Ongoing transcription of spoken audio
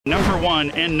Number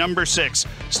 1 and number 6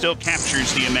 still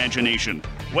captures the imagination.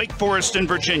 Wake Forest and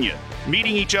Virginia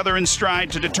meeting each other in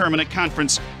stride to determine a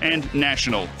conference and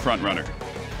national frontrunner.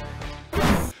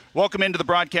 Welcome into the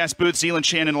broadcast booth. Zealand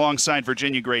Shannon alongside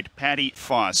Virginia great Patty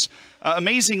Foss.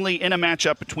 Amazingly, in a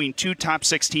matchup between two top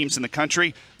 6 teams in the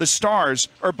country, the stars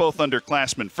are both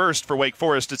underclassmen. First, for Wake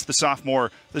Forest, it's the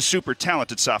super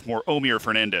talented sophomore, Omir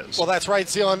Fernandez. Well, that's right,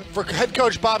 Zealand. For head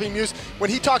coach Bobby Muse,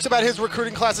 when he talks about his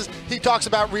recruiting classes, he talks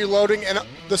about reloading, and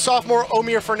the sophomore,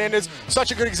 Omir Fernandez, such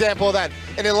a good example of that.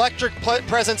 An electric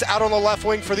presence out on the left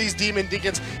wing for these Demon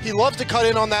Deacons. He loves to cut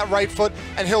in on that right foot,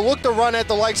 and he'll look to run at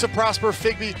the likes of Prosper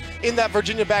Figby in that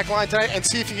Virginia back line tonight and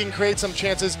see if he can create some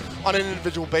chances on an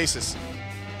individual basis.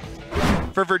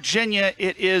 For Virginia,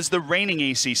 it is the reigning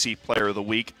ACC Player of the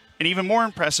Week, and even more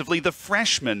impressively, the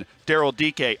freshman Daryl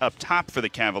Dike up top for the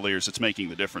Cavaliers that's making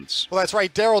the difference. Well, that's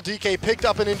right. Daryl Dike picked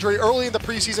up an injury early in the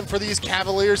preseason for these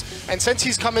Cavaliers, and since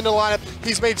he's come into the lineup,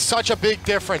 he's made such a big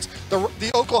difference.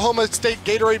 The Oklahoma State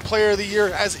Gatorade Player of the Year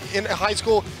as in high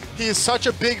school, he is such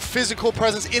a big physical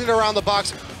presence in and around the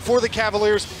box for the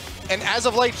Cavaliers. And as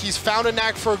of late, he's found a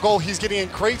knack for a goal. He's getting in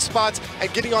great spots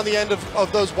and getting on the end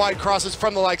of those wide crosses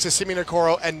from the likes of Simi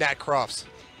Okoro and Nat Crofts.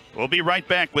 We'll be right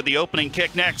back with the opening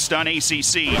kick next on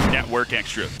ACC Network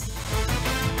Extra.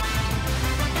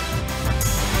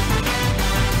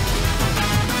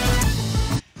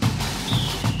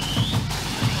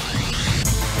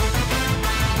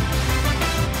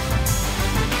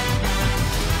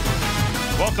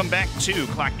 Welcome back to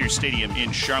Klockner Stadium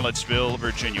in Charlottesville,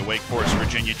 Virginia. Wake Forest,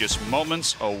 Virginia just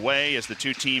moments away as the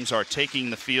two teams are taking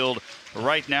the field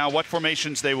right now. What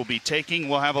formations they will be taking,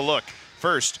 we'll have a look.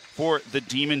 First, for the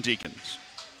Demon Deacons.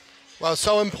 Well,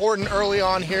 so important early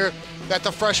on here that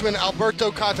the freshman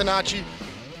Alberto Catenacci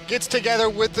gets together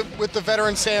with the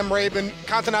veteran Sam Rabin.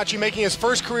 Catenacci making his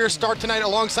first career start tonight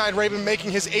alongside Rabin,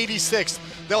 making his 86th.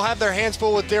 They'll have their hands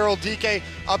full with Daryl Dike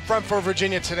up front for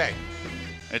Virginia today.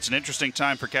 It's an interesting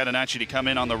time for Catenacci to come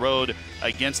in on the road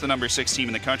against the number 6 team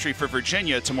in the country. For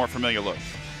Virginia, it's a more familiar look.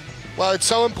 Well, it's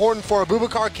so important for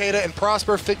Abubakar Keita and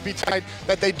Prosper Figby tonight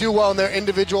that they do well in their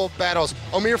individual battles.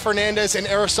 Omir Fernandez and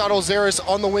Aristotle Zaris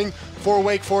on the wing for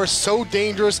Wake Forest, so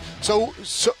dangerous, so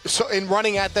in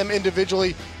running at them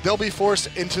individually, they'll be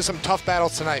forced into some tough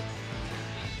battles tonight.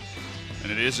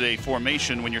 And it is a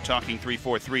formation, when you're talking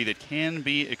 3-4-3, that can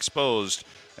be exposed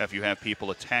if you have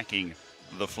people attacking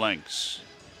the flanks.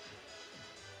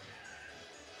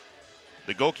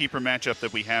 The goalkeeper matchup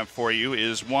that we have for you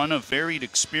is one of varied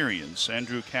experience.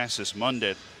 Andrew Cassis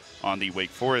Mundet on the Wake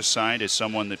Forest side is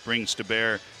someone that brings to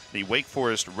bear the Wake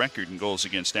Forest record in goals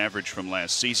against average from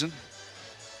last season.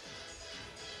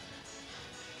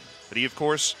 But he, of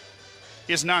course,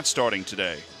 is not starting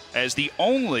today, as the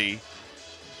only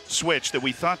switch that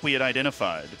we thought we had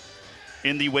identified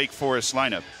in the Wake Forest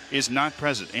lineup is not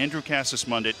present. Andrew Cassis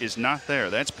Mundet is not there.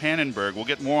 That's Pannenberg. We'll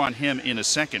get more on him in a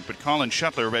second. But Colin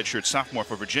Shuttler, a redshirt sophomore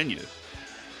for Virginia,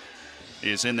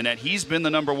 is in the net. He's been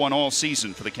the number 1 all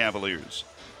season for the Cavaliers.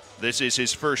 This is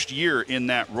his first year in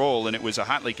that role, and it was a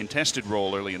hotly contested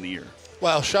role early in the year.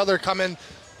 Well, Shuttler come in,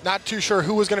 not too sure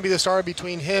who was going to be the starter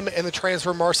between him and the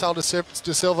transfer Marcel De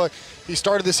Silva. He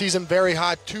started the season very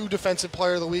hot, 2 Defensive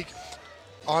Player of the Week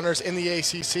honors in the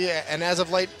ACC, and as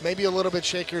of late, maybe a little bit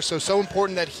shakier, so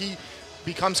important that he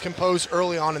becomes composed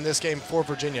early on in this game for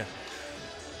Virginia.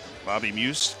 Bobby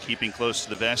Muse keeping close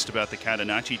to the vest about the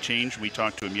Catenacci change. We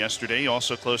talked to him yesterday.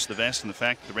 Also close to the vest in the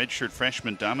fact that the redshirt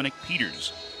freshman Dominic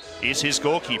Peters is his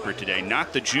goalkeeper today,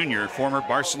 not the junior, former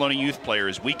Barcelona youth player.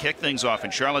 As we kick things off in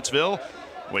Charlottesville,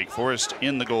 Wake Forest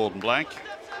in the gold and black,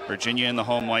 Virginia in the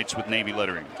home whites with navy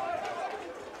lettering.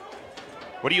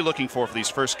 What are you looking for these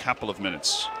first couple of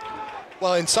minutes?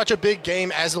 Well, in such a big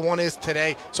game as the one is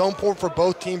today, so important for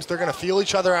both teams. They're going to feel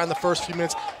each other out in the first few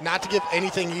minutes, not to give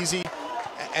anything easy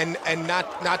and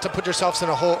not to put yourselves in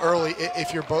a hole early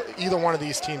if you're either one of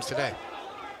these teams today.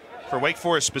 For Wake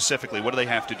Forest specifically, what do they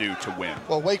have to do to win?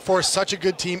 Well, Wake Forest, such a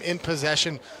good team in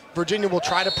possession. Virginia will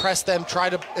try to press them,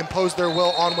 try to impose their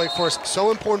will on Wake Forest.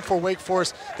 So important for Wake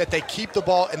Forest that they keep the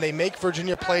ball and they make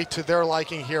Virginia play to their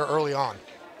liking here early on.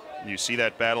 You see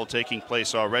that battle taking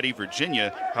place already.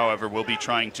 Virginia, however, will be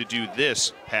trying to do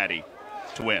this, Patty,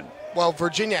 to win. Well,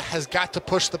 Virginia has got to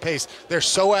push the pace. They're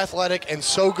so athletic and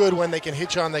so good when they can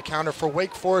hit you on the counter. For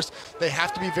Wake Forest, they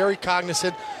have to be very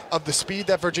cognizant of the speed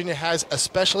that Virginia has,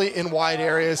 especially in wide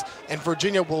areas, and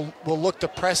Virginia will look to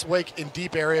press Wake in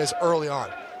deep areas early on.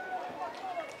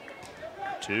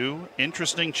 2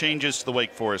 interesting changes to the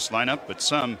Wake Forest lineup, but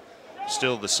some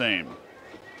still the same.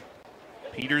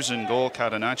 Peters in goal,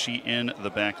 Catenacci in the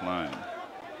back line.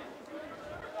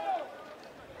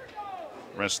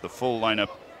 Rest of the full lineup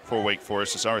For Wake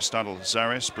Forest is Aristotle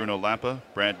Hazaris, Bruno Lapa,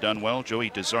 Brad Dunwell, Joey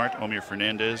Desart, Omir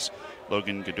Fernandez,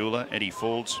 Logan Gadula, Eddie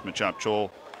Folds, Machop Chol,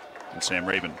 and Sam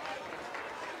Rabin.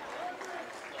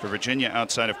 For Virginia,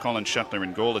 outside of Colin Shuttler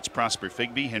in goal, it's Prosper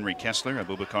Figby, Henry Kessler,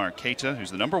 Abubakar Keita,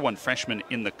 who's the #1 freshman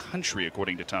in the country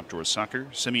according to Top Drawer Soccer,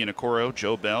 Simeon Okoro,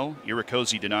 Joe Bell,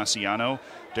 Irakosi Denaciano,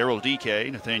 Daryl DK,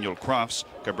 Nathaniel Crofts,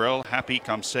 Gabriel Happy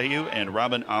Kamseyu, and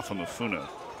Robin Afamafuna.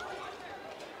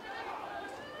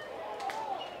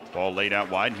 Ball laid out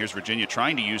wide, and here's Virginia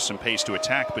trying to use some pace to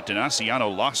attack, but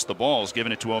Denaciano lost the balls,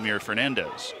 giving it to Omir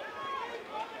Fernandez.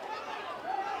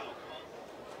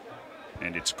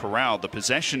 And it's corralled, the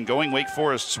possession going Wake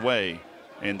Forest's way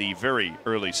in the very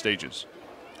early stages.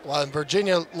 Well, and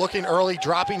Virginia looking early,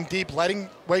 dropping deep, letting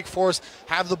Wake Forest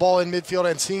have the ball in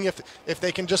midfield and seeing if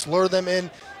they can just lure them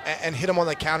in and hit them on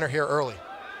the counter here early.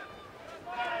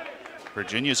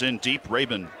 Virginia's in deep.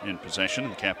 Rabin in possession,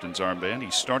 the captain's armband.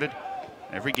 He started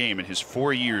every game in his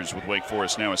 4 years with Wake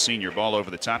Forest, now a senior. Ball over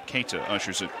the top. Keita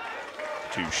ushers it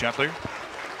to Shuttler.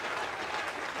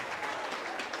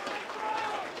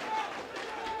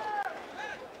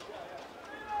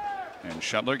 And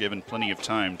Shuttler given plenty of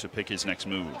time to pick his next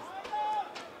move.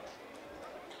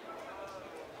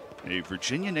 A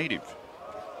Virginia native.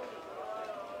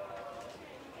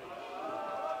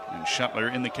 And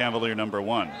Shuttler in the Cavalier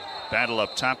 #1. Battle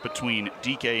up top between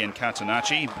DK and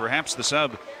Catenacci. Perhaps the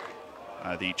sub,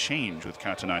 the change with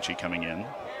Catenacci coming in,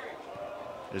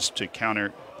 is to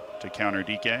counter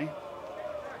DK.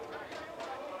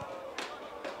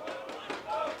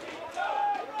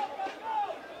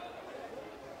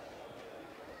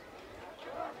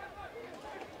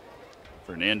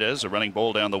 Fernandez, a running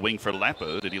ball down the wing for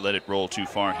Lapa. Did he let it roll too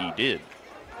far? He did.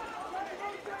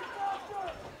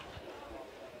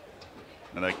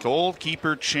 And that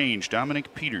goalkeeper change,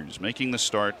 Dominic Peters making the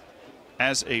start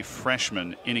as a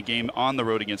freshman in a game on the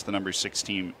road against the #6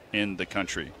 team in the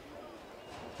country.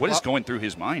 What is going through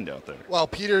his mind out there? Well,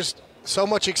 Peters, so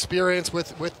much experience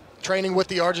with training with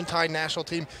the Argentine national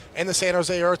team and the San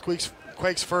Jose Earthquakes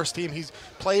first team. He's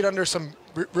played under some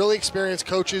really experienced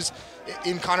coaches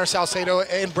in Connor Salcedo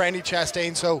and Brandy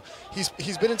Chastain, so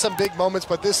he's been in some big moments,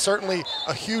 but this certainly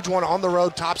a huge one on the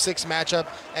road, top 6 matchup,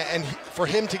 and for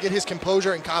him to get his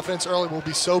composure and confidence early will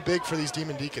be so big for these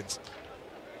Demon Deacons.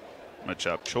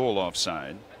 Machop Chol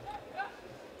offside.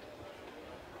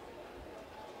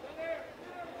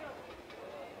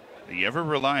 The ever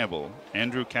reliable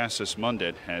Andrew Casas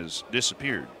Mundet has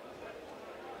disappeared.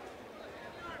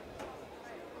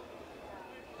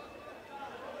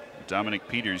 Dominic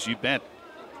Peters, you bet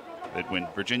that when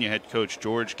Virginia head coach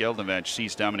George Geldnevach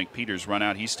sees Dominic Peters run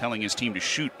out, he's telling his team to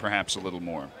shoot perhaps a little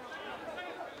more.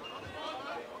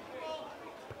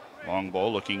 Long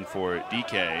ball looking for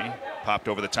DK. Popped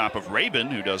over the top of Rabin,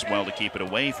 who does well to keep it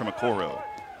away from Okoro.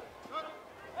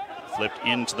 Flipped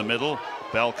into the middle.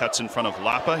 Bell cuts in front of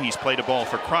Lapa. He's played a ball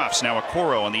for Crofts. Now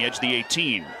Okoro on the edge of the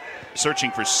 18.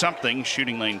 Searching for something.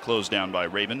 Shooting lane closed down by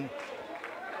Rabin.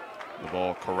 The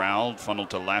ball corralled, funneled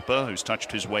to Lapa, who's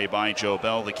touched his way by Joe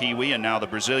Bell, the Kiwi, and now the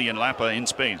Brazilian Lapa in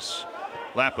space.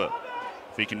 Lapa,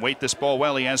 if he can weight this ball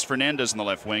well, he has Fernandez in the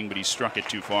left wing, but he struck it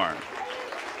too far.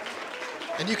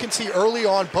 And you can see early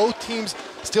on, both teams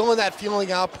still in that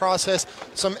feeling out process.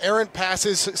 Some errant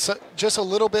passes, just a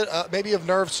little bit maybe of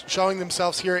nerves showing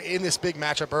themselves here in this big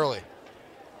matchup early.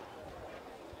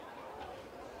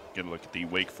 Get a look at the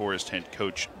Wake Forest head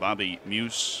coach, Bobby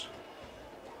Muse.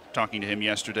 Talking to him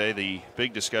yesterday, the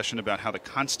big discussion about how the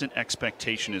constant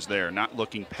expectation is there, not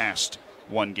looking past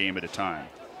one game at a time.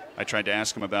 I tried to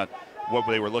ask him about what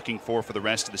they were looking for the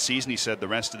rest of the season. He said the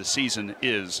rest of the season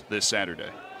is this Saturday.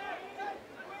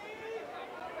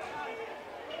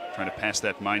 Trying to pass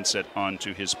that mindset on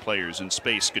to his players. In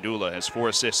space, Gadula has 4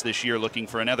 assists this year, looking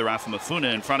for another.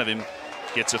 Afamafuna in front of him.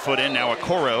 Gets a foot in. Now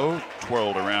Okoro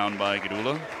twirled around by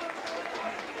Gadula.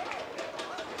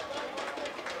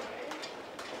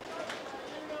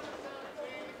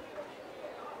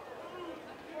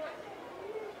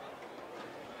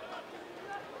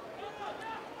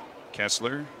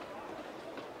 Kessler,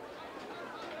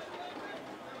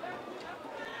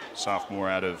 sophomore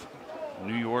out of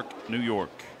New York, New York.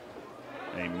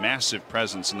 A massive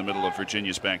presence in the middle of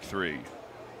Virginia's back 3.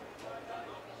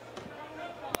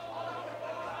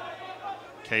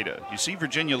 Keita. You see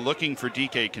Virginia looking for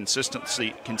DK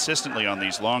consistently on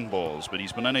these long balls, but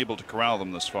he's been unable to corral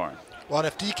them this far. Well, and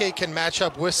if DK can match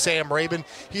up with Sam Rabin,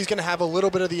 he's going to have a little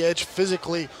bit of the edge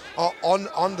physically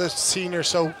on the senior.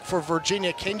 So for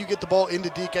Virginia, can you get the ball into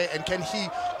DK, and can he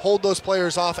hold those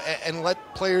players off and let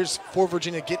players for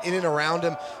Virginia get in and around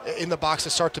him in the box to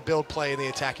start to build play in the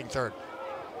attacking third?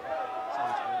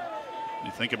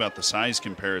 You think about the size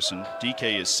comparison.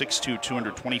 DK is 6'2",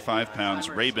 225 pounds.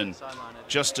 Rabin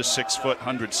just a 6 foot,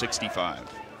 165.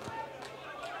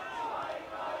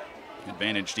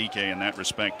 Advantage DK in that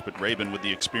respect, but Rabin with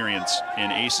the experience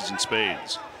in aces and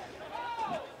spades.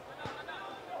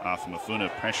 Afamafuna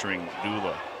pressuring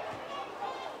Dula.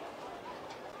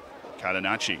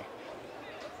 Catenacci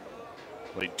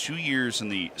played 2 years in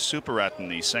the Superettan,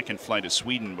 the second flight of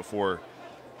Sweden, before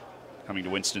coming to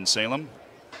Winston-Salem.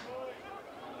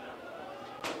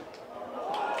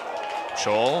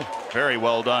 Chol, very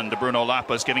well done to Bruno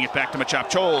Lapas, giving it back to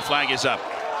Machop Chol. Flag is up.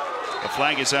 The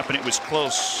flag is up, and it was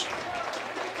close.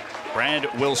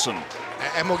 Brad Wilson.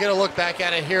 And we'll get a look back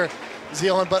at it here,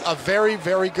 Zealand, but a very,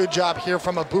 very good job here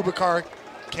from Abubakar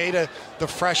Keita, the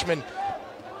freshman.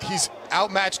 He's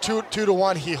outmatched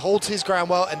 2-1. He holds his ground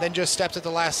well and then just steps at the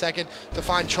last second to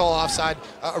find Chol offside.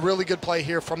 A really good play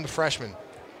here from the freshman.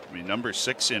 I mean, number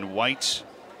 6 in white,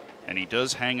 and he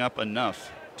does hang up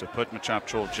enough to put Machop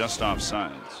Chol just off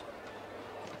sides.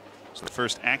 So the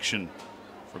first action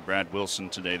for Brad Wilson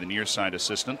today, the near side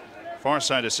assistant. Far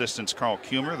side assistants Carl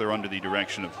Kumer. They're under the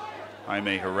direction of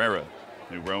Jaime Herrera,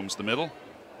 who roams the middle.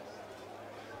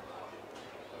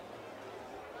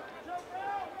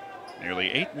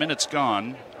 Nearly 8 minutes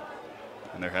gone,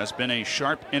 and there has been a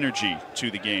sharp energy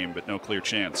to the game, but no clear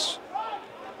chance.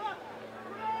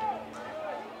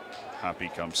 Happy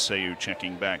comes Seyu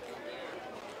checking back.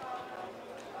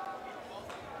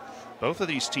 Both of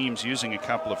these teams using a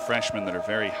couple of freshmen that are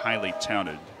very highly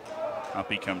touted.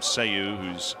 Happy comes Seyu,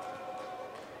 who's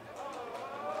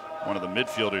one of the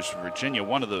midfielders for Virginia,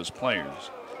 one of those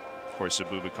players. Of course,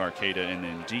 Abubakar Keita and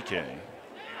then DK.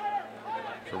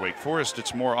 For Wake Forest,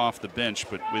 it's more off the bench,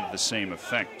 but with the same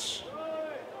effect.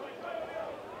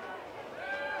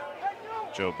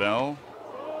 Joe Bell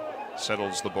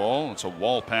settles the ball. It's a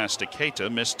wall pass to Keita,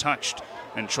 mistouched,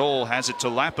 and Chol has it to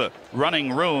Lapa.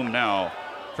 Running room now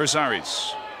for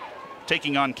Zaris.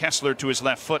 Taking on Kessler to his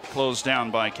left foot, closed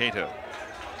down by Keita.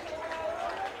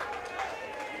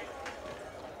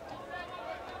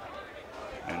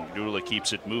 And Dula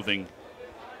keeps it moving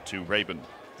to Rabin,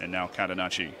 and now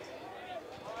Catenacci.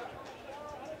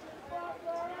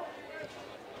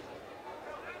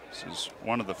 This is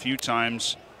one of the few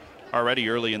times already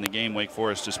early in the game Wake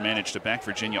Forest has managed to back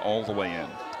Virginia all the way in.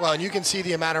 Well, and you can see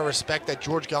the amount of respect that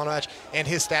George Galnach and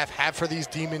his staff have for these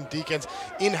Demon Deacons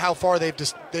in how far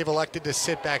they've elected to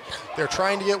sit back. They're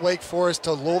trying to get Wake Forest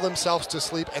to lull themselves to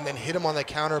sleep and then hit them on the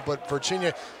counter, but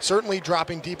Virginia certainly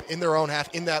dropping deep in their own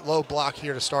half in that low block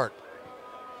here to start.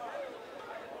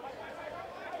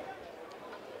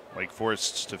 Wake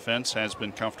Forest's defense has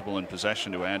been comfortable in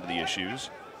possession to add to the issues.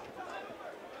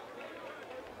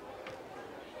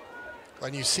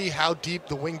 And you see how deep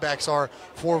the wingbacks are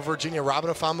for Virginia.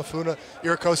 Robin Afamafuna,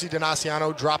 Irakosi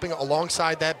Donaciano dropping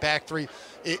alongside that back three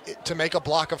to make a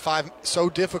block of 5.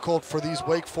 So difficult for these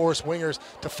Wake Forest wingers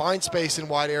to find space in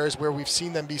wide areas where we've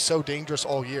seen them be so dangerous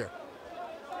all year.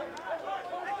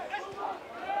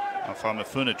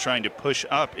 Afamafuna trying to push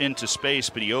up into space,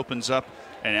 but he opens up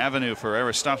an avenue for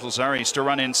Aristotle Zaris to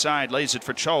run inside, lays it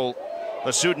for Chol.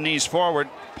 The Sudanese forward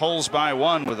pulls by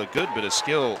one with a good bit of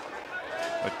skill.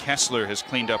 But Kessler has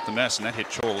cleaned up the mess, and that hit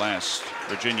Chol last.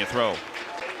 Virginia throw.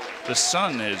 The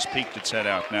sun has peeked its head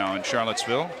out now in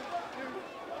Charlottesville.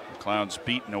 The clouds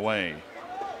beaten away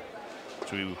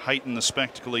to heighten the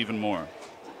spectacle even more.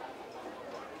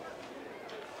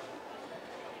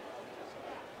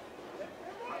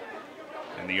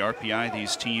 And the RPI,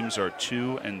 these teams are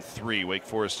 2 and 3. Wake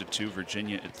Forest at 2,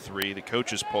 Virginia at 3. The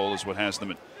coaches poll is what has them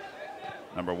at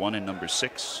number 1 and number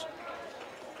 6.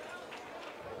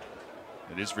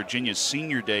 It is Virginia's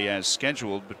senior day as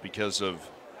scheduled, but because of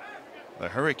the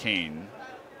hurricane,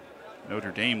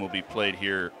 Notre Dame will be played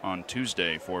here on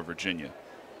Tuesday for Virginia.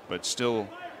 But still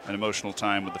an emotional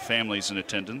time with the families in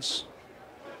attendance.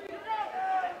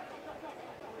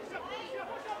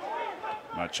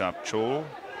 Machop Chol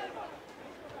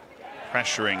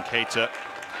pressuring Keita,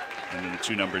 and then the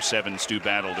 2 number 7s do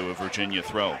battle to a Virginia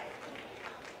throw.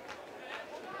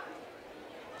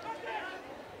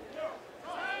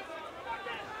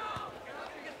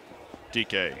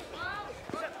 DK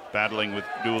battling with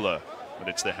Dula, but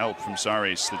it's the help from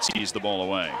Zaris that sees the ball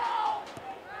away.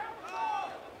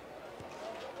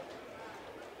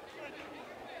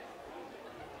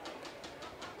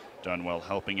 Dunwell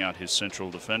helping out his central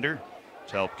defender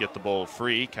to help get the ball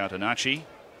free. Catenacci.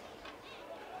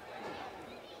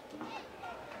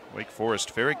 Wake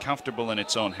Forest very comfortable in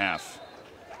its own half.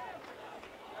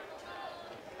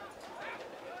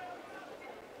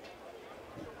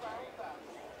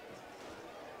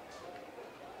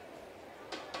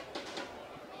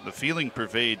 The feeling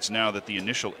pervades now that the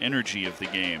initial energy of the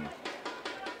game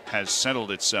has settled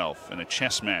itself and a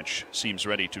chess match seems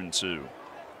ready to ensue.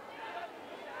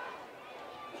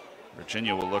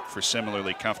 Virginia will look for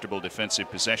similarly comfortable defensive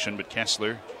possession, but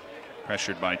Kessler,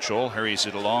 pressured by Chol, hurries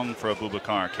it along for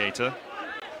Abubakar Keita.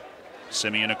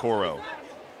 Simeon Okoro.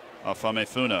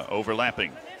 Afamefuna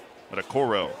overlapping. But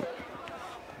Okoro,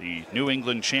 the New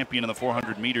England champion in the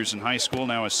 400 meters in high school,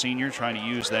 now a senior, trying to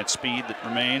use that speed that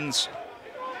remains.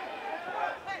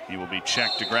 He will be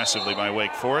checked aggressively by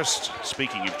Wake Forest.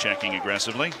 Speaking of checking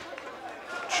aggressively,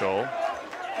 Chol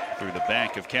through the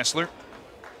back of Kessler.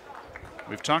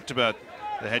 We've talked about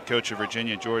the head coach of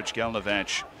Virginia, George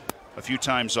Galnavach, a few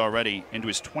times already. Into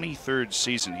his 23rd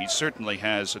season, he certainly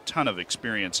has a ton of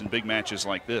experience in big matches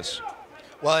like this.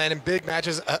 Well, and in big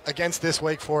matches against this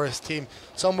Wake Forest team,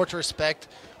 so much respect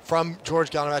from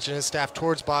George Galnavach and his staff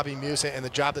towards Bobby Musa and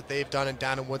the job that they've done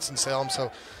down in Winston-Salem.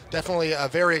 So definitely a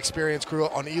very experienced crew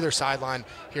on either sideline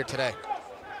here today.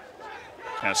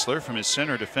 Kessler from his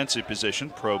center defensive position,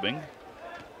 probing.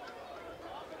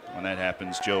 When that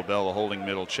happens, Joe Bell, a holding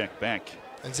middle check back.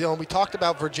 And Zealand, we talked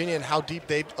about Virginia and how deep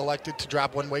they elected to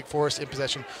drop when Wake Forest in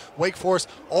possession. Wake Forest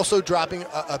also dropping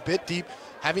a bit deep,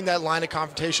 having that line of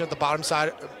confrontation at the bottom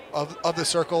side of the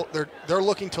circle. They're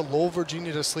looking to lull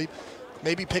Virginia to sleep,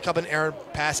 maybe pick up an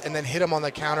errant pass and then hit them on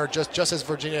the counter, just as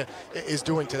Virginia is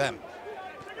doing to them.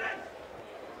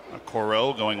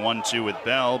 Okoro going 1-2 with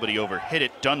Bell, but he overhit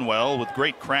it. Done well with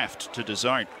great craft to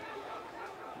Desart.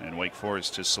 And Wake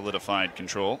Forest has solidified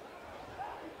control.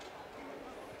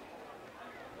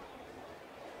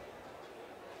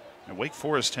 And Wake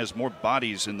Forest has more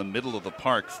bodies in the middle of the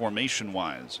park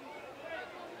formation-wise.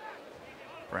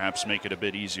 Perhaps make it a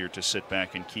bit easier to sit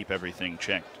back and keep everything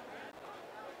checked.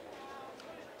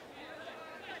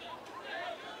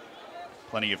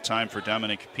 Plenty of time for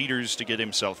Dominic Peters to get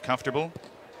himself comfortable.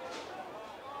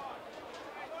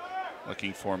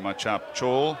 Looking for Machop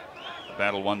Chol. The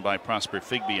battle won by Prosper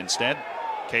Figby instead.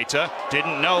 Keita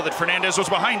didn't know that Fernandez was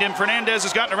behind him. Fernandez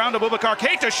has gotten around to Abubakar.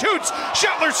 Keita shoots.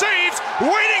 Shetler saves.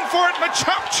 Waiting for it.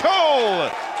 Machop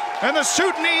Chol. And the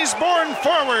Sudanese-born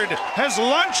forward has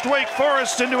launched Wake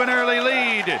Forest into an early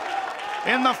lead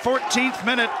in the 14th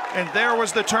minute. And there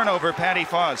was the turnover, Patty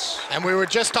Foss. And we were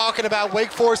just talking about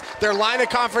Wake Forest, their line of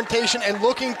confrontation and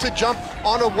looking to jump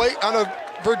on a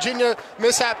Virginia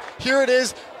mishap. Here it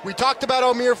is. We talked about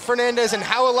Omir Fernandez and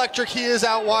how electric he is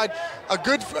out wide. A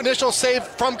good initial save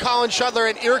from Colin Shetler,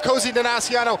 and Irakosi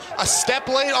Donaciano a step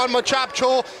late on Machop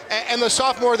Chol, and the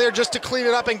sophomore there just to clean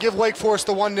it up and give Wake Forest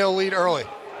the 1-0 lead early.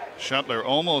 Shetler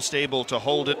almost able to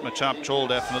hold it. Machop Chol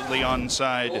definitely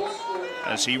onside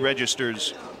as he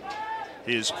registers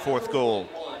his 4th goal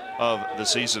of the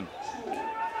season.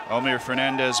 Omir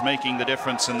Fernandez making the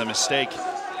difference in the mistake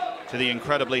to the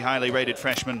incredibly highly rated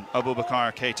freshman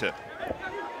Abubakar Keita.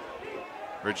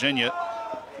 Virginia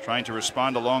trying to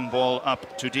respond, a long ball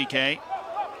up to DK.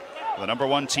 The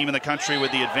 #1 team in the country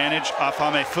with the advantage.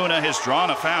 Afamefuna has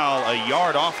drawn a foul a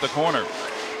yard off the corner.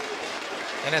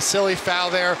 And a silly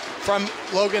foul there from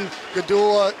Logan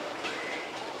Gadula.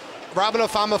 Robin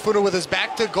Afamefuna with his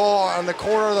back to goal on the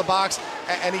corner of the box,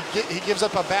 and he gives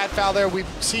up a bad foul there. We've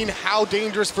seen how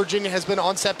dangerous Virginia has been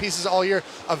on set pieces all year.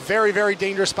 A very, very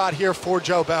dangerous spot here for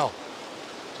Joe Bell.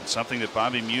 It's something that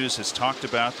Bobby Muse has talked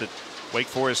about, that Wake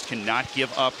Forest cannot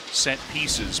give up set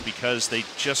pieces because they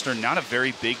just are not a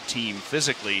very big team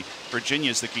physically.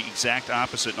 Virginia's the exact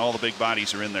opposite, and all the big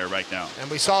bodies are in there right now.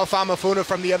 And we saw Afamefuna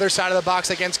from the other side of the box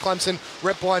against Clemson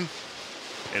rip one.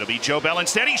 It'll be Joe Bell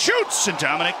instead. He shoots, and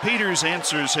Dominic Peters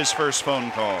answers his first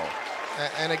phone call.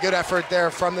 And a good effort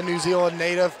there from the New Zealand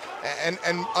native,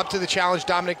 and up to the challenge,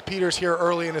 Dominic Peters here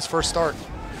early in his first start.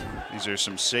 These are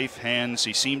some safe hands.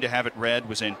 He seemed to have it read,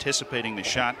 was anticipating the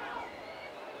shot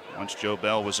once Joe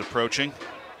Bell was approaching.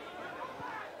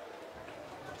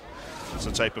 It's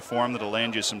the type of form that'll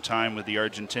land you some time with the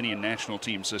Argentinian national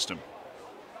team system.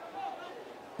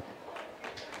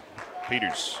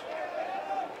 Peters.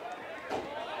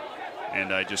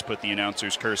 And I just put the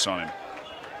announcer's curse on him.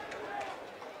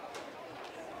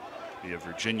 Be a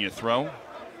Virginia throw.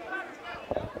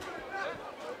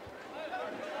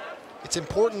 It's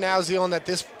important now, Zealand, that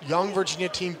this young Virginia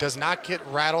team does not get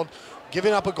rattled.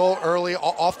 Giving up a goal early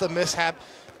off the mishap.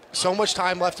 So much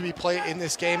time left to be played in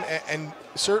this game, and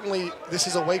certainly this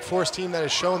is a Wake Forest team that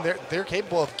has shown they're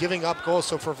capable of giving up goals.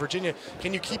 So for Virginia,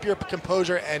 can you keep your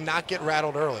composure and not get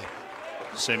rattled early?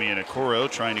 Simeon Okoro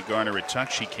trying to garner a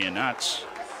touch. He cannot.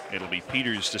 It'll be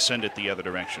Peters to send it the other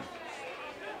direction.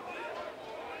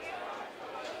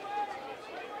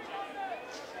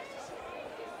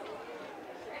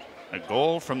 A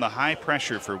goal from the high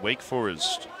pressure for Wake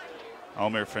Forest.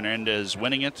 Omer Fernandez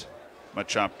winning it.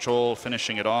 Machop Chol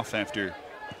finishing it off after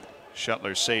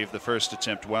Shuttler saved the first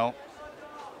attempt well.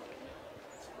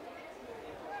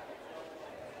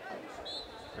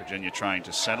 Virginia trying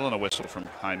to settle, and a whistle from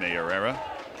Jaime Herrera.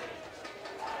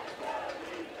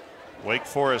 Wake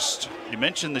Forest, you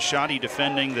mentioned the shoddy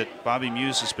defending that Bobby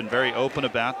Muse has been very open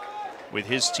about with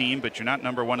his team, but you're not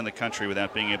 #1 in the country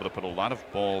without being able to put a lot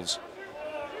of balls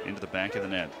into the back of the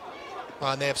net.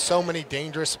 And they have so many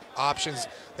dangerous options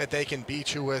that they can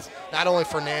beat you with. Not only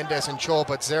Fernandez and Chol,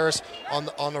 but Zaris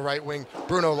on the right wing.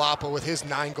 Bruno Lapa with his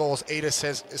 9 goals, 8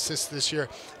 assists this year.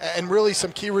 And really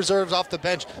some key reserves off the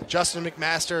bench. Justin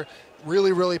McMaster,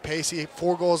 really pacey,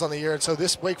 4 goals on the year. And so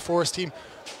this Wake Forest team,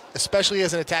 especially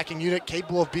as an attacking unit,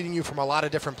 capable of beating you from a lot of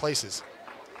different places.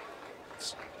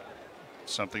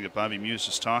 Something that Bobby Muse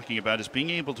is talking about is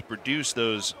being able to produce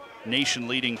those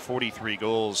nation-leading 43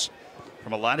 goals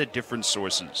from a lot of different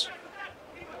sources.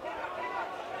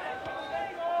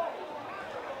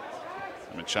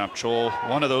 Machop Chol,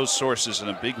 one of those sources in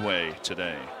a big way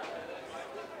today.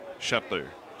 Shuttler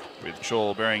with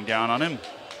Chol bearing down on him.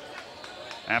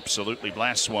 Absolutely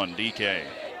blasts one, DK.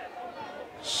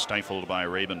 Stifled by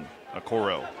Rabin.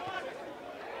 Okoro.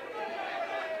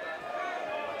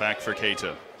 Back for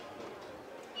Keita.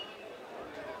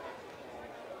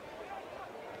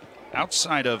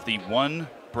 Outside of the one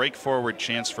break forward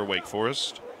chance for Wake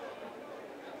Forest,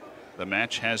 the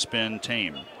match has been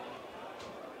tame.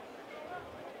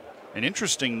 An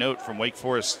interesting note from Wake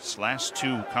Forest's last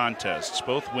 2 contests,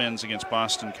 both wins against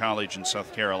Boston College and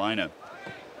South Carolina,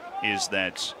 is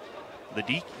that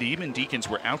the Demon Deacons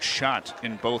were outshot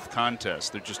in both contests.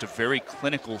 They're just a very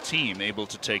clinical team, able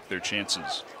to take their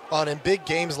chances. Well, and in big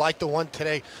games like the one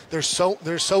today, there's so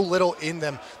little in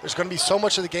them. There's going to be so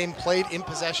much of the game played in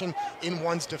possession in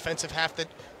one's defensive half that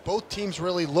both teams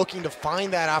really looking to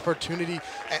find that opportunity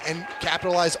and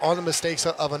capitalize on the mistakes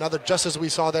of another, just as we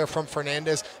saw there from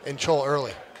Fernandez and Chol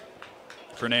early.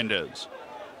 Fernandez.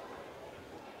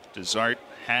 Desart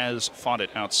has fought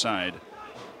it outside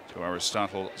to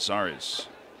Aristotle Zaris.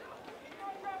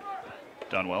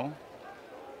 Done well.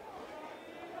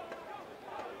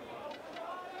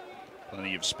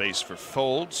 Plenty of space for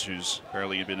Folds, who's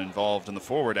barely been involved in the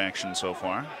forward action so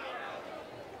far.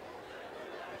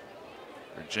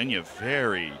 Virginia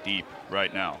very deep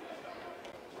right now.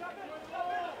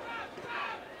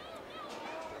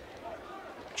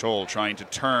 Chol trying to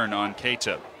turn on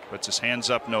Keita. Puts his hands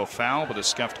up, no foul, but a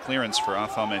scuffed clearance for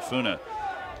Afa Mefuna.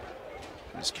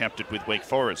 Has kept it with Wake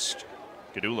Forest.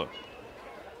 Gadula.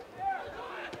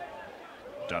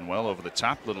 Done well over the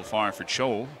top, little far for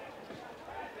Chol.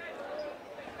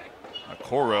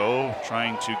 Okoro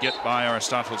trying to get by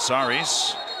Aristotle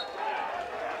Zaris.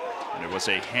 And it was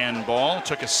a handball.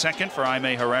 Took a second for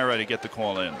Jaime Herrera to get the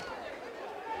call in.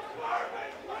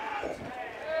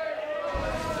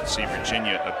 See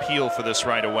Virginia appeal for this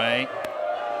right away.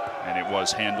 And it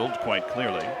was handled quite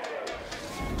clearly.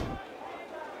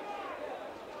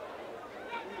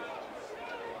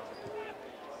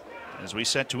 As we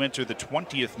set to enter the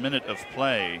 20th minute of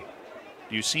play,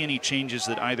 do you see any changes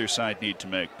that either side need to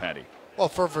make, Patty? Well,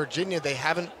 for Virginia, they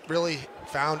haven't really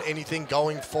found anything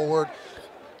going forward.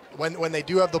 When they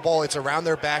do have the ball, it's around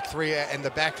their back 3, and the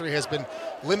back 3 has been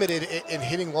limited in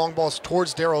hitting long balls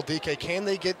towards Daryl Dike. Can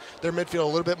they get their midfield a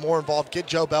little bit more involved, get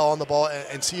Joe Bell on the ball,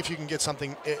 and see if you can get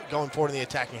something going forward in the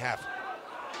attacking half?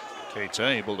 Keita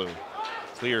able to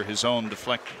clear his own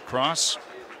deflected cross.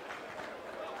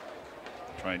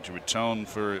 Trying to atone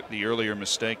for the earlier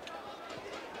mistake.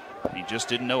 He just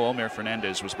didn't know Omer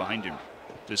Fernandez was behind him.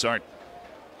 Desart.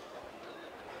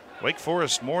 Wake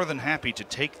Forest more than happy to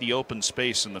take the open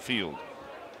space in the field.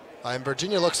 And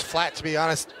Virginia looks flat, to be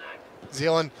honest.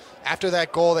 Zealand, after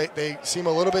that goal, they seem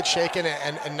a little bit shaken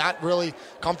and not really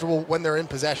comfortable when they're in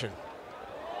possession.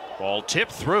 Ball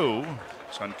tipped through.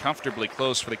 It's uncomfortably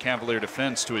close for the Cavalier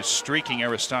defense to his streaking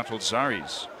Aristotle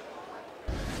Zaris.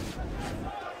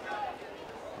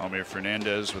 Omer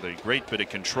Fernandez with a great bit of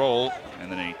control,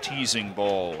 and then a teasing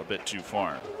ball a bit too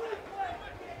far.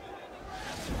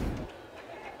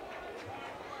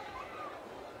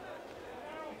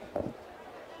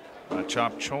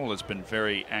 Chop Chol has been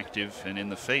very active and in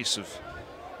the face of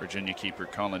Virginia keeper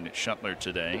Colin Shuttler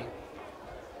today.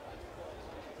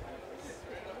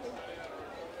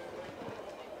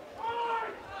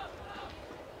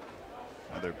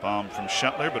 Another bomb from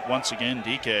Shuttler, but once again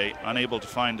DK unable to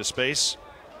find a space.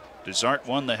 Desart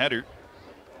won the header.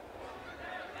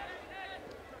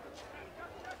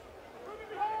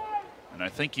 And I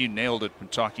think you nailed it when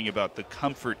talking about the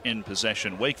comfort in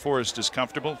possession. Wake Forest is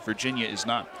comfortable. Virginia is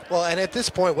not. Well, and at this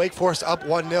point, Wake Forest up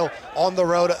 1-0 on the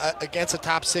road against a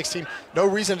top 6 team. No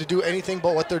reason to do anything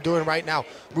but what they're doing right now.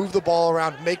 Move the ball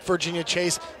around, make Virginia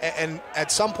chase, and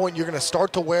at some point you're going to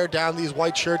start to wear down these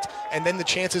white shirts, and then the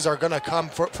chances are going to come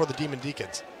for the Demon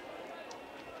Deacons.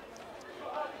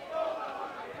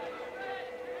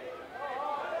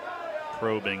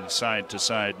 Probing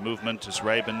side-to-side movement as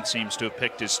Rabin seems to have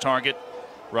picked his target.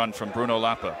 Run from Bruno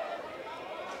Lapa.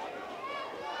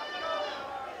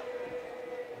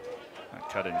 A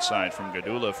cut inside from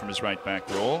Gadula from his right back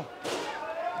roll.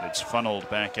 It's funneled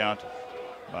back out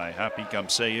by Happy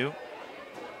Kamseyu.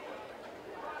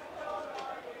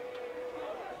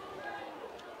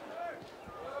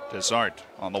 Desart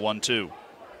on the 1-2.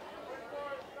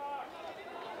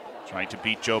 Trying to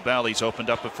beat Joe Bell. He's opened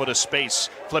up a foot of space.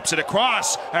 Flips it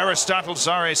across. Aristotle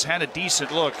Zares had a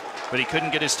decent look, but he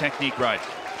couldn't get his technique right.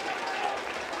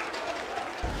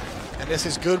 And this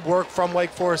is good work from Wake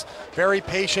Forest. Very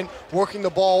patient, working the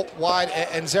ball wide,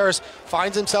 and Zares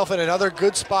finds himself in another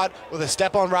good spot with a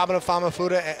step on Robin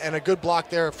Afamafuda and a good block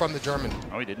there from the German.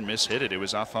 Oh, he didn't miss-hit it. It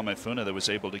was Afamafuna that was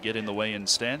able to get in the way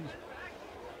instead.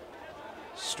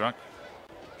 Struck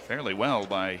fairly well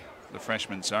by the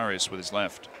freshman Zares with his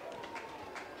left.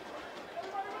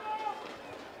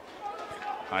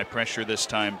 High pressure this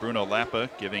time. Bruno Lapa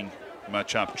giving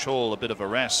Machop Chol a bit of a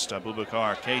rest.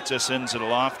 Abubakar Keita sends it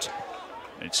aloft.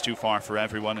 It's too far for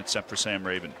everyone except for Sam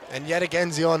Rabin. And yet again,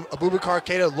 Zion, Abubakar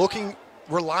Keita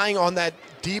relying on that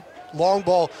deep long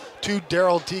ball to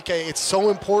Daryl DK. It's so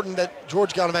important that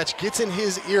George Galnavich gets in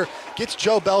his ear, gets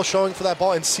Joe Bell showing for that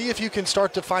ball, and see if you can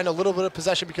start to find a little bit of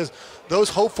possession, because those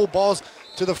hopeful balls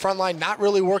to the front line not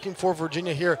really working for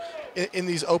Virginia here in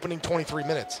these opening 23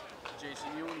 minutes.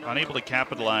 Unable to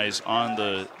capitalize on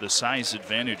the size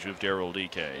advantage of Daryl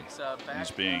DK.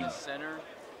 He's being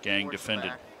gang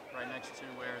defended. Right next to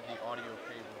where the audio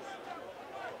cables.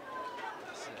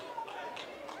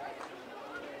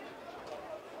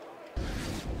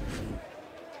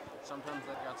 Sometimes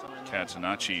they've got some in there.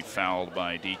 Katsunachi fouled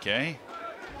by DK.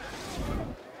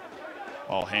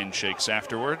 All handshakes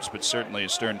afterwards, but certainly a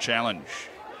stern challenge.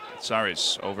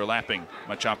 Zares overlapping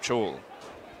Machop Chol.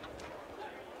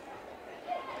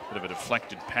 Bit of a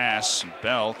deflected pass, and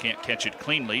Bell can't catch it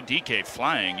cleanly. DK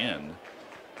flying in.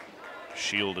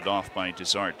 Shielded off by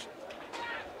Desart.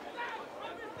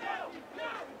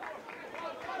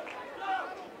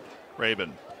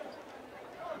 Rabin.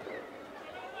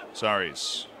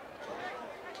 Zares.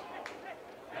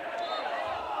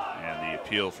 And the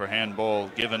appeal for handball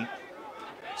given.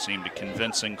 Seemed a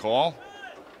convincing call.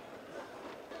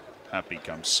 Happy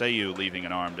Kamseyu leaving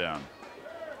an arm down.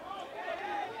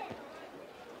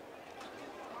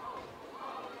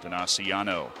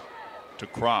 Donaciano to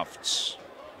Crofts.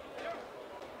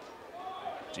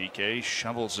 DK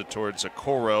shovels it towards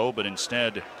Okoro, but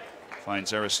instead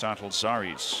finds Aristotle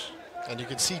Zares. And you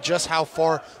can see just how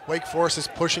far Wake Forest is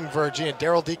pushing Virginia.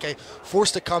 Daryl DK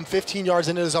forced to come 15 yards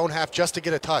into his own half just to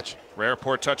get a touch. Rare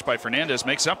poor touch by Fernandez,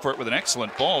 makes up for it with an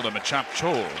excellent ball to Machop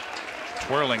Chol.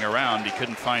 Twirling around, he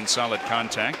couldn't find solid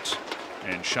contact,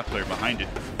 and Shuttler behind it.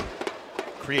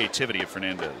 Creativity of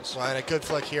Fernandez. Well, and a good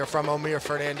flick here from Omir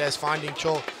Fernandez, finding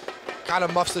Chol. Kind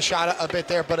of muffs the shot a bit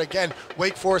there, but again,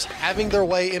 Wake Forest having their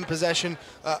way in possession,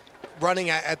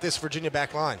 running at this Virginia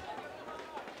back line.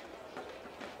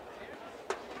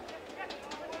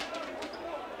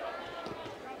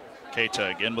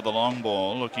 Keita again with a long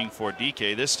ball, looking for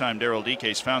DK. This time Daryl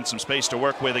DK's found some space to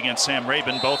work with against Sam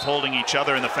Rabin, both holding each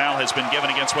other, and the foul has been given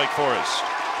against Wake Forest.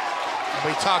 And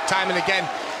we talk time and again,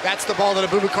 that's the ball that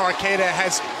Abubakar Keita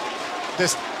has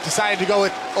decided to go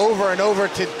with over and over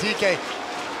to DK.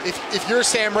 If you're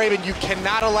Sam Rabin, you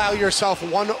cannot allow yourself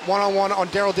one-on-one on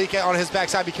Daryl DK on his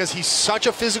backside, because he's such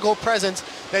a physical presence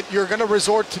that you're going to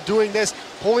resort to doing this,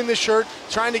 pulling the shirt,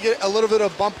 trying to get a little bit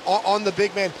of bump on the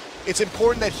big man. It's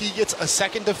important that he gets a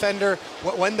second defender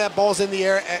when that ball's in the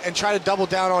air, and try to double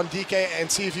down on DK and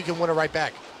see if you can win it right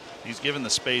back. He's given the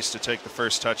space to take the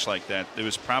first touch like that. It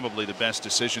was probably the best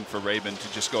decision for Rabin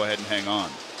to just go ahead and hang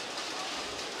on.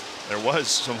 There was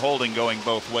some holding going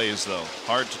both ways, though.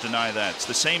 Hard to deny that. It's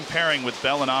the same pairing with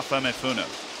Bell and Afamefuna.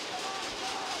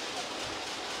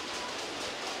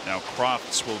 Now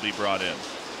Crofts will be brought in.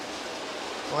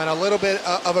 Well, and a little bit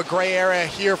of a gray area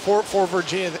here for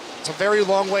Virginia. It's a very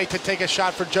long way to take a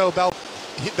shot for Joe Bell.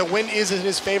 The wind is in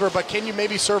his favor, but can you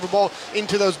maybe serve a ball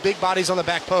into those big bodies on the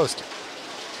back post?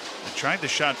 They tried the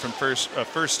shot from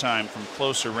first time from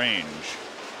closer range,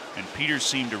 and Peters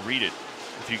seemed to read it.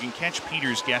 If you can catch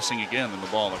Peters guessing again, then the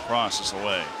ball across is the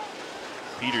way.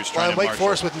 Peters Well, trying and to Wake marshal.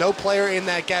 Forest with no player in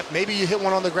that gap. Maybe you hit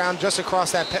one on the ground just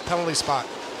across that penalty spot.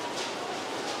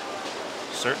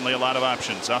 Certainly a lot of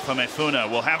options. Afamefuna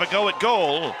will have a go at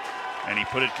goal, and he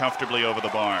put it comfortably over the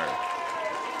bar.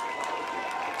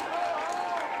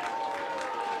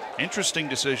 Interesting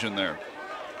decision there.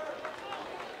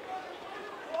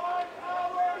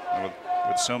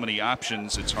 With so many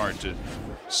options, it's hard to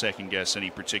second guess any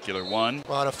particular one.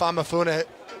 Well, and Afamefuna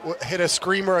hit a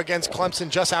screamer against Clemson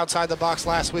just outside the box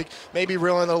last week. Maybe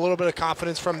reeling a little bit of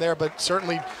confidence from there, but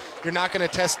certainly you're not going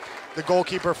to test the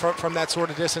goalkeeper from that sort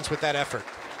of distance with that effort.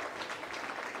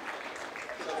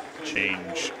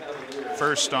 Change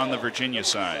first on the Virginia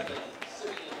side,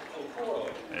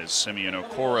 as Simeon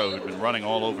Okoro, who'd been running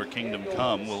all over Kingdom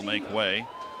Come, will make way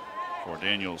for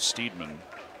Daniel Steedman.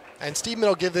 And Steedman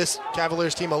will give this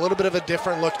Cavaliers team a little bit of a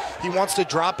different look. He wants to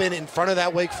drop in front of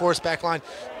that Wake Forest back line,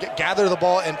 gather the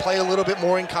ball, and play a little bit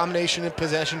more in combination and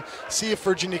possession. See if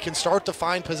Virginia can start to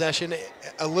find possession,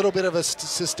 a little bit of a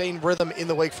sustained rhythm in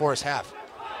the Wake Forest half.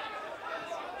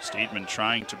 Steedman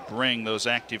trying to bring those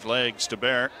active legs to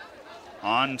bear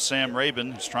on Sam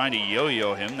Rabin, who's trying to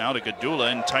yo-yo him. Now to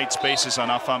Gadula in tight spaces on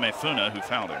Afamefuna, who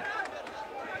fouled him.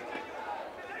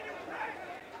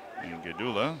 And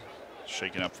Gadula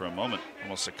shaken up for a moment,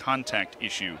 almost a contact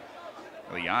issue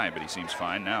of the eye, but he seems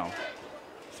fine now.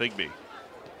 Thigby.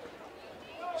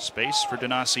 Space for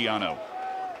Donaciano.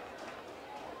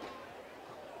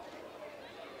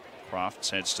 Crofts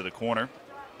heads to the corner.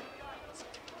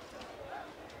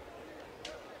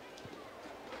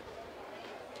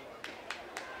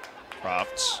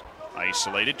 Crofts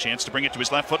isolated, chance to bring it to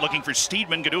his left foot, looking for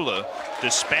Steedman. Gadula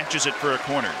dispatches it for a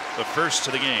corner, the first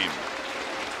to the game.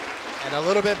 And a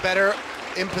little bit better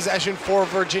in possession for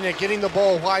Virginia, getting the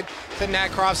ball wide to Nat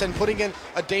Crofts and putting in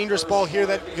a dangerous ball here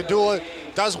that Gadula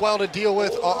does well to deal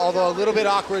with, although a little bit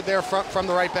awkward there from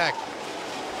the right back.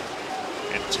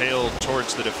 It tailed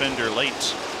towards the defender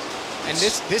late. And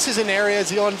this is an area,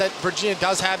 Zealand, that Virginia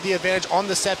does have the advantage on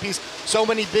the set piece. So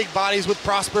many big bodies with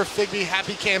Prosper, Thigby,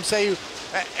 Happy Kamseu,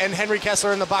 and Henry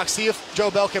Kessler in the box. See if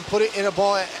Joe Bell can put it in a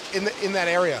ball in that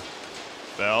area.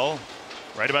 Bell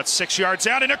right about 6 yards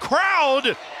out in a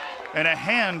crowd, and a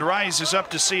hand rises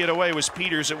up to see it away. Was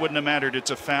Peters, it wouldn't have mattered.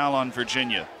 It's a foul on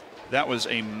Virginia. That was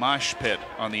a mosh pit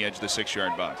on the edge of the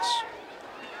 6-yard box.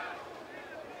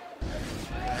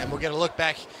 And we're going to look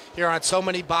back here on so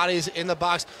many bodies in the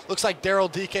box. Looks like Daryl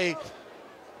Dike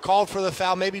called for the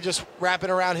foul, maybe just wrapping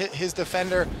around his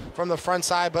defender from the front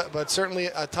side, but certainly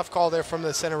a tough call there from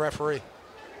the center referee.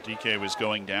 Dike was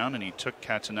going down, and he took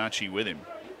Catenacci with him.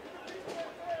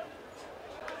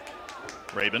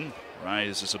 Rabin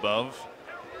rises above,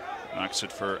 knocks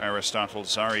it for Aristotle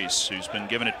Zaris, who's been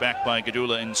given it back by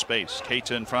Gadula in space.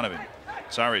 Keita in front of him.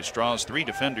 Zaris draws 3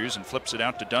 defenders and flips it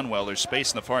out to Dunwell. There's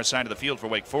space on the far side of the field for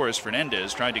Wake Forest.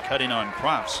 Fernandez tried to cut in on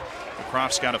Crofts.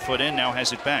 Crofts got a foot in, now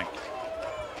has it back.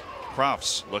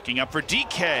 Crofts looking up for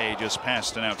DK, just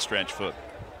past an outstretched foot.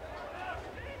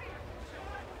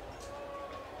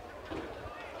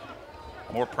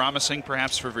 More promising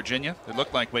perhaps for Virginia. It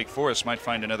looked like Wake Forest might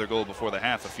find another goal before the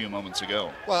half a few moments ago.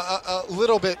 Well, a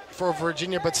little bit for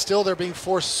Virginia, but still they're being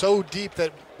forced so deep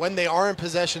that when they are in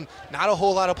possession, not a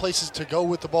whole lot of places to go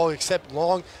with the ball except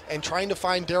long and trying to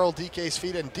find Daryl Dike's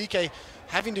feet, and Dike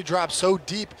having to drop so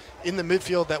deep in the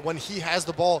midfield that when he has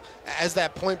the ball as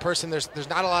that point person, there's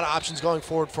not a lot of options going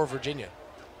forward for Virginia.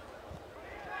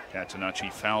 Catenacci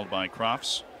fouled by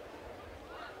Crofts.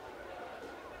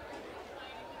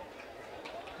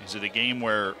 Is it a game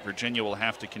where Virginia will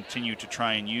have to continue to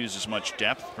try and use as much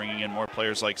depth, bringing in more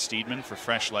players like Steedman for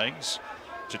fresh legs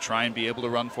to try and be able to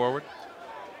run forward?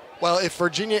 Well, if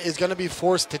Virginia is going to be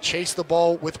forced to chase the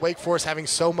ball with Wake Forest having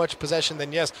so much possession,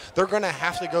 then yes, they're going to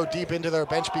have to go deep into their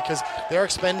bench because they're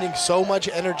expending so much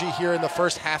energy here in the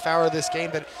first half hour of this game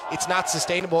that it's not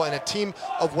sustainable. And a team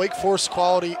of Wake Forest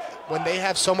quality, when they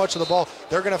have so much of the ball,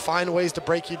 they're going to find ways to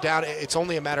break you down. It's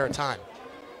only a matter of time.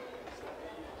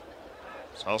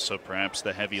 It's also perhaps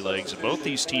the heavy legs. Both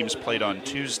these teams played on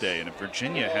Tuesday, and if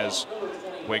Virginia has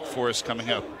Wake Forest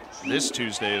coming up this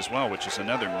Tuesday as well, which is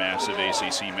another massive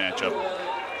ACC matchup.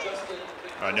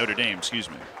 Notre Dame, excuse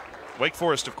me. Wake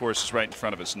Forest, of course, is right in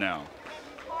front of us now.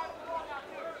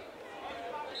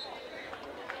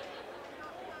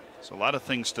 So a lot of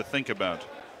things to think about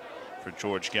for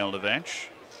George Geldovich.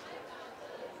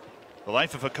 The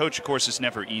life of a coach, of course, is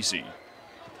never easy.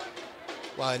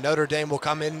 Well, Notre Dame will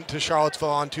come into Charlottesville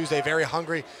on Tuesday very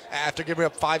hungry after giving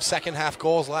up 5 second-half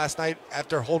goals last night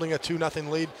after holding a 2-0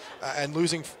 lead and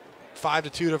losing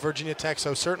 5-2 to Virginia Tech.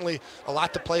 So certainly a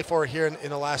lot to play for here in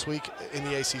the last week in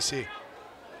the ACC.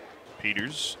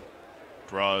 Peters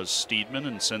draws Steedman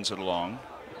and sends it along.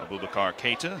 Abubakar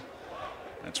Keita.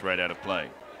 That's right out of play.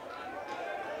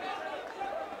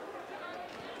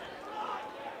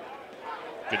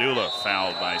 Gadula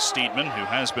fouled by Steedman, who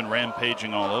has been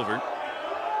rampaging all over.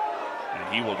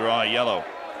 And he will draw a yellow.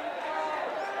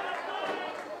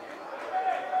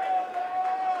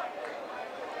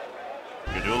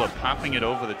 Gadula popping it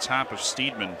over the top of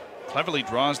Steedman. Cleverly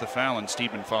draws the foul, and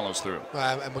Steedman follows through.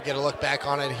 And we'll get a look back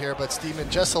on it here, but Steedman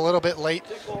just a little bit late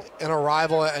in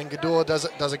arrival, and Gadula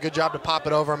does a good job to pop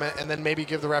it over him and then maybe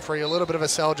give the referee a little bit of a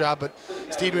sell job. But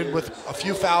Steedman, with a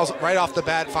few fouls right off the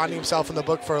bat, finding himself in the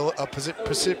book for a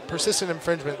persistent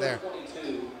infringement there.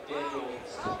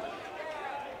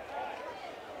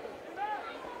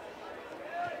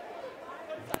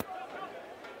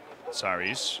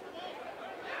 Saris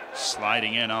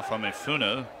sliding in off of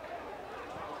Mifuna.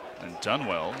 And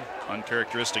Dunwell,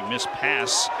 uncharacteristic miss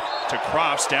pass to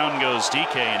Crofts. Down goes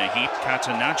DK in a heap.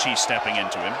 Catenacci stepping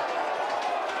into him.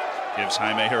 Gives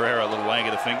Jaime Herrera a little wag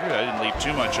of the finger. I didn't leave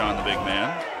too much on the big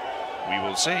man. We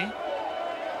will see.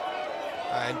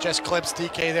 And just clips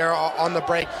DK there on the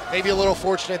break. Maybe a little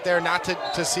fortunate there not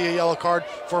to see a yellow card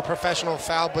for a professional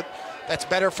foul, but that's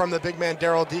better from the big man,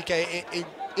 Daryl DK,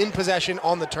 in possession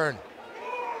on the turn.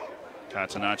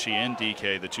 Catenacci and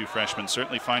DK, the two freshmen,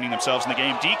 certainly finding themselves in the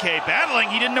game. DK battling.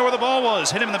 He didn't know where the ball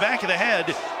was. Hit him in the back of the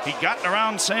head. He'd gotten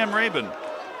around Sam Rabin.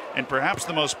 And perhaps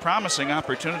the most promising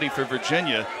opportunity for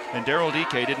Virginia, and Daryl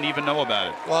DK didn't even know about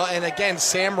it. Well, and again,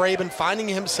 Sam Rabin finding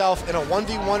himself in a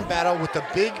 1v1 battle with the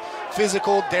big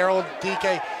physical Daryl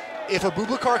DK. If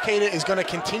Abubakar Keita is going to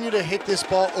continue to hit this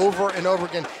ball over and over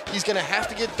again, he's going to have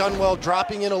to get Dunwell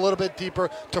dropping in a little bit deeper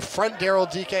to front Daryl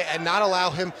DK and not allow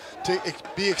him to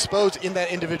be exposed in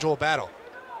that individual battle.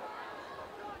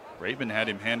 Rabin had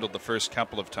him handled the first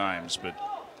couple of times, but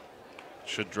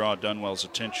should draw Dunwell's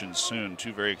attention soon.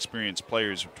 Two very experienced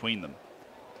players between them.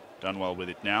 Dunwell with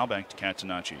it now, back to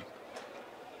Catenacci.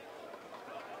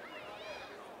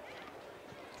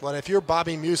 Well, if you're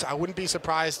Bobby Muse, I wouldn't be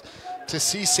surprised to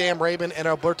see Sam Rabin and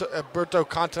Alberto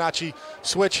Catenacci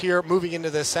switch here moving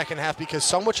into the second half, because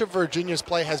so much of Virginia's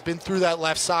play has been through that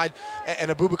left side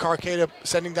and Abubakar Keita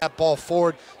sending that ball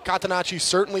forward. Catenacci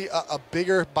certainly a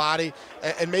bigger body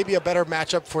and maybe a better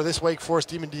matchup for this Wake Forest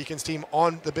Demon Deacons team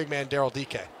on the big man Daryl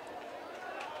DK.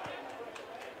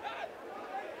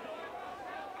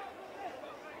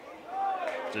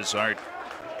 Desart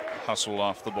hustled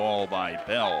off the ball by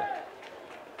Bell.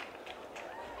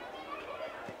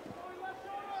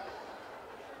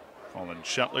 Colin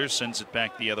Shuttler sends it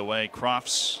back the other way.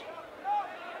 Crofts.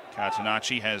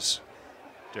 Catenacci has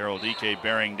Daryl DK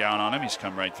bearing down on him. He's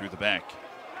come right through the back.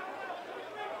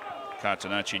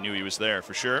 Catenacci knew he was there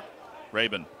for sure.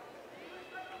 Rabin.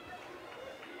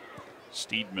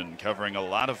 Steedman covering a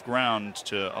lot of ground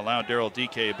to allow Daryl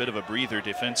DK a bit of a breather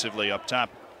defensively up top.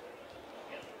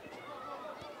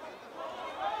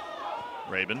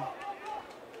 Rabin.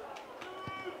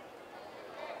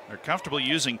 They're comfortable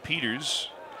using Peters.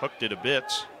 Hooked it a bit,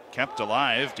 kept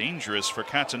alive. Dangerous for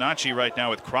Catenacci right now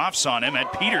with Crofts on him. And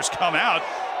Peters come out,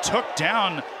 took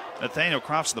down Nathaniel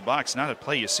Crofts in the box. Not a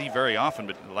play you see very often,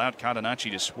 but allowed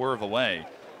Catenacci to swerve away.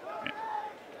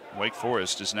 Wake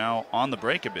Forest is now on the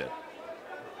break a bit.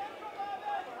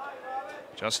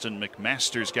 Justin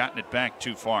McMaster's gotten it back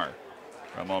too far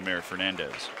from Omer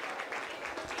Fernandez.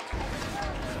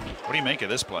 What do you make of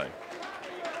this play?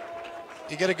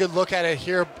 You get a good look at it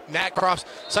here. Nat Crofts,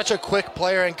 such a quick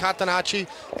player, and Catenacci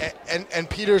and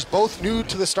Peters both new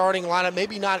to the starting lineup.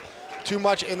 Maybe not too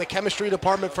much in the chemistry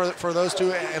department for those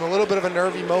two, and a little bit of a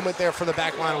nervy moment there for the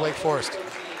back line of Wake Forest.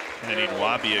 Kennedy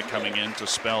Nwabia coming in to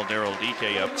spell Daryl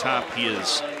DK up top. He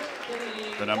is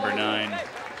the number 9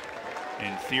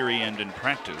 in theory and in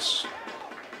practice.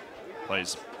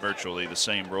 Plays virtually the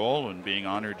same role and being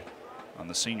honored on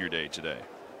the senior day today.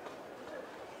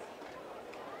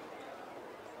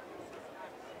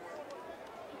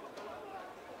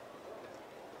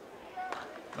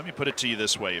 Let me put it to you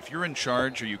this way. If you're in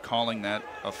charge, are you calling that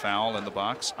a foul in the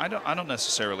box? I don't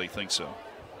necessarily think so.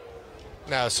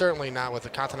 No, certainly not with the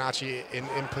Catenacci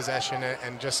in possession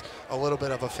and just a little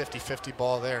bit of a 50-50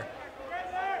 ball there.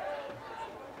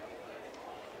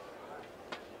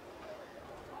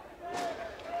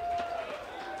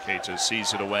 Keita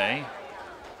sees it away.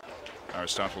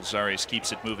 Aristotle Zaris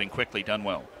keeps it moving quickly.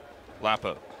 Dunwell.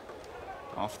 Lapa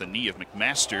off the knee of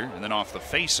McMaster and then off the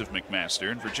face of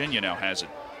McMaster, and Virginia now has it.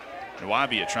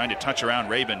 Nwabia trying to touch around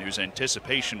Rabin, whose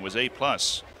anticipation was A+.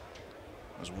 Was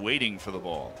waiting for the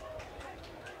ball.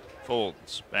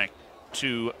 Folds back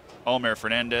to Omer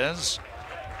Fernandez,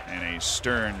 and a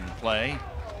stern play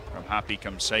from Happy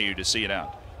Kamseyu to see it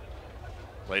out.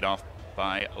 Played off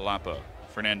by Lapa.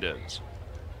 Fernandez.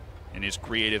 in his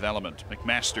creative element.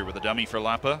 McMaster with a dummy for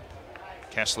Lapa.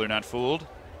 Kessler not fooled.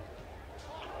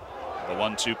 The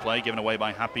 1-2 play given away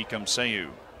by Happy Kamseu.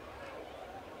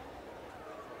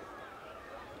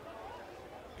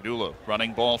 Gadula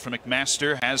running ball for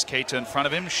McMaster, has Keita in front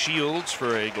of him, shields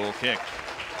for a goal kick.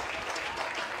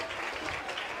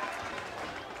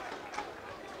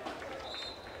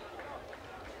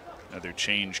 Another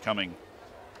change coming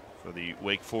for the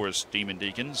Wake Forest Demon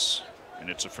Deacons, and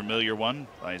it's a familiar one.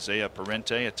 Isaiah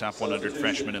Parente, a top 100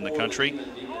 freshman in the country,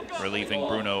 relieving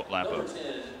Bruno Lapa.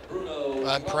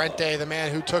 And Parente, the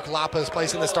man who took Lapa's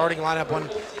place in the starting lineup when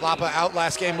Lapa out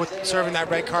last game with serving that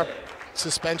red card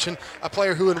suspension, a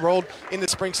player who enrolled in the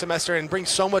spring semester and brings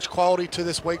so much quality to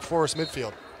this Wake Forest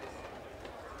midfield.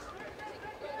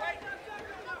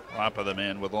 Lapa, the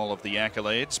man with all of the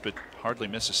accolades, but hardly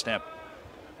miss a step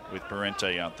with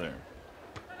Parente out there.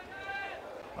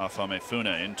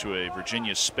 Afamefuna into a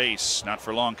Virginia space, not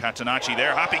for long. Catenacci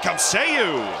there, Happy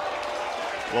Kamseu.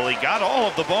 Well, he got all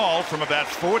of the ball from about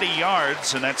 40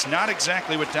 yards, and that's not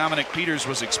exactly what Dominic Peters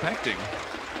was expecting.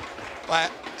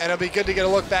 And it'll be good to get a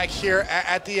look back here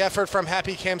at the effort from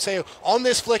Happy Kamseu. On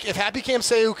this flick, if Happy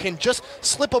Kamseu can just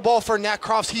slip a ball for Nat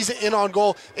Crofts, he's in on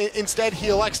goal. Instead, he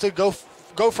elects to go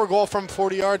for goal from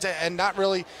 40 yards and not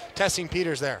really testing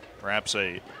Peters there. Perhaps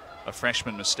a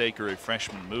freshman mistake or a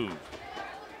freshman move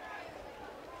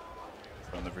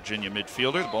from the Virginia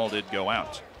midfielder. The ball did go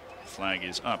out. Flag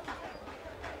is up.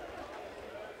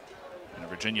 And a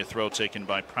Virginia throw taken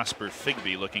by Prosper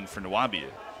Figby looking for Nwabia.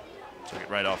 Took it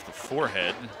right off the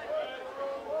forehead.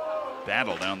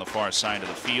 Battle down the far side of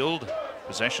the field.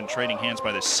 Possession trading hands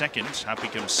by the second. Happy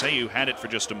Kamseu had it for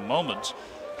just a moment.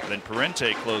 Then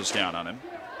Parente closed down on him.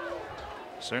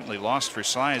 Certainly lost for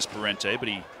size, Parente, but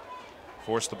he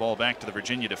forced the ball back to the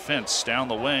Virginia defense. Down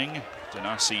the wing,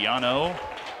 Donaciano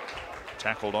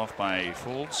tackled off by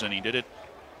Folds, and he did it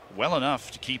well enough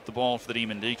to keep the ball for the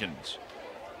Demon Deacons.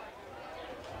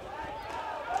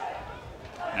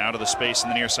 Now to the space in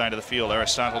the near side of the field.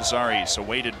 Aristotle Zaris, a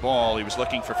weighted ball. He was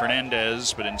looking for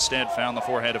Fernandez, but instead found the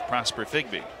forehead of Prosper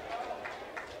Figby.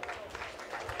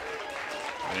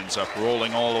 It ends up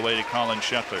rolling all the way to Colin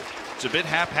Shetler. It's a bit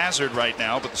haphazard right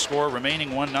now, but the score remaining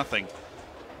 1-0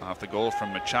 off the goal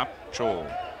from Machop Chol.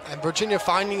 And Virginia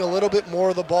finding a little bit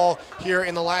more of the ball here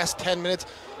in the last 10 minutes.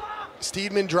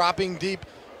 Steedman dropping deep.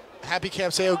 Happy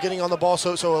Kamseu getting on the ball,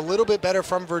 so a little bit better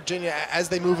from Virginia as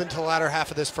they move into the latter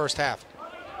half of this first half.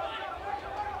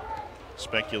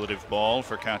 Speculative ball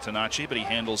for Catenacci, but he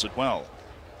handles it well.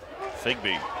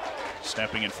 Figby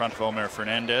stepping in front of Omer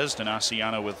Fernandez.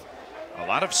 Donaciano with a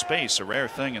lot of space, a rare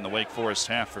thing in the Wake Forest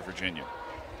half for Virginia.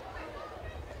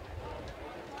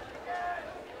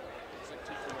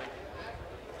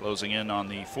 Closing in on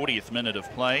the 40th minute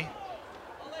of play.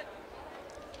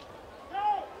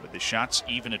 With the shots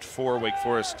even at 4, Wake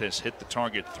Forest has hit the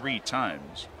target 3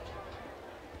 times.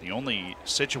 The only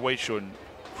situation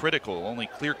critical, only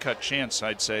clear-cut chance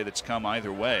I'd say that's come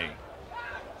either way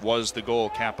was the goal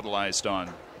capitalized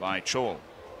on by Chol.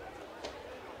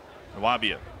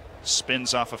 Nwabia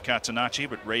spins off of Catenacci,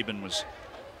 but Rabin was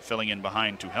filling in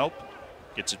behind to help.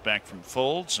 Gets it back from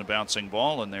Folds, a bouncing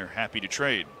ball, and they're happy to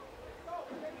trade.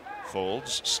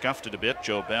 Folds scuffed it a bit.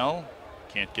 Joe Bell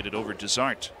can't get it over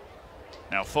Desart.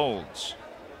 Now Folds.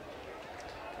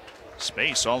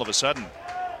 Space all of a sudden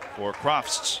for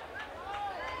Crofts.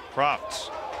 Crofts.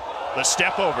 The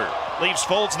step over leaves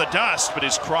Folds in the dust, but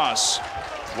his cross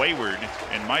wayward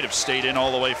and might have stayed in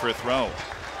all the way for a throw.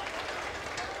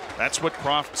 That's what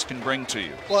Crofts can bring to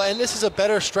you. Well, and this is a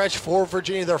better stretch for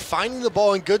Virginia. They're finding the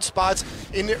ball in good spots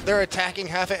in their attacking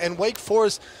half, and Wake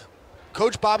Forest,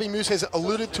 Coach Bobby Moose has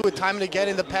alluded to it time and again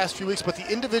in the past few weeks, but the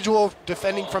individual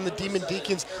defending from the Demon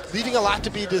Deacons leaving a lot to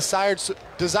be desired.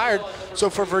 So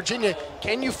for Virginia,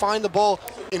 can you find the ball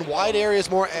in wide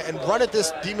areas more and run at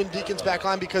this Demon Deacons back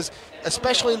line? Because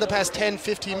especially in the past 10,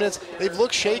 15 minutes, they've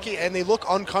looked shaky and they look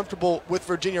uncomfortable with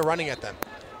Virginia running at them.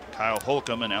 Kyle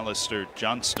Holcomb and Alistair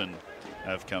Johnston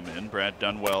have come in. Brad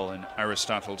Dunwell and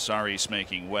Aristotle Zaris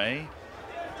making way.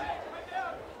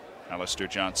 Alistair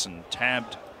Johnson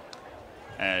tabbed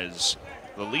as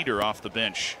the leader off the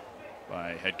bench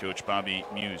by head coach Bobby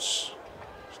Muse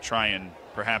to try and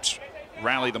perhaps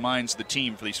rally the minds of the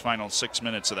team for these final 6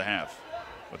 minutes of the half.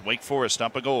 With Wake Forest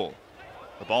up a goal.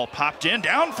 The ball popped in,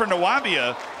 down for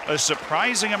Nwabia. A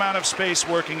surprising amount of space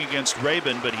working against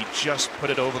Rabin, but he just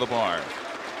put it over the bar.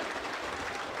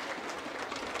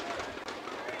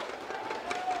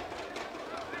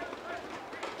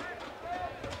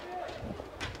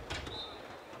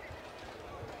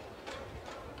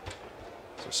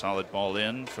 Solid ball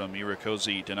in from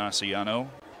Irakosi Donaciano.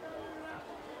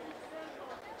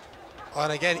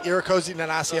 And again, Irakoze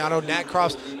Nanaciano, Nat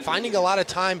Crofts finding a lot of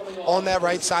time on that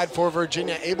right side for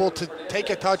Virginia, able to take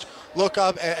a touch, look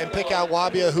up, and pick out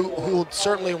Wabia, who will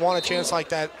certainly want a chance like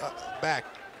that back.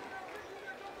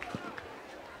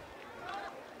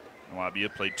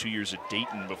 Wabia played 2 years at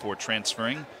Dayton before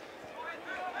transferring.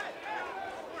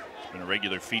 It's been a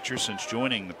regular feature since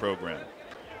joining the program.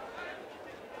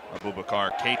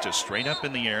 Abubakar Keita straight up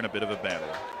in the air in a bit of a battle.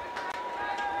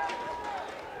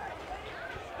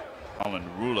 Holland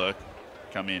Rula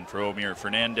come in for Omir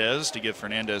Fernandez to give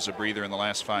Fernandez a breather in the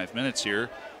last 5 minutes here,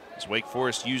 as Wake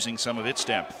Forest using some of its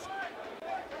depth.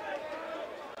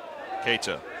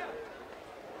 Keita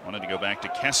wanted to go back to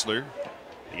Kessler.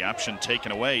 The option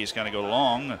taken away. He's got to go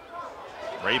long.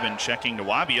 Rabin checking to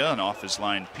Wabia, and off his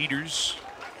line Peters.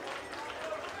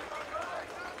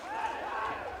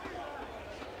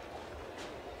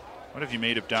 What have you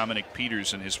made of Dominic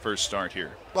Peters in his first start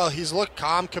here? Well, he's looked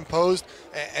calm, composed,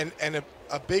 and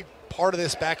a big part of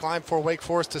this back line for Wake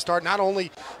Forest to start, not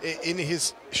only in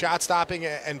his shot stopping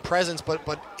and presence,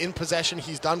 but in possession.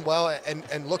 He's done well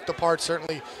and looked the part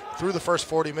certainly through the first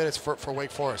 40 minutes for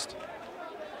Wake Forest.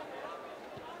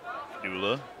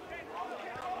 Dula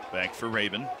back for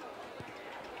Rabin.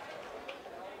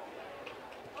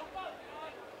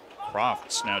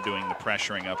 Crofts now doing the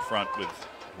pressuring up front with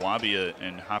Wabia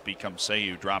and Hapi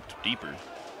Kamseyu dropped deeper.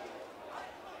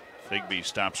 Figby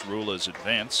stops Rula's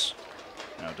advance.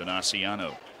 Now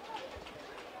Donaciano.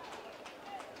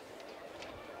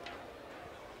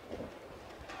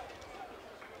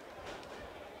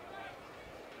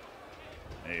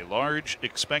 A large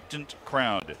expectant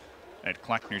crowd at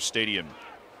Kleckner Stadium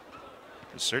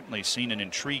has certainly seen an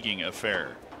intriguing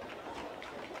affair.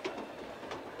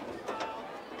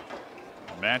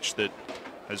 A match that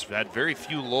has had very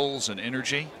few lulls in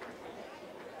energy.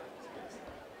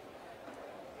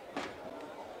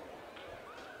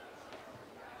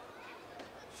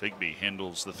 Figby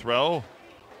handles the throw,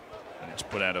 and it's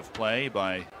put out of play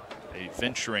by a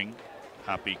venturing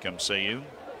Hapi Kamseyu.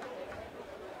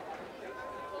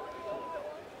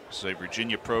 This is a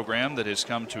Virginia program that has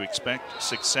come to expect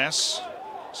success,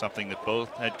 something that both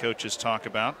head coaches talk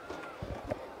about.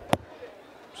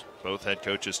 Both head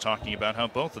coaches talking about how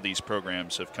both of these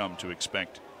programs have come to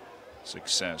expect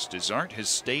success. Desart has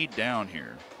stayed down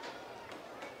here.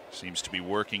 Seems to be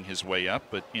working his way up,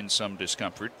 but in some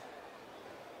discomfort.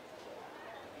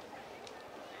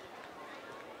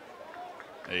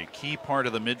 A key part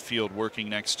of the midfield working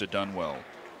next to Dunwell.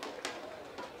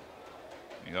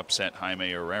 The upset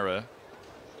Jaime Herrera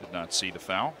did not see the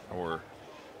foul or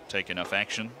take enough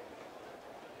action.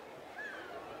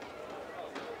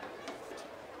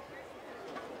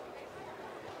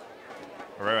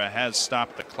 Herrera has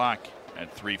stopped the clock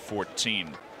at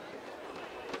 3:14.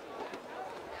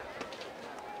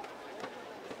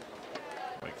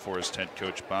 Wake Forest head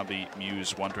coach Bobby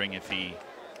Muse wondering if he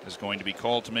is going to be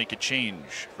called to make a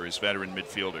change for his veteran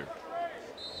midfielder.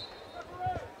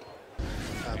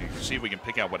 See if we can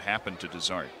pick out what happened to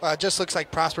Desart. It just looks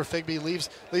like Prosper Figby leaves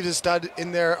his stud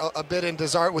in there a bit, and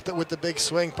Desart with the big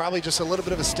swing. Probably just a little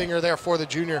bit of a stinger there for the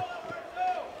junior.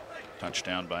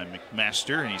 Touchdown by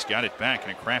McMaster, and he's got it back,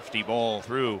 and a crafty ball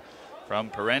through from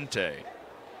Parente.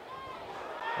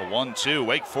 A 1-2.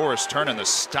 Wake Forest turning the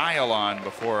style on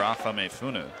before Afame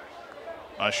Funa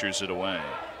ushers it away.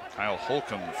 Kyle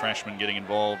Holcomb, the freshman, getting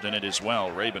involved in it as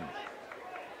well. Rabin.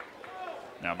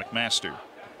 Now McMaster.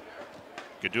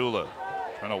 Gadula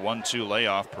trying a 1-2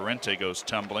 layoff. Parente goes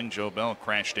tumbling. Joe Bell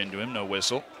crashed into him. No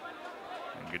whistle.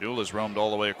 And Gadula's roamed all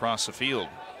the way across the field.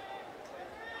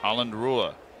 Holland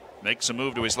Rula makes a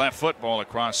move to his left foot. Ball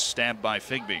across, stabbed by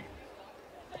Figby.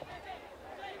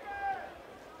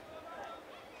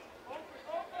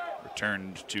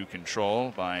 Returned to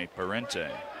control by Parente.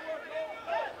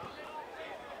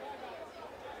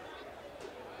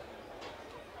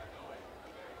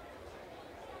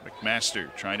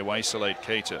 McMaster trying to isolate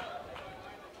Keita.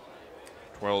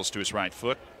 Twirls to his right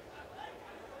foot.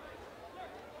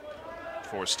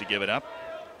 Forced to give it up.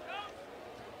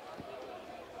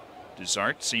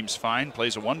 Desart seems fine,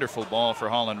 plays a wonderful ball for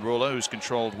Holland Rula, who's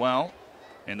controlled well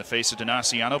in the face of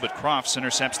Donaciano, but Crofts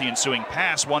intercepts the ensuing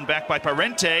pass. One back by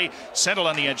Parente, settled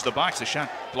on the edge of the box. The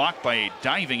shot blocked by a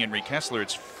diving Henry Kessler.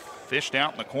 It's fished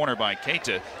out in the corner by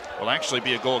Keita. Will actually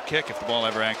be a goal kick if the ball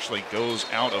ever actually goes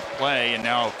out of play. And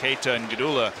now Keita and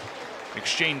Gadula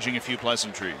exchanging a few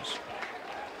pleasantries.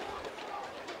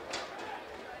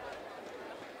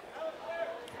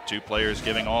 Two players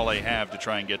giving all they have to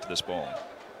try and get to this ball.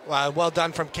 Well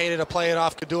done from Keita to play it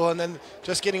off Gadula, and then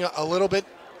just getting a little bit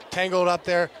tangled up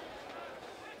there.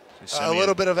 A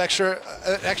little bit of extra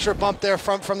bump there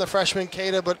from the freshman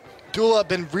Keita, but Dula have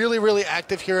been really, really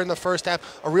active here in the first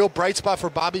half. A real bright spot for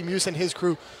Bobby Muse and his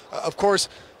crew. Of course,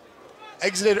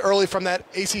 exited early from that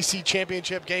ACC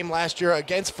championship game last year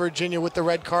against Virginia with the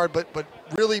red card, but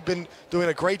really been doing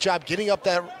a great job getting up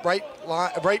that right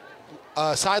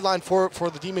sideline for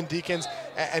the Demon Deacons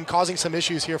and causing some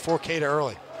issues here for Cada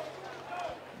early.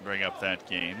 Bring up that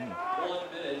game.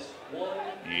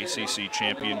 The ACC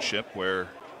championship where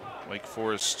Wake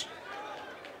Forest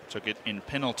took it in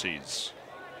penalties.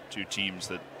 Two teams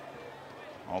that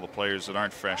all the players that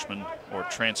aren't freshmen or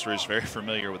transfers very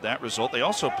familiar with that result. They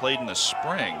also played in the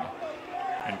spring,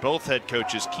 and both head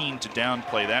coaches keen to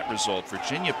downplay that result.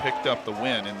 Virginia picked up the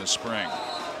win in the spring.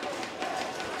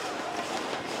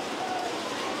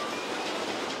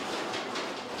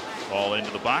 Ball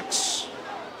into the box.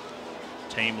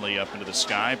 Tamely up into the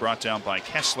sky, brought down by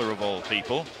Kessler of all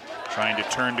people. Trying to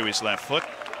turn to his left foot.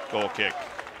 Goal kick.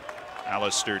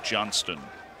 Alistair Johnston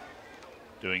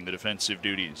doing the defensive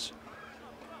duties.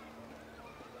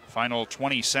 Final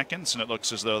 20 seconds, and it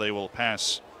looks as though they will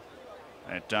pass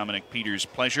at Dominic Peters'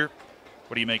 pleasure.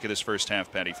 What do you make of this first half,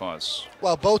 Patty Foss?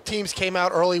 Well, both teams came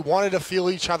out early, wanted to feel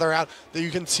each other out. You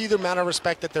can see the amount of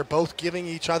respect that they're both giving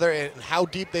each other and how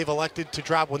deep they've elected to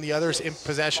drop when the other's in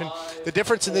possession. The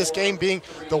difference in this game being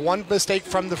the one mistake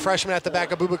from the freshman at the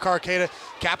back of Boubacar Keita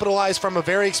capitalized from a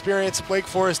very experienced Wake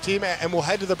Forest team, and we'll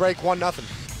head to the break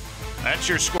 1-0. That's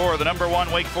your score. The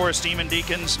 #1 Wake Forest Demon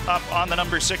Deacons up on the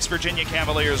 #6 Virginia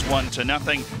Cavaliers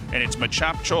 1-0. And it's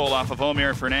Machop Chol off of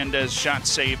Omer Fernandez, shot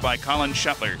saved by Colin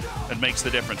Shuttler that makes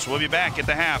the difference. We'll be back at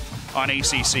the half on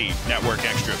ACC Network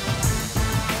Extra.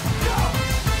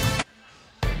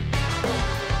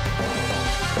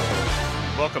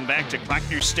 Welcome back to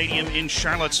Clackner Stadium in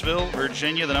Charlottesville,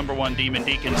 Virginia. The #1 Demon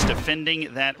Deacons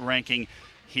defending that ranking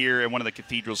here in one of the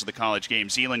cathedrals of the college game.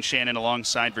 Zeeland Shannon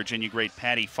alongside Virginia great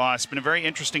Patty Foss. Been a very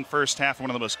interesting first half, one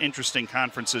of the most interesting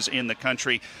conferences in the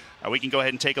country. We can go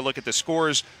ahead and take a look at the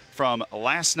scores from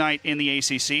last night in the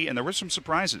ACC, and there were some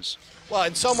surprises. Well,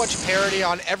 and so much parity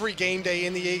on every game day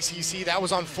in the ACC. That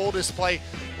was on full display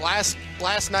last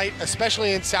night,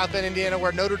 especially in South Bend, Indiana,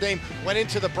 where Notre Dame went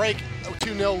into the break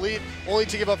 2-0 lead, only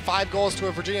to give up 5 goals to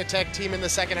a Virginia Tech team in the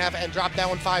second half and drop that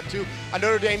one 5-2. A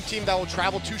Notre Dame team that will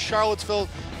travel to Charlottesville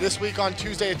this week on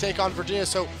Tuesday to take on Virginia.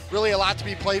 So really a lot to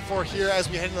be played for here as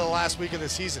we head into the last week of the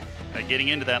season. Getting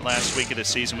into that last week of the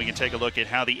season, we can take a look at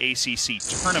how the ACC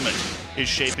tournament is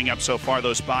shaping up so far.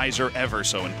 Those byes are ever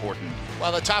so important.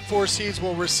 Well, the top 4 seeds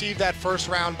will receive that first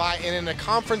round bye, and in a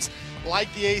conference like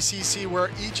the ACC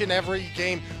where each and every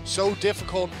game so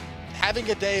difficult, having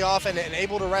a day off and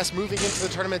able to rest moving into the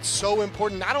tournament is so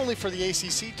important, not only for the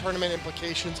ACC tournament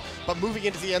implications, but moving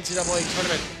into the NCAA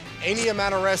tournament. Any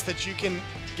amount of rest that you can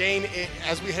gain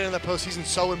as we head into the postseason is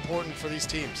so important for these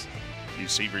teams. You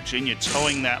see Virginia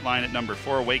towing that line at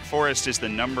 #4. Wake Forest is the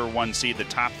 #1 seed, the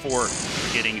top 4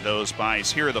 getting those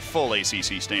byes. Here are the full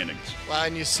ACC standings. Well,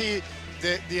 and you see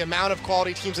the amount of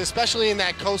quality teams, especially in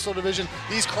that Coastal Division.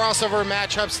 These crossover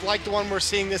matchups like the one we're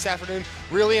seeing this afternoon,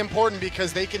 really important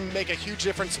because they can make a huge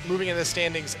difference moving in the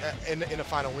standings in a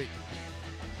final week.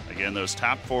 Again, those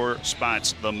top 4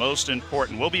 spots, the most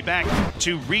important. We'll be back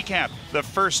to recap the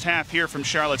first half here from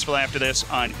Charlottesville after this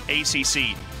on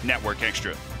ACC Network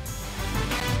Extra.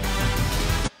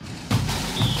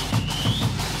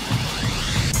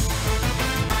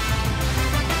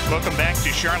 Welcome back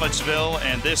to Charlottesville,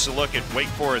 and this is a look at Wake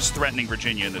Forest threatening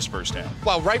Virginia in this first half.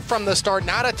 Well, right from the start,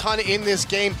 not a ton in this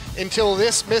game until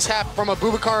this mishap from a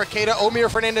Boubacar Keita. Omer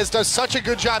Fernandez does such a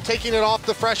good job taking it off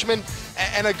the freshman,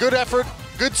 and a good effort,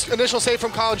 good initial save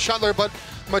from Colin Shuttler, but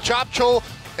Machop Chol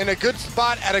in a good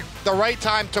spot at the right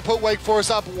time to put Wake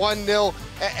Forest up 1-0.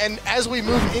 And as we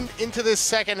move into this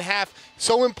second half,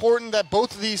 so important that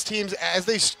both of these teams, as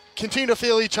they continue to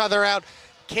feel each other out,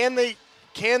 can they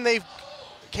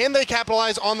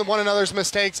capitalize on one another's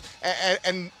mistakes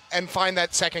and find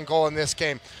that second goal in this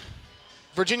game?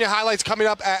 Virginia highlights coming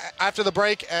up after the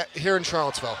break here in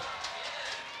Charlottesville.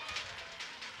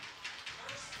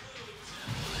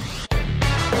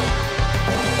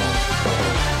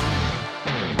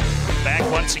 Back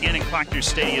once again in Clackner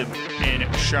Stadium in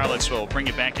Charlottesville. Bring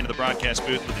it back into the broadcast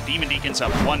booth with the Demon Deacons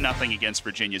up 1-0 against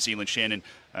Virginia. Zeeland Shannon,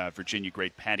 Virginia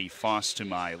great Patty Foss to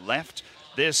my left.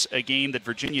 This, a game that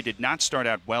Virginia did not start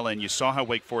out well in. You saw how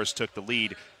Wake Forest took the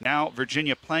lead. Now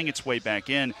Virginia playing its way back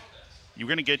in. you're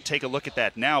going to take a look at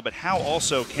that now, but how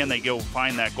also can they go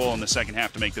find that goal in the second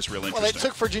half to make this real interesting? Well, it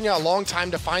took Virginia a long time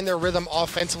to find their rhythm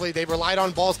offensively. They relied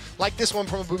on balls like this one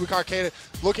from Abubakar Keita,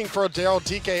 looking for a Daryl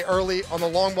Dike early on the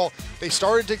long ball. They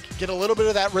started to get a little bit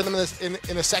of that rhythm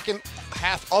in the second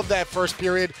half of that first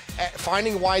period,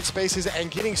 finding wide spaces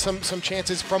and getting some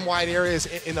chances from wide areas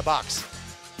in the box.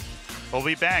 We'll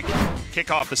be back. Kick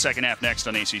off the second half next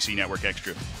on ACC Network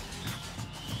Extra.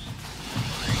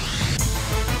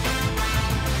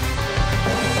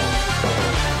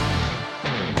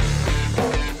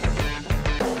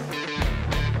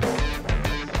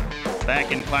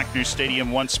 Back in Clackner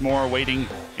Stadium once more, waiting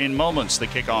in moments the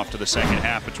kickoff to the second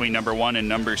half between number 1 and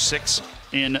number 6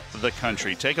 in the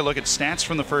country. Take a look at stats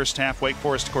from the first half. Wake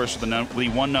Forest, of course, with the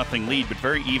 1-0 lead, but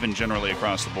very even generally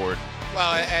across the board.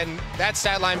 Well, and that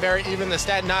stat line very even. The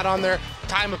stat not on there.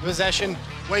 Time of possession.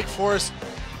 Wake Forest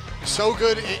so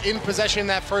good in possession in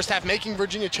that first half, making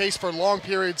Virginia chase for long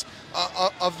periods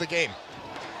of the game.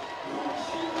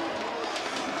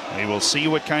 We will see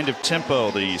what kind of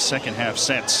tempo the second half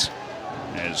sets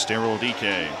as Daryl Dike,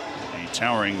 a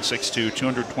towering 6'2",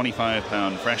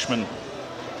 225-pound freshman,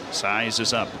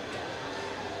 sizes up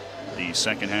the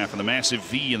second half of the massive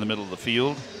V in the middle of the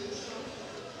field.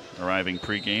 Arriving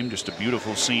pregame, just a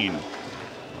beautiful scene.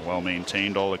 Well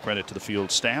maintained, all the credit to the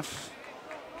field staff.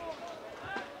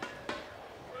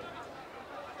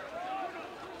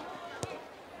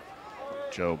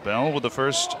 Joe Bell with the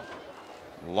first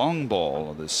long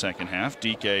ball of the second half.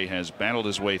 Dike has battled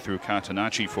his way through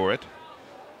Catenacci for it.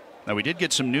 Now, we did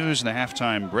get some news in the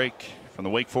halftime break from the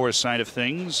Wake Forest side of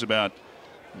things about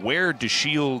where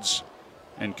DeShields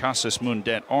and Casas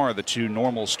Mundet are, the two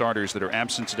normal starters that are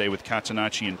absent today with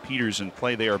Catenacci and Peters in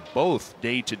play. They are both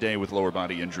day-to-day with lower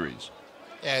body injuries.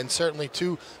 And certainly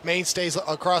two mainstays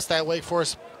across that Wake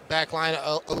Forest back line,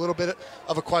 a little bit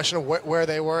of a question of where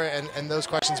they were and those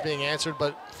questions being answered.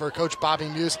 But for Coach Bobby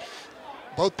Muse,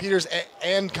 both Peters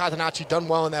and Catenacci done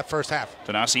well in that first half.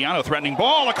 Tenaciano threatening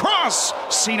ball across,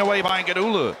 seen away by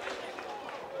Gadula.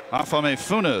 Afame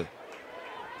Funa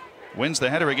wins the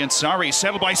header against Zari,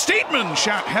 settled by Stateman.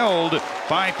 Shot held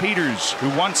by Peters, who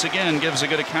once again gives a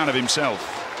good account of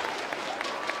himself.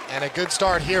 And a good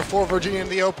start here for Virginia in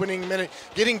the opening minute,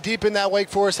 getting deep in that Wake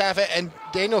Forest half, and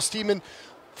Daniel Steedman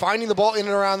finding the ball in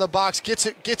and around the box, gets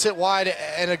it wide,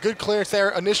 and a good clearance there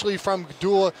initially from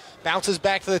Gadula, bounces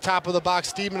back to the top of the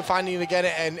box. Steedman finding it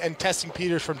again and testing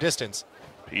Peters from distance.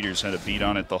 Peters had a beat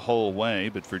on it the whole way,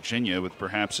 but Virginia with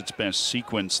perhaps its best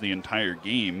sequence the entire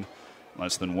game,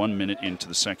 less than 1 minute into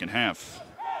the second half.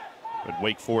 But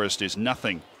Wake Forest is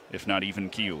nothing if not even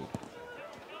keeled.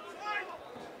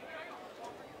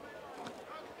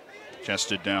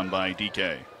 Chested down by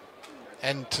Dike.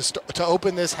 And to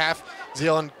open this half,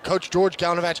 Zealand, Coach George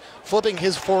Galnavach flipping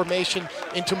his formation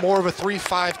into more of a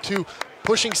 3-5-2,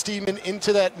 pushing Steedman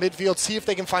into that midfield, see if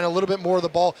they can find a little bit more of the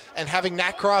ball, and having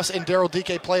Nat Cross and Daryl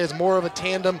Dike play as more of a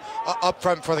tandem up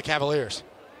front for the Cavaliers.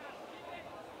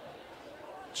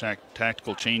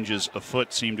 Tactical changes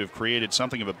afoot seem to have created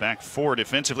something of a back four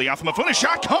defensively. Afamafuna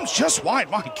shot comes just wide.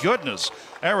 My goodness.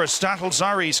 Aristotle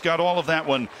Zaris got all of that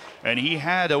one, and he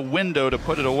had a window to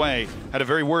put it away. Had a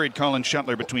very worried Colin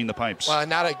Shuttler between the pipes.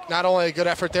 Not only a good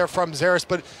effort there from Zaris,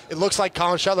 but it looks like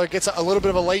Colin Shuttler gets a little bit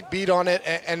of a late beat on it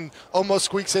and almost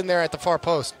squeaks in there at the far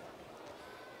post.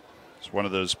 It's one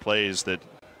of those plays that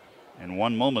in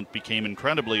one moment became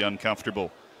incredibly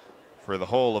uncomfortable for the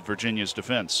whole of Virginia's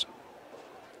defense.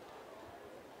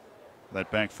 That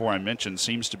back four I mentioned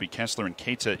seems to be Kessler and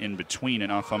Keita in between,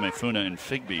 and Afame Funa and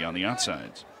Figby on the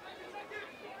outsides.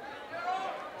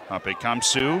 Ape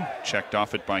Kamsu checked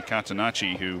off it by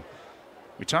Catenacci, who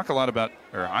we talk a lot about,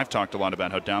 or I've talked a lot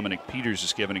about how Dominic Peters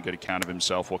has given a good account of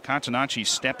himself. Well, Catenacci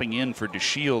stepping in for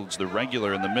DeShields, the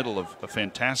regular in the middle of a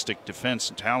fantastic defense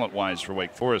talent-wise for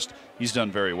Wake Forest. He's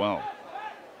done very well.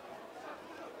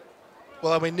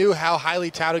 Well, and we knew how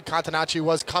highly touted Catenacci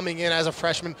was coming in as a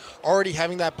freshman, already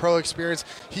having that pro experience.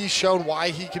 He's shown why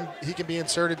he can be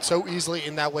inserted so easily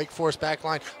in that Wake Forest back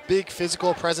line. Big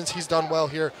physical presence. He's done well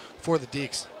here for the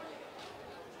Deacs.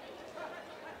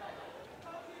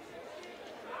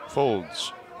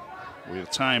 Folds with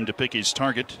time to pick his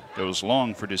target. Goes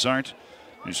long for Desart,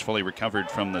 who's fully recovered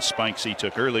from the spikes he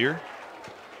took earlier.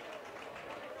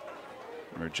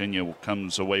 Virginia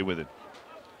comes away with it.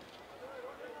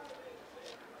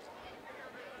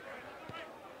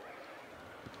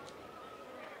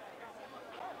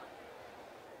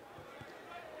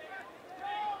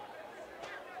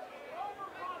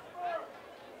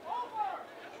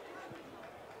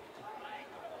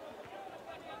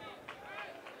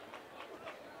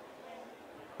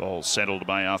 Ball settled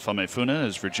by Afamefuna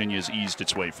as Virginia's eased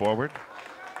its way forward.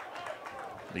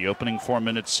 The opening 4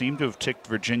 minutes seem to have ticked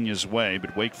Virginia's way,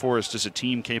 but Wake Forest is a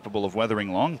team capable of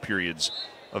weathering long periods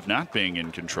of not being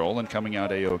in control and coming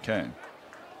out A-OK.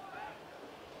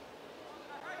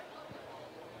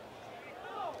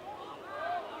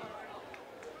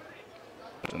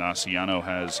 Donaciano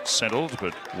has settled,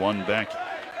 but won back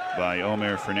by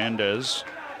Omer Fernandez.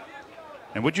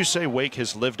 And would you say Wake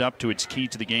has lived up to its key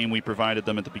to the game we provided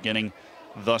them at the beginning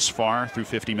thus far through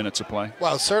 50 minutes of play?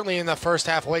 Well, certainly in the first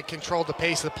half, Wake controlled the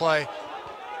pace of the play.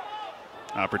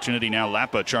 Opportunity now,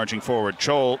 Lapa charging forward.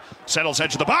 Chol settles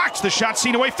edge of the box. The shot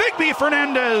seen away. Figby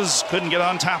Fernandez couldn't get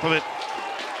on top of it.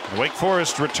 Wake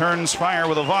Forest returns fire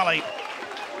with a volley.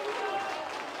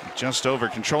 Just over,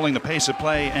 controlling the pace of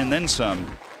play and then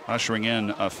some, ushering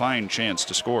in a fine chance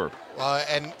to score.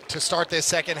 And to start this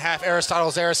second half,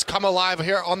 Aristotle Zaris come alive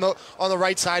here on the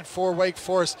right side for Wake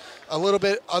Forest. A little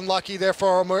bit unlucky there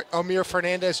for Omer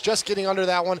Fernandez, just getting under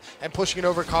that one and pushing it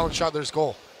over Colin Shuttler's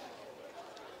goal.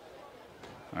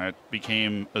 It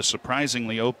became a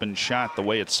surprisingly open shot the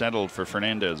way it settled for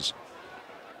Fernandez.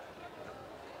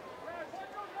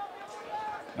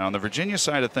 Now, on the Virginia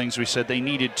side of things, we said they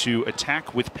needed to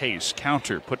attack with pace,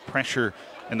 counter, put pressure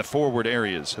in the forward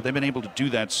areas. Have they been able to do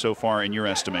that so far in your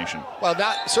estimation? Well,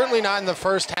 certainly not in the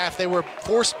first half. They were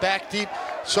forced back deep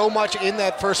so much in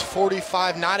that first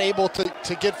 45, not able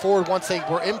to get forward once they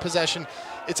were in possession.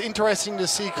 It's interesting to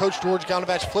see Coach George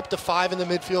Galnavach flip to 5 in the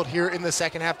midfield here in the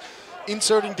second half,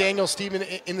 inserting Daniel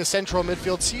Steedman in the central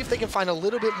midfield, see if they can find a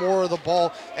little bit more of the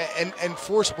ball and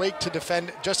force Wake to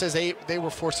defend just as they were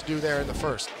forced to do there in the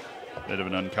first. Bit of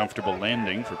an uncomfortable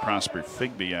landing for Prosper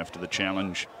Figby after the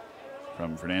challenge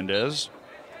from Fernandez.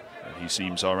 But he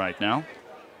seems all right now.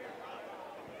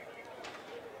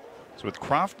 So with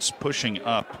Crofts pushing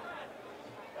up,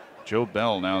 Joe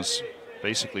Bell now is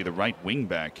basically the right wing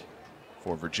back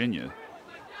for Virginia.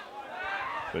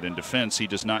 But in defense, he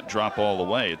does not drop all the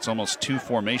way. It's almost two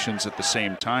formations at the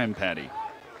same time, Patty.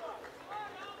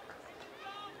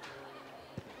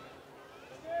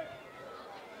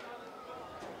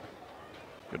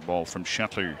 Good ball from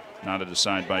Shuttler, knotted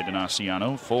aside by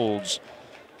Donaciano. Folds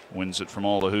wins it from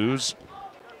all the Who's.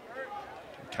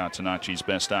 Catenacci's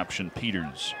best option,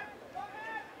 Peters.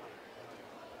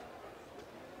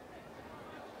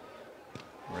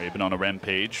 Rabin on a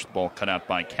rampage. Ball cut out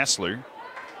by Kessler.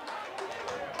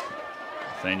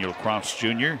 Nathaniel Crofts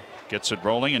Jr. gets it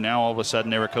rolling, and now all of a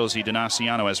sudden Ericosi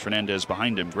Donaciano has Fernandez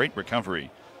behind him. Great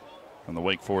recovery from the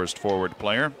Wake Forest forward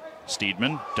player.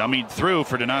 Steedman dummied through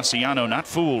for Donaciano, not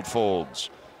fooled.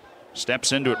 Folds.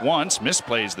 Steps into it once,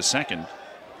 misplays the second.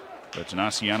 But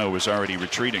Donaciano was already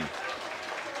retreating.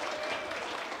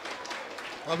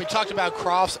 Well, we talked about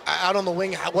Crofts out on the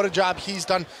wing, what a job he's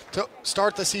done to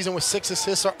start the season with 6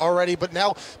 assists already, but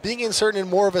now being inserted in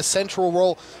more of a central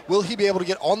role, will he be able to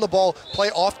get on the ball,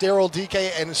 play off Daryl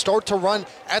Dike, and start to run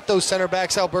at those center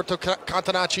backs, Alberto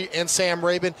Catenacci and Sam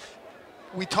Rabin?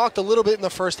 We talked a little bit in the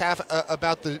first half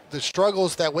about the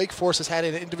struggles that Wake Forest has had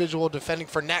in individual defending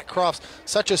for Nat Crofts,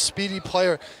 such a speedy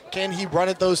player. Can he run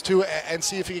at those two and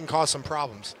see if he can cause some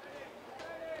problems?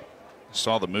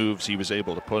 Saw the moves he was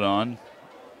able to put on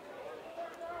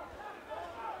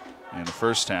in the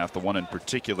first half, the one in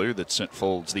particular that sent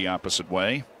Folds the opposite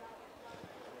way.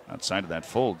 Outside of that,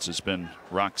 Folds has been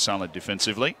rock solid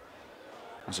defensively.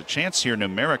 There's a chance here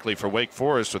numerically for Wake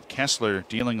Forest with Kessler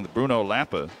dealing with Bruno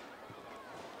Lapa.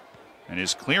 And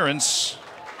his clearance,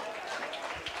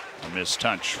 a missed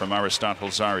touch from Aristotle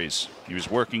Zaris. He was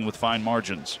working with fine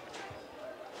margins.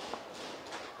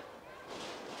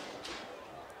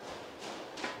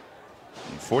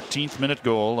 The 14th minute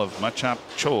goal of Machap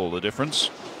Chol, the difference.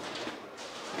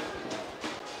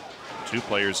 Two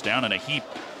players down in a heap.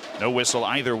 No whistle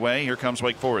either way. Here comes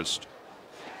Wake Forest.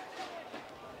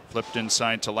 Flipped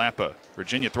inside to Lapa.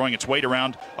 Virginia throwing its weight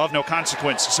around of no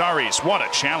consequence. Zaris, what a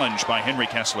challenge by Henry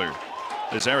Kessler.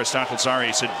 As Aristotle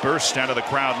Zaris had burst out of the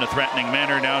crowd in a threatening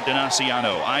manner. Now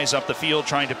Donaciano eyes up the field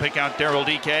trying to pick out Daryl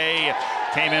Dike.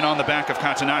 Came in on the back of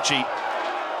Catenacci.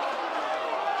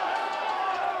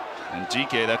 And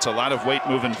Dike, that's a lot of weight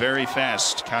moving very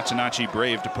fast. Catenacci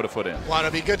brave to put a foot in. Well,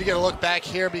 it'll be good to get a look back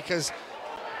here because,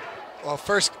 well,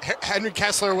 first, Henry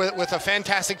Kessler with a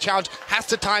fantastic challenge has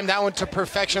to time that one to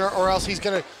perfection or else he's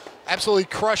going to absolutely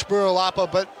crush Bruno Lapa.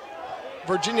 But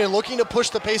Virginia looking to push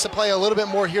the pace of play a little bit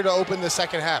more here to open the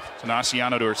second half.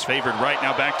 Donaciano to his favored right.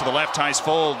 Now back to the left. Ties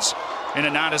Folds in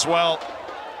a knot as well.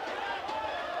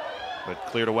 But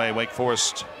cleared away. Wake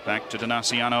Forest back to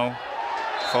Donaciano.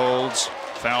 Folds.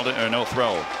 Fouled it, or no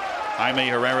throw. Jaime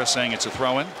Herrera saying it's a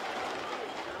throw-in.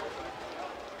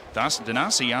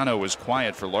 Donaciano was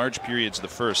quiet for large periods of the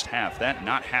first half. That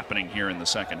not happening here in the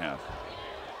second half.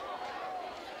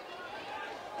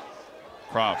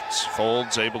 Crofts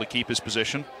folds, able to keep his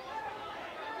position.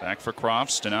 Back for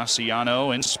Crofts.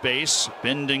 Donaciano in space.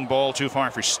 Bending ball too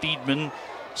far for Steedman.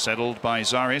 Settled by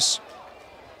Zaris.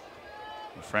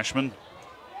 The freshman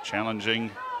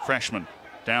challenging freshman.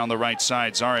 Down the right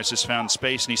side, Zaris has found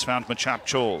space, and he's found Machop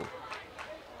Chol.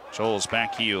 Chol's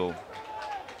back heel.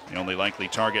 The only likely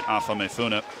target, Afa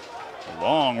Mefuna. A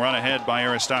long run ahead by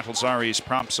Aristotle Zaris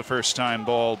prompts a first-time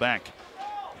ball back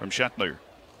from Shetler.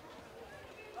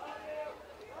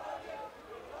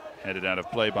 Headed out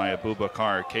of play by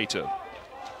Abubakar Keita.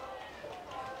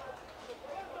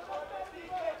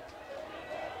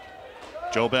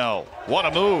 Joe Bell, what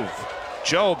a move!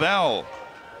 Joe Bell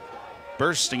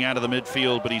bursting out of the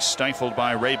midfield, but he's stifled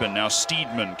by Rabin. Now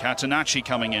Steedman, Catenacci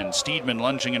coming in. Steedman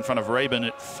lunging in front of Rabin.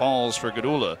 It falls for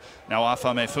Gadula. Now Afa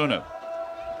Mefuna.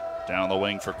 Down the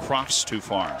wing for Crofts, too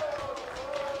far.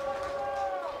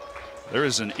 There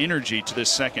is an energy to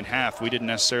this second half we didn't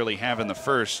necessarily have in the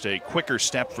first. A quicker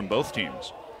step from both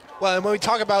teams. Well, and when we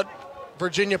talk about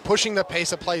Virginia pushing the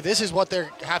pace of play, this is what they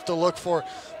have to look for.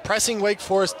 Pressing Wake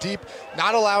Forest deep,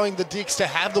 not allowing the Deacs to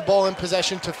have the ball in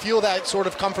possession, to feel that sort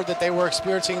of comfort that they were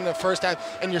experiencing in the first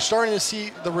half. And you're starting to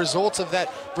see the results of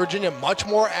that. Virginia much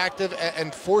more active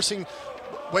and forcing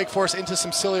Wake Forest into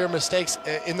some sillier mistakes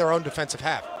in their own defensive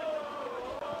half.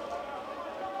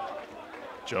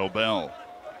 Joe Bell.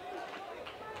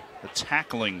 The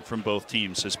tackling from both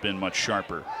teams has been much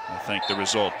sharper. I think the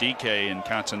result, DK and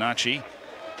Catenacci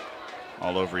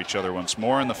all over each other once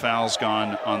more, and the foul's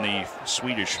gone on the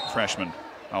Swedish freshman,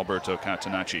 Alberto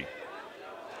Catenacci.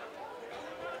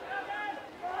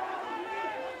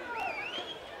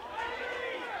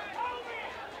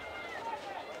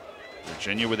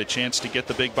 Virginia with a chance to get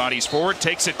the big bodies forward,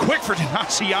 takes it quick for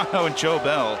Donaciano, and Joe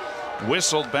Bell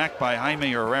whistled back by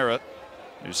Jaime Herrera,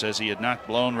 who says he had not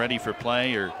blown ready for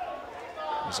play or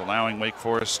was allowing Wake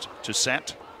Forest to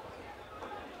set.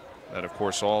 That, of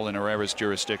course, all in Herrera's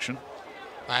jurisdiction.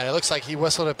 And it looks like he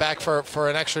whistled it back for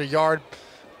an extra yard,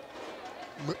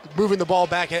 moving the ball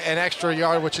back an extra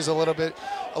yard, which is a little bit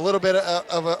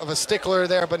of a stickler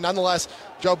there. But nonetheless,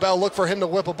 Joe Bell, look for him to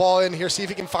whip a ball in here, see if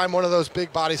he can find one of those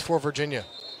big bodies for Virginia.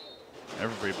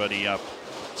 Everybody up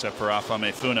except for Afa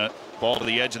Mefuna. Ball to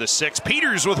the edge of the 6.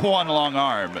 Peters with one long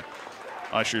arm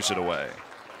ushers it away.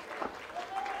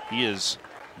 He has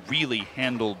really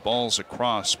handled balls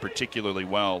across particularly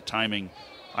well, timing,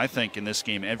 I think, in this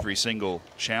game every single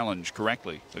challenge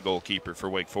correctly, the goalkeeper for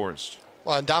Wake Forest.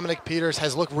 Well, and Dominic Peters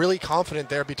has looked really confident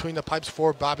there between the pipes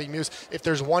for Bobby Muse. If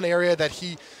there's one area that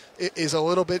he is a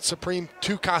little bit supreme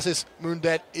to Casas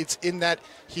Mundet, it's in that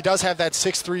he does have that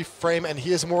 6'3" frame, and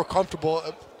he is more comfortable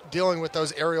dealing with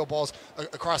those aerial balls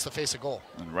across the face of goal.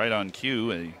 And right on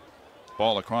cue, a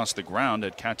ball across the ground,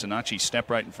 had Catenacci step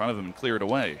right in front of him and clear it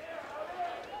away.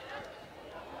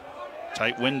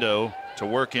 Tight window to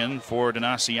work in for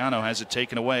Donaciano, has it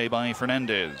taken away by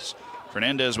Fernandez.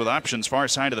 Fernandez with options, far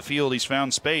side of the field. He's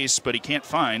found space, but he can't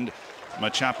find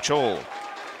Machop Chol.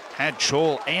 Had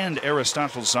Chol and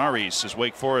Aristotle Zaris as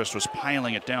Wake Forest was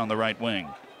piling it down the right wing.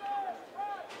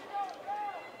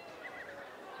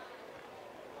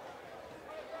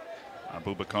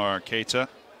 Abubakar Keita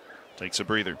takes a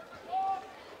breather.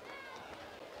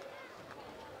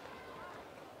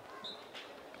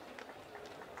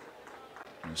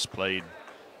 It's played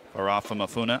for Afa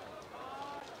Mefuna.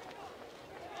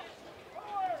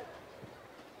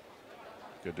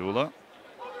 Gadula.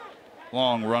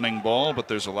 Long running ball, but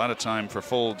there's a lot of time for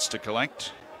Folds to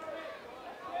collect.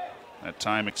 That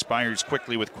time expires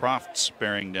quickly with Crofts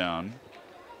bearing down.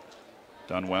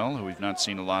 Dunwell, who we've not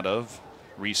seen a lot of,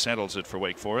 resettles it for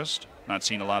Wake Forest. Not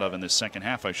seen a lot of in this second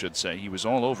half, I should say. He was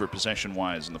all over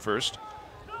possession-wise in the first.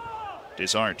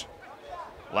 Desart.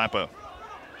 Lapa.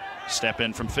 Step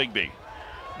in from Figby.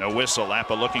 No whistle.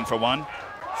 Lapa looking for one.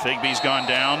 Figby's gone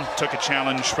down. Took a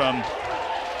challenge from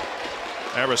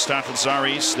Aristotle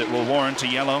Zaris that will warrant a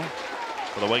yellow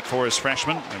for the Wake Forest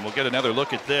freshman. And we'll get another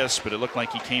look at this, but it looked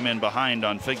like he came in behind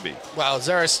on Figby. Well,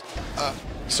 Zaris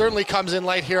certainly comes in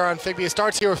late here on Figby. It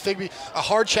starts here with Figby. A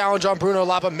hard challenge on Bruno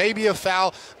Lapa, maybe a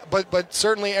foul, but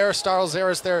certainly Aristotle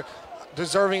Zaris there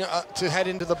deserving to head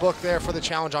into the book there for the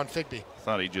challenge on Figby.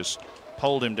 Thought he just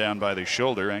pulled him down by the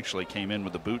shoulder, actually came in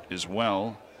with the boot as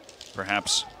well.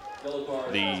 Perhaps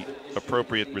the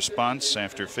appropriate response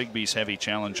after Figby's heavy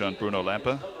challenge on Bruno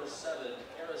Lapa.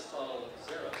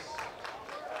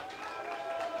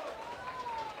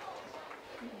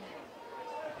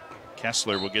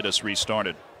 Kessler will get us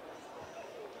restarted.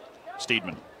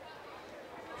 Steedman.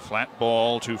 Flat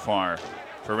ball too far.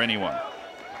 for anyone.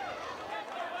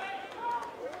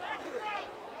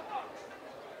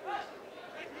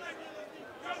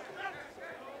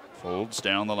 Folds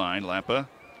down the line. Lappa.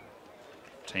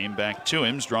 Tame back to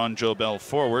him. Drawn Joe Bell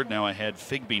forward. Now ahead.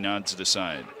 Figby nods it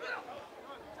aside.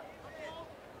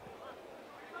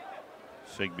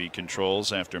 Figby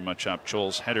controls after Machop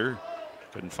Chol's header.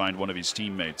 Couldn't find one of his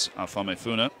teammates.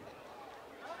 Afamefuna.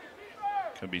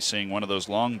 Could be seeing one of those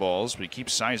long balls, but he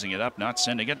keeps sizing it up, not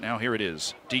sending it. Now here it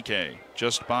is. DK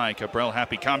just by Cabral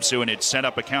Happy Kamsu, and it set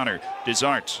up a counter.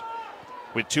 Desart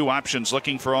with two options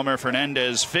looking for Omer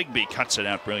Fernandez. Figby cuts it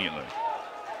out brilliantly.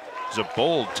 It's a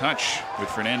bold touch with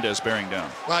Fernandez bearing down.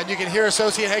 Well, and you can hear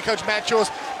associate head coach Matt Jules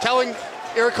telling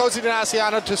Iracosi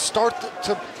Donaciano to start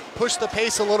to push the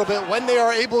pace a little bit. When they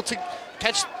are able to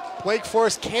catch Wake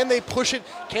Forest, can they push it?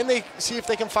 Can they see if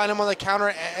they can find him on the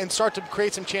counter and start to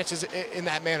create some chances in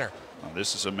that manner? Well,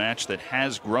 this is a match that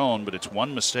has grown, but it's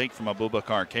one mistake from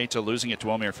Abubakar Keita, losing it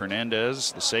to Omer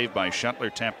Fernandez. The save by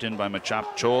Shuttler, tapped in by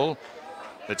Machop Chol.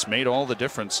 That's made all the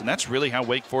difference, and that's really how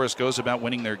Wake Forest goes about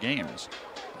winning their games.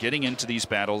 Getting into these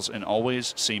battles and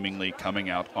always seemingly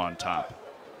coming out on top.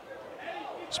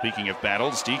 Speaking of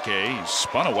battles, DK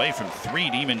spun away from three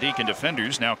Demon Deacon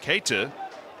defenders. Now Keita.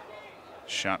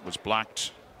 Shot was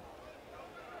blocked.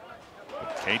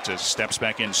 But Keita steps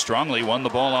back in strongly, won the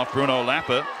ball off Bruno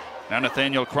Lappa. Now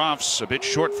Nathaniel Crofts, a bit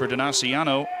short for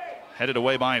Donaciano. Headed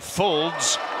away by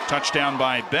Folds. Touchdown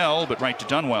by Bell, but right to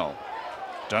Dunwell.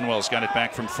 Dunwell's got it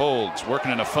back from Folds, working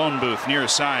in a phone booth near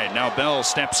side. Now Bell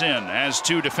steps in as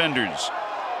two defenders.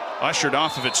 Ushered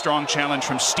off of it, strong challenge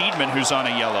from Steedman, who's on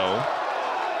a yellow.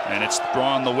 And it's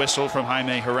drawn the whistle from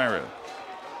Jaime Herrera.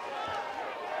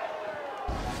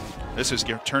 This is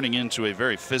turning into a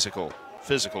very physical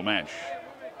match.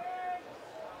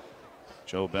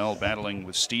 Joe Bell battling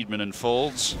with Steedman and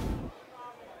Folds.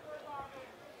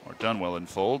 Or Dunwell and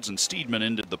Folds, and Steedman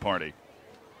ended the party.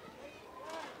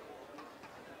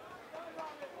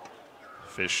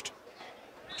 Fished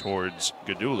towards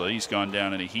Gadula. He's gone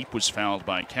down in a heap, was fouled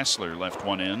by Kessler, left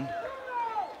one in.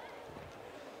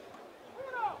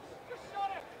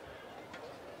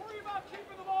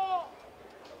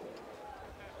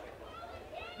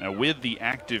 Now, with the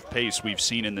active pace we've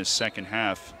seen in this second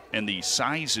half and the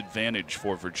size advantage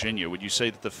for Virginia, would you say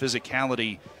that the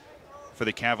physicality for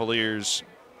the Cavaliers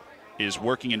is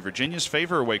working in Virginia's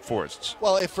favor or Wake Forest's?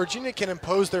 Well, if Virginia can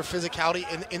impose their physicality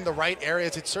in the right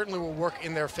areas, it certainly will work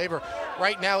in their favor.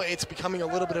 Right now, it's becoming a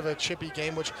little bit of a chippy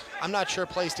game, which I'm not sure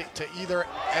plays to either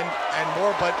and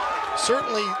more, but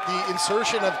certainly the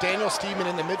insertion of Daniel Steedman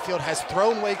in the midfield has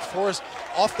thrown Wake Forest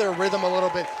off their rhythm a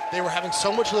little bit. They were having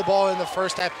so much of the ball in the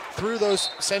first half through those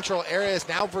central areas.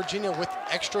 Now Virginia, with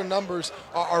extra numbers,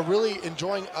 are really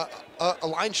enjoying a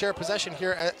line share possession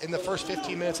here in the first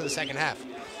 15 minutes of the second half.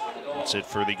 That's it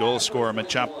for the goal scorer,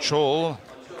 Machop Chol.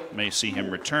 May see him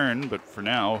return, but for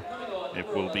now, it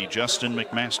will be Justin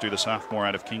McMaster, the sophomore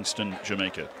out of Kingston,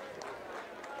 Jamaica.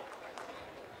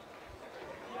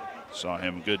 Saw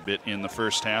him a good bit in the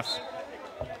first half.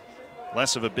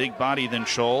 Less of a big body than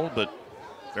Chol, but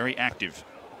very active.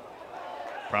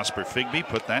 Prosper Figby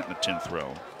put that in the 10th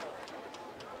row.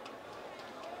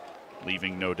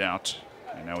 Leaving no doubt.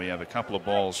 And now we have a couple of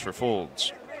balls for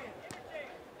Folds.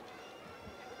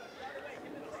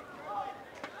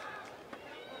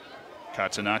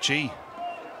 Catenacci.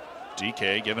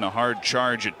 DK given a hard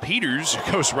charge at Peters.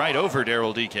 Goes right over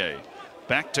Daryl DK.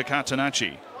 Back to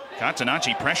Catenacci.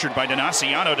 Catenacci pressured by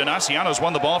Donaciano. Donaciano's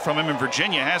won the ball from him, and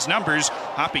Virginia has numbers.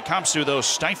 Happy Kamsu, though,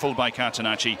 stifled by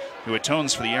Catenacci, who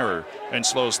atones for the error and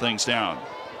slows things down.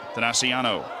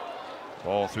 Donaciano.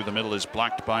 Ball through the middle is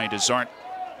blocked by Desart.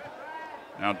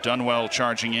 Now Dunwell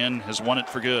charging in, has won it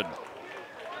for good.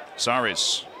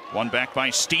 Saris, won back by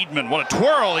Steedman. What a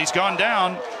twirl, he's gone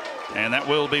down. And that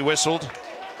will be whistled.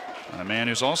 A man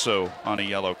who's also on a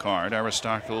yellow card,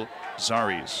 Aristotle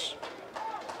Zaris.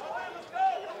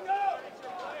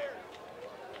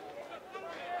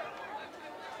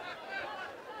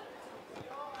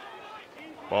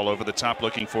 Ball over the top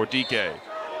looking for DK.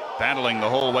 Battling the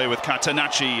whole way with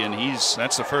Catenacci, and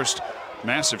that's the first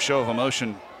massive show of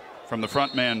emotion from the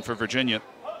front man for Virginia.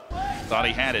 Thought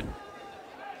he had it.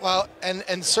 Well,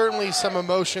 and certainly some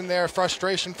emotion there,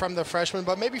 frustration from the freshman,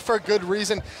 but maybe for a good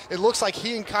reason. It looks like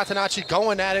he and Catenacci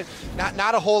going at it,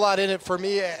 not a whole lot in it for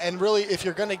me. And really, if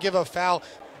you're going to give a foul,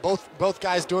 both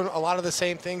guys doing a lot of the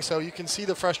same thing, so you can see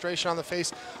the frustration on the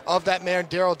face of that man,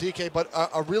 Daryl DK, but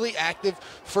a really active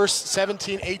first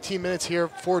 17, 18 minutes here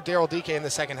for Daryl DK in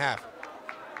the second half.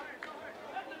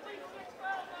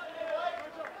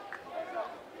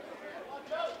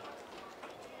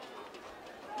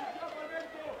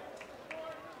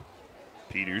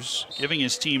 Peters giving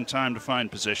his team time to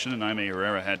find position, and Jaime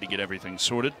Herrera had to get everything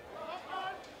sorted.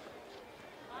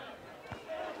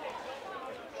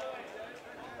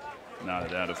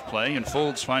 Knotted out of play, and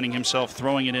Folds finding himself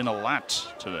throwing it in a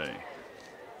lot today.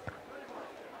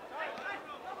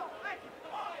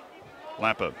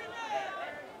 Lapa.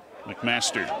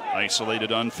 McMaster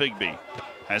isolated on Figby.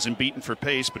 Hasn't beaten for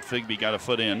pace, but Figby got a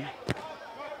foot in.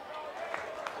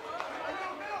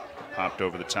 Popped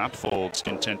over the top. Folds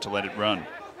content to let it run.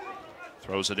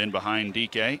 Throws it in behind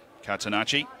DK.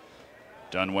 Catenacci.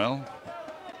 Done well.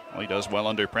 Well, he does well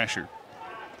under pressure.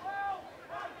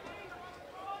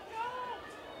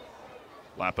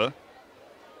 Lapa.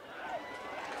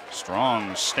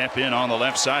 Strong step in on the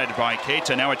left side by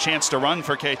Keita. Now a chance to run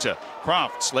for Keita.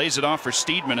 Crofts lays it off for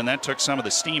Steedman, and that took some of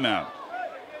the steam out.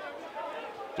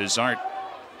 Desart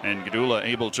and Gadula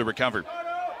able to recover.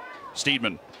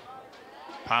 Steedman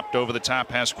popped over the top,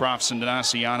 has Crofts and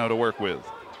Donaciano to work with.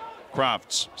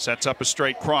 Crofts sets up a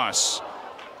straight cross.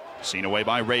 Seen away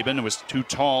by Rabin, who was too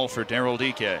tall for Daryl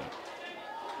DK.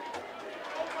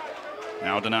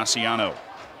 Now Donaciano.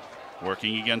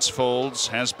 Working against Folds,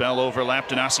 has Bell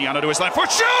overlapped. Donaciano to his left foot,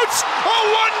 shoots! A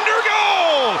wonder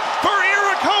goal for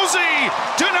Iracosi!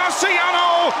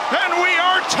 Donaciano, and we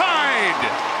are tied!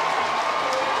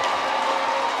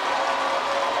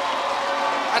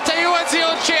 I tell you what, Zeal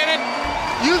and Shannon,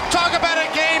 you talk about a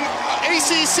game,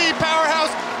 ACC powerhouse,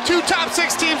 2 top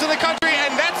 6 teams in the country,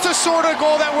 and that's the sort of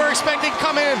goal that we're expecting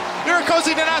coming in.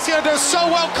 Iracosi Donaciano does so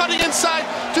well cutting inside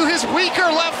to his weaker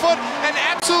left foot and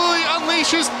absolutely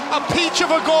unleashes a peach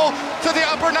of a goal to the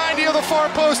upper 90 of the far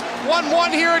post. 1-1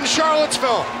 here in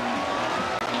Charlottesville.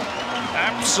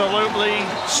 Absolutely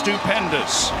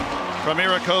stupendous from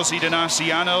Iracosi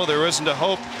Donaciano. There isn't a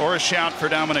hope or a shout for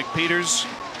Dominic Peters.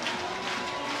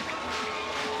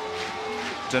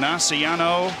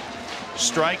 Donaciano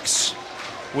strikes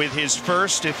with his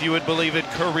first, if you would believe it,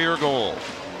 career goal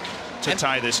to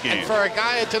tie this game. And for a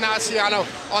guy at Donaciano,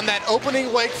 on that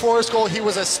opening Wake Forest goal, he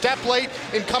was a step late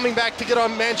in coming back to get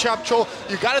on Manshop Chol.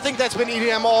 You got to think that's been eating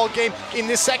him all game. In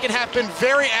this second half, been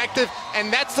very active,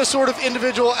 and that's the sort of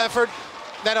individual effort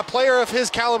that a player of his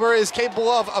caliber is capable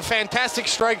of. A fantastic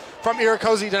strike from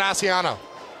Iracosi Donaciano.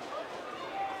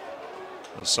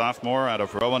 The sophomore out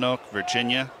of Roanoke,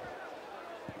 Virginia.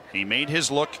 He made his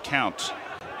look count.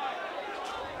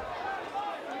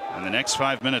 And the next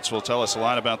 5 minutes will tell us a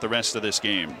lot about the rest of this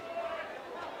game.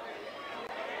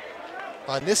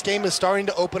 This game is starting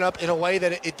to open up in a way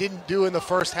that it didn't do in the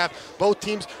first half. Both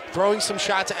teams throwing some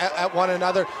shots at one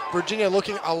another. Virginia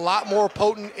looking a lot more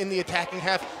potent in the attacking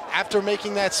half after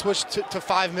making that switch to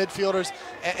 5 midfielders.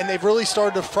 And they've really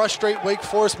started to frustrate Wake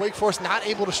Forest. Wake Forest not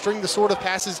able to string the sort of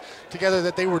passes together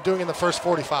that they were doing in the first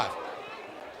 45.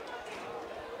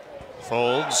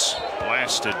 Folds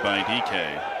blasted by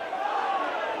DK.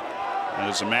 That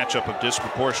is a matchup of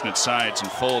disproportionate sides, and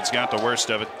Folds got the worst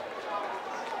of it.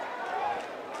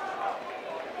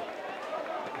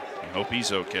 I hope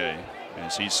he's okay,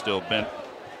 as he's still bent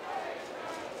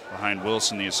behind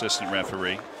Wilson, the assistant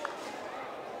referee.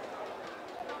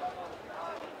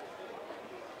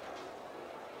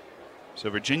 So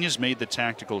Virginia's made the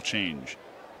tactical change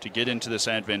to get into this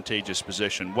advantageous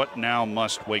position. What now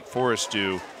must Wake Forest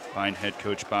do behind head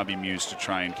coach Bobby Muse to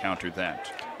try and counter that?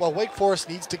 Well, Wake Forest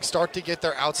needs to start to get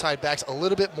their outside backs a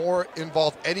little bit more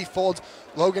involved. Eddie Folds,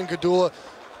 Logan Gadula.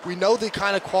 We know the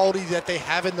kind of quality that they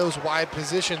have in those wide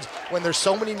positions. When there's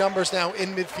so many numbers now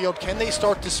in midfield, can they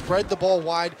start to spread the ball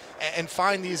wide and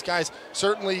find these guys?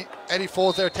 Certainly, Eddie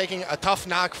Folds there taking a tough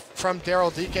knock from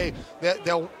Daryl DK.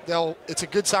 It's a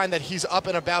good sign that he's up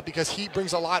and about, because he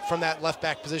brings a lot from that left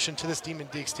back position to this team and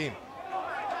Deke's team.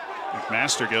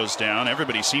 McMaster goes down.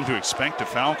 Everybody seemed to expect a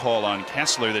foul call on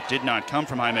Kessler that did not come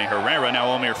from Jaime Herrera.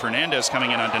 Now Omir Fernandez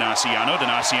coming in on Donaciano.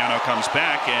 Donaciano comes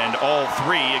back, and all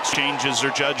 3 exchanges are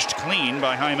judged clean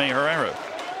by Jaime Herrera.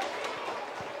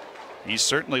 He's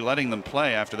certainly letting them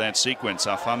play after that sequence.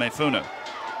 Afame Funa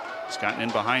has gotten in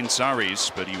behind Saris,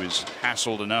 but he was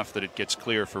hassled enough that it gets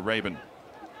clear for Rabin.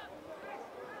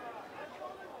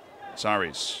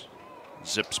 Saris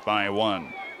zips by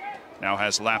 1. Now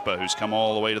has Lapa, who's come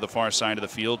all the way to the far side of the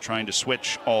field, trying to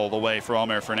switch all the way for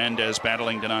Omir Fernandez,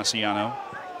 battling Donaciano.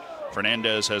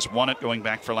 Fernandez has won it, going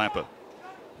back for Lapa.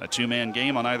 A 2-man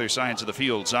game on either sides of the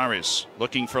field. Zaris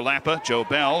looking for Lapa. Joe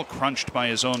Bell crunched by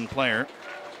his own player.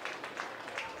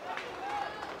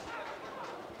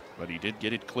 But he did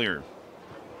get it clear.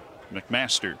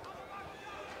 McMaster.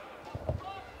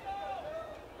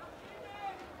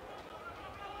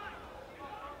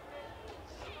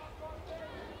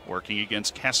 Working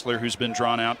against Kessler, who's been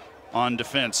drawn out on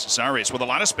defense. Zaris with a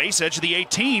lot of space, edge of the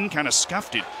 18, kind of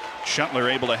scuffed it.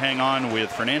 Shuttler able to hang on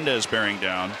with Fernandez bearing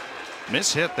down.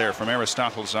 Miss hit there from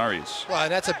Aristotle Zaris. Well,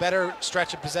 and that's a better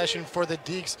stretch of possession for the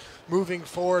Deacs moving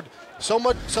forward. So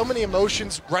many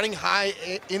emotions running high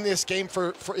in this game.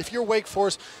 For if you're Wake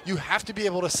Forest, you have to be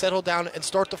able to settle down and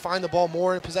start to find the ball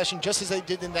more in possession, just as they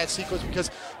did in that sequence,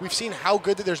 because we've seen how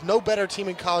good that there's no better team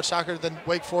in college soccer than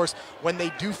Wake Forest when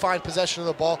they do find possession of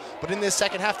the ball. But in this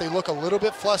second half, they look a little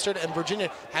bit flustered, and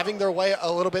Virginia having their way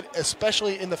a little bit,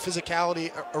 especially in the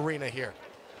physicality arena here.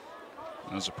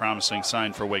 That was a promising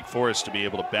sign for Wake Forest to be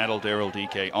able to battle Daryl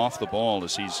Dike off the ball,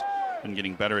 as he's been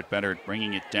getting better at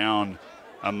bringing it down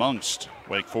amongst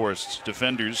Wake Forest's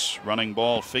defenders. Running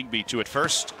ball, Figby to it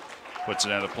first, puts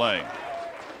it out of play.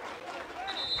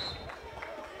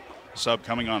 Sub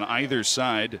coming on either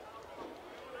side,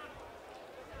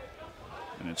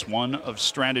 and it's one of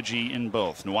strategy in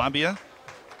both. Nwabia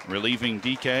relieving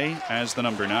Dike as the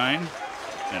number 9,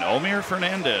 and Omir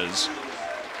Fernandez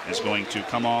is going to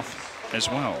come off as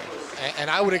well. And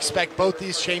I would expect both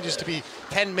these changes to be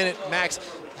 10-minute max.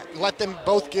 Let them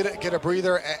both get a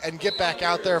breather and get back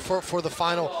out there for the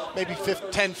final maybe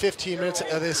 10-15 minutes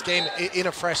of this game in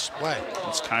a fresh way.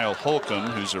 It's Kyle Holcomb,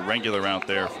 who's a regular out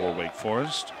there for Wake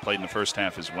Forest. Played in the first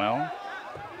half as well.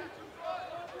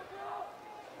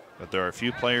 But there are a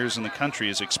few players in the country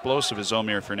as explosive as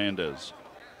Omir Fernandez.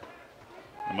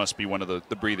 It must be one of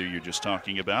the breather you're just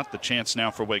talking about. The chance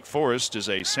now for Wake Forest is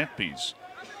a set piece.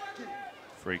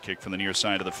 Free kick from the near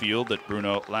side of the field that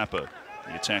Bruno Lappa,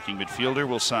 the attacking midfielder,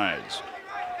 will size.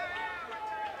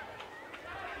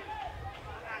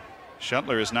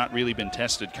 Shuttler has not really been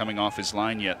tested coming off his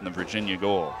line yet in the Virginia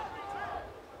goal.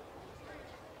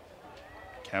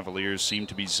 Cavaliers seem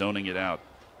to be zoning it out.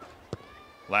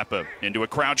 Lappa into a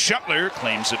crowd. Shuttler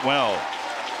claims it well.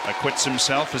 Acquits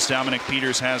himself as Dominic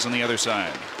Peters has on the other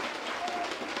side.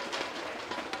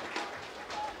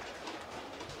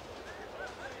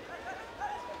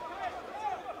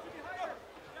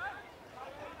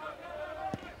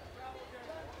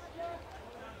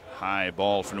 High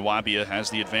ball for Nwabia,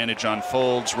 has the advantage on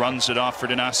Folds, runs it off for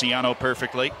Donaciano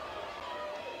perfectly.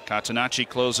 Catenacci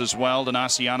closes well.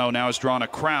 Donaciano now has drawn a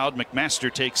crowd.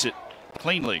 McMaster takes it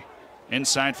cleanly.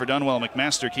 Inside for Dunwell.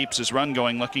 McMaster keeps his run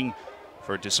going, looking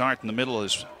for Desart in the middle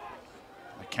as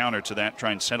a counter to that,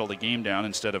 try and settle the game down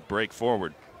instead of break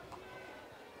forward.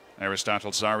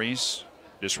 Aristotle Zaris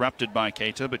disrupted by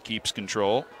Keita but keeps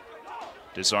control.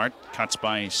 Desart cuts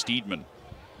by Steedman.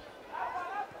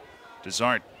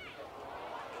 Desart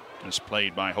is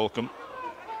played by Holcomb.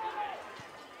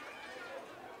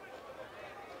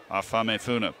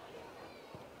 Afamefuna.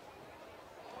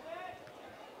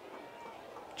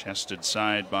 Chested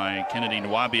side by Kennedy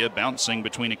Nwabia, bouncing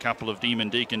between a couple of Demon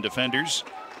Deacon defenders.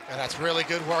 And that's really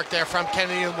good work there from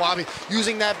Kennedy Nwabia,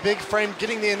 using that big frame,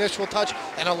 getting the initial touch,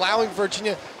 and allowing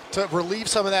Virginia to relieve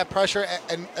some of that pressure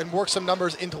and work some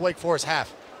numbers into Wake Forest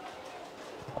half.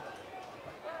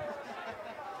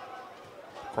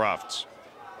 Crofts.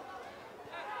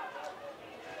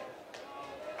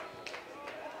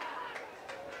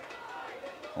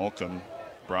 Holcomb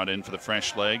brought in for the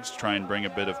fresh legs to try and bring a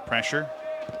bit of pressure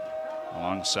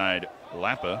alongside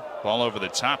Lappa. Ball over the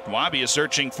top. Nwabia is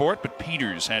searching for it, but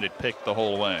Peters had it picked the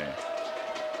whole way.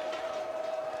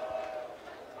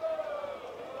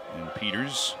 And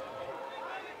Peters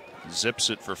zips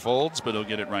it for Folds, but he'll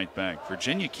get it right back.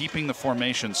 Virginia keeping the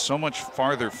formation so much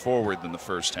farther forward than the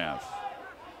first half.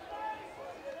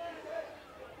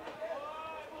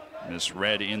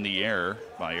 Misread in the air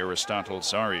by Aristotle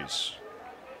Zaris.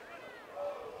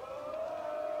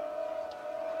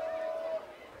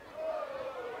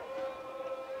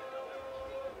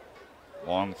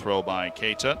 Long throw by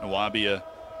Keita. Nwabia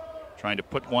trying to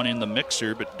put one in the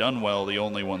mixer, but Dunwell the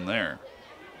only one there.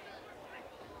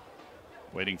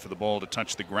 Waiting for the ball to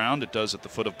touch the ground. It does at the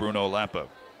foot of Bruno Lappa.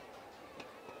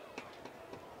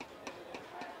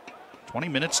 20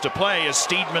 minutes to play as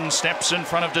Steedman steps in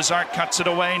front of Desart, cuts it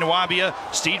away. Nwabia,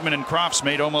 Steedman and Crofts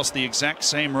made almost the exact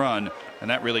same run, and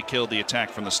that really killed the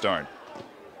attack from the start.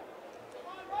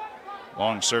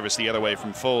 Long service the other way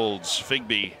from Folds.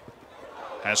 Figby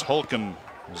has Holcomb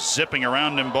zipping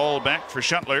around him, ball back for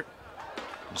Shuttler.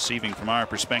 Receiving from our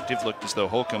perspective looked as though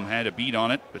Holcomb had a beat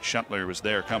on it, but Shuttler was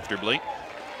there comfortably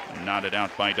and nodded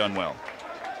out by Dunwell.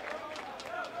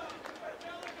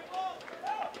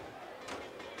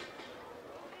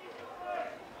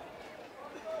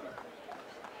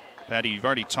 Patty, you've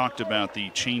already talked about the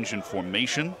change in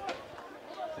formation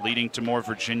leading to more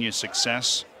Virginia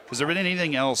success. Has there been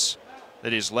anything else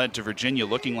that has led to Virginia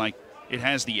looking like it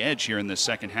has the edge here in the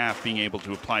second half, being able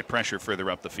to apply pressure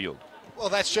further up the field? Well,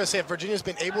 that's just it. Virginia's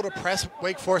been able to press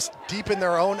Wake Forest deep in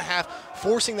their own half,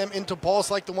 forcing them into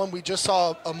balls like the one we just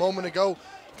saw a moment ago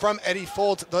from Eddie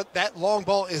Folds. That long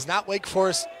ball is not Wake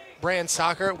Forest brand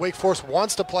soccer. Wake Forest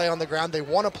wants to play on the ground. They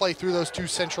want to play through those two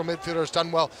central midfielders,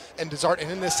 Dunwell and Desart. And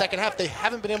in the second half, they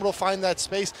haven't been able to find that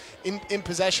space in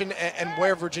possession and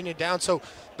wear Virginia down. So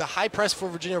the high press for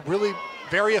Virginia really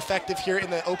very effective here in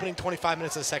the opening 25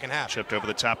 minutes of the second half. Chipped over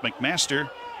the top, McMaster.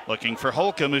 Looking for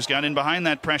Holcomb, who's got in behind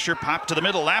that pressure. Pop to the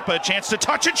middle. Lappa, a chance to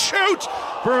touch and shoot.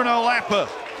 Bruno Lappa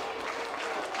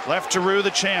left Giroux the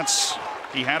chance.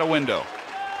 He had a window.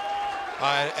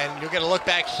 And you'll get a look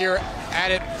back here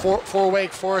at it for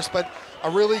Wake Forest, but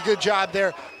a really good job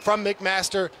there from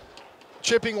McMaster,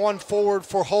 chipping one forward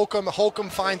for Holcomb. Holcomb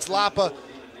finds Lappa.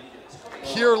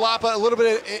 Here, Lappa a little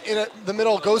bit in the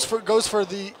middle goes for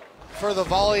the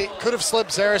volley. Could have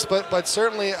slipped Zaris, but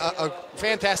certainly a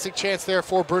fantastic chance there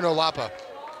for Bruno Lappa.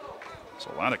 It's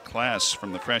a lot of class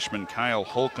from the freshman Kyle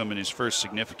Holcomb in his first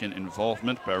significant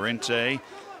involvement. Barrente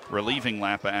relieving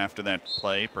Lappa after that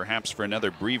play, perhaps for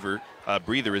another breather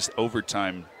as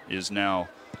overtime is now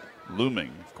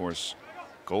looming. Of course,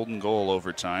 golden goal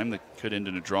overtime that could end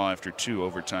in a draw after 2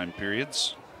 overtime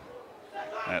periods.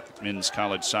 At men's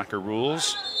college soccer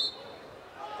rules.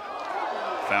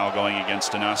 Foul going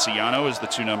against Donaciano as the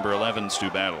two number 11s do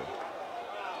battle.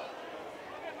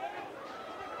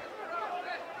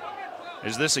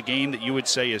 Is this a game that you would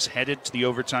say is headed to the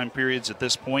overtime periods at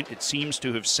this point? It seems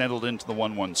to have settled into the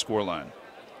 1-1 scoreline.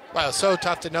 Wow, so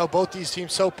tough to know. Both these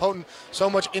teams so potent,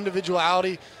 so much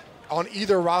individuality on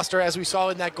either roster, as we saw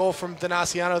in that goal from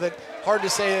Donaciano, that hard to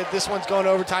say that this one's going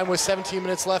to overtime with 17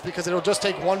 minutes left, because it'll just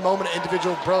take one moment of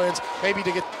individual brilliance maybe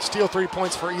to steal 3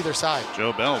 points for either side.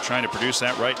 Joe Bell trying to produce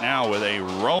that right now with a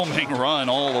roaming run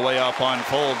all the way up on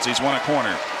Folds. He's won a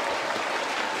corner.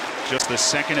 Just the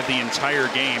second of the entire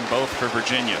game, both for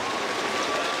Virginia.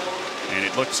 And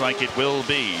it looks like it will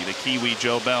be the Kiwi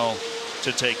Joe Bell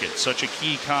to take it. Such a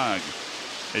key cog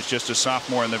as just a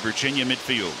sophomore in the Virginia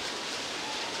midfield.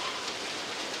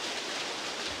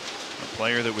 A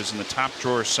player that was in the top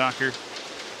drawer soccer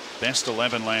best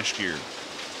 11 last year.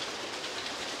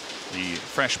 The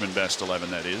freshman best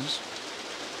 11, that is.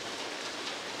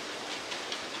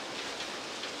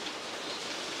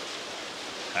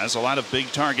 Has a lot of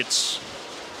big targets.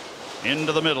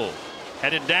 Into the middle.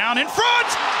 Headed down in front.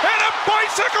 And a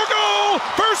bicycle goal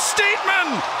for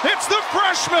Steedman. It's the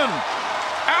freshman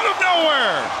out of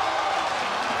nowhere.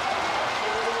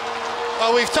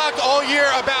 Well, we've talked all year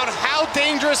about how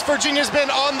dangerous Virginia's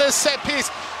been on this set piece.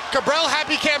 Cabral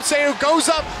Happy Kamseu goes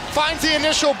up, finds the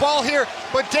initial ball here,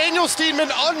 but Daniel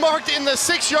Steedman, unmarked in the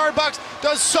 6-yard box,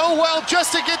 does so well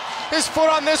just to get his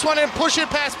foot on this one and push it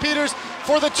past Peters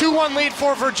for the 2-1 lead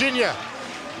for Virginia.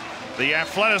 The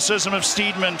athleticism of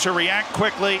Steedman to react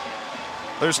quickly.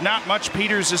 There's not much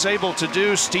Peters is able to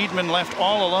do. Steedman left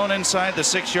all alone inside the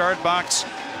 6-yard box.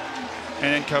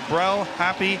 And then Cabral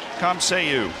Happy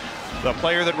Kamseu, the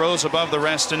player that rose above the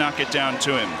rest to knock it down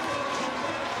to him.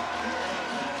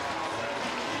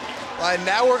 And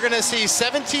now we're going to see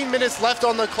 17 minutes left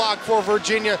on the clock for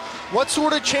Virginia. What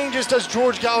sort of changes does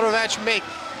George Gaudovich make?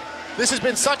 This has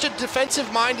been such a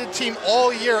defensive-minded team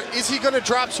all year. Is he going to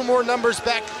drop some more numbers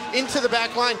back into the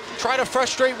back line, try to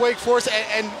frustrate Wake Forest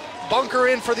and bunker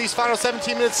in for these final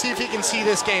 17 minutes, see if he can see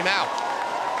this game out?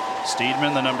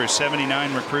 Steedman, the number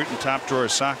 79 recruit in top drawer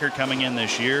soccer, coming in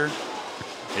this year.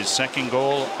 His second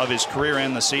goal of his career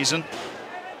and the season.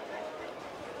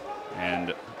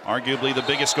 And arguably the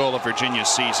biggest goal of Virginia's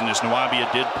season as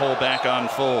Nwabia did pull back on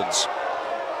Folds.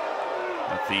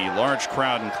 But the large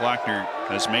crowd in Klockner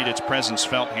has made its presence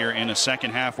felt here in a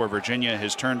second half where Virginia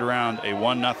has turned around a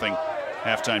 1-0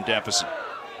 halftime deficit.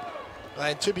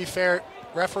 And to be fair,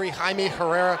 referee Jaime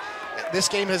Herrera, this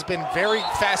game has been very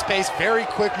fast-paced, very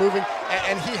quick-moving,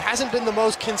 and he hasn't been the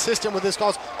most consistent with his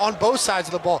calls on both sides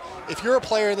of the ball. If you're a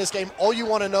player in this game, all you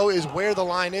want to know is where the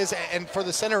line is, and for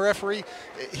the center referee,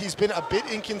 he's been a bit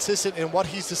inconsistent in what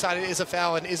he's decided is a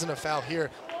foul and isn't a foul here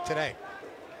today.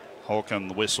 Holcomb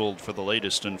whistled for the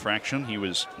latest infraction. He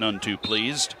was none too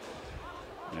pleased.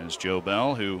 As Joe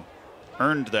Bell, who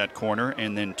earned that corner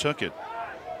and then took it.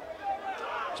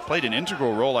 He's played an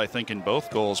integral role, I think, in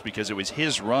both goals because it was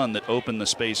his run that opened the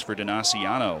space for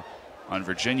Donaciano on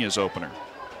Virginia's opener.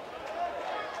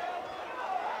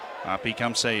 Happy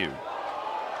Kamseu.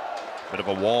 Bit of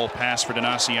a wall pass for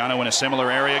Donaciano in a similar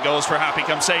area. Goes for Happy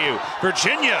Kamseu.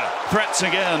 Virginia threats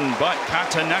again, but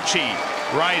Catenacci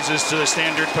rises to the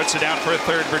standard, puts it out for a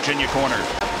third Virginia corner.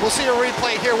 We'll see a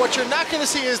replay here. What you're not going to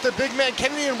see is the big man,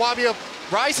 Kennedy Nwabia,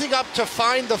 rising up to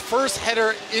find the first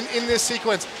header in this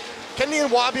sequence. Kennedy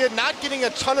Nwabia not getting a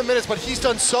ton of minutes, but he's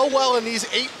done so well in these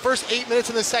first 8 minutes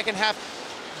in the second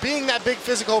half, being that big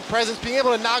physical presence, being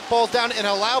able to knock balls down and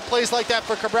allow plays like that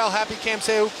for Cabral Happy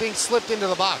Kamseu being slipped into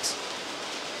the box.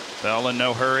 Bell in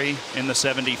no hurry in the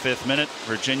 75th minute.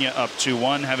 Virginia up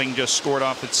 2-1, having just scored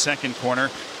off its second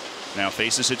corner. Now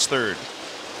faces its third.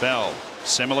 Bell,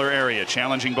 similar area,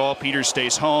 challenging ball. Peters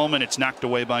stays home, and it's knocked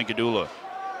away by Gadula.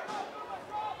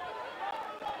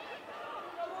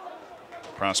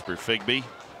 Prosper Figby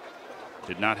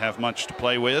did not have much to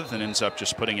play with and ends up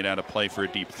just putting it out of play for a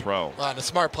deep throw. And a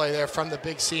smart play there from the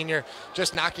big senior,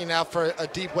 just knocking out for a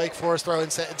deep Wake Forest throw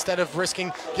instead of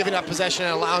risking giving up possession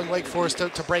and allowing Wake Forest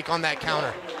to break on that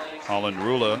counter. Holland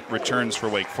Rula returns for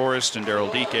Wake Forest, and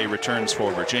Daryl Dike returns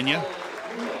for Virginia.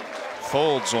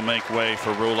 Folds will make way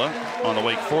for Rula. On the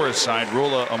Wake Forest side,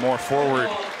 Rula a more forward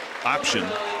option.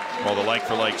 Well, the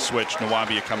like-for-like switch,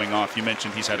 Nwabia coming off. You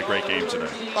mentioned he's had a great game today.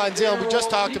 And Zale, we just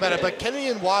talked about it, but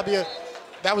Kennedy Nwabia,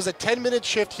 that was a 10-minute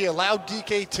shift. He allowed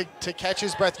DK to catch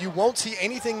his breath. You won't see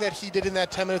anything that he did in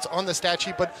that 10 minutes on the stat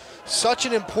sheet, but such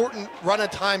an important run of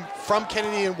time from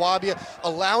Kennedy Nwabia,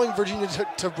 allowing Virginia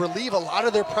to relieve a lot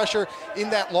of their pressure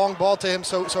in that long ball to him.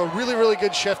 So a really, really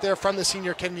good shift there from the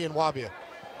senior Kennedy Nwabia.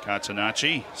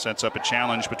 Katsunachi sets up a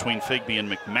challenge between Figby and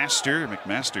McMaster.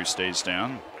 McMaster stays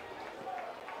down.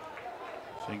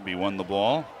 Figby won the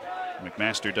ball.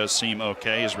 McMaster does seem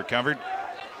okay, is recovered.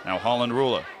 Now Holland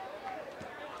Rula.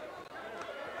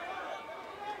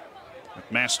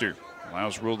 McMaster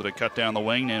allows Rula to cut down the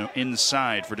wing. Now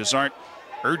inside for Desart.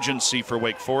 Urgency for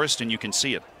Wake Forest, and you can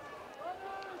see it.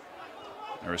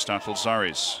 Aristotle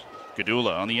Zaris.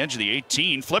 Gadula on the edge of the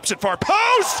 18, flips it far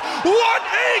post. What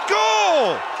a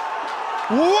goal!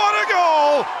 What a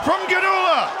goal from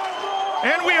Gadula!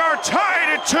 And we are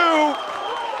tied at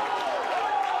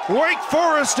 2. Wake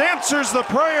Forest answers the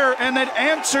prayer, and it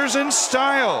answers in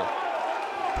style.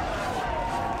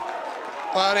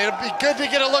 Well, it'll be good to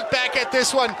get a look back at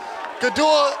this one.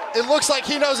 Gadula, it looks like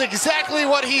he knows exactly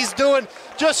what he's doing.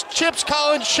 Just chips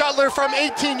Colin Shuttler from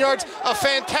 18 yards. A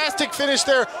fantastic finish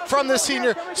there from the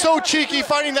senior. So cheeky,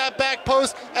 finding that back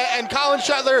post, and Colin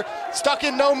Shuttler stuck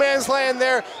in no man's land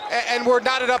there, and we're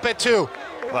knotted up at 2.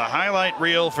 The highlight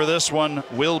reel for this one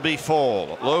will be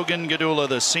full. Logan Gadula,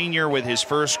 the senior, with his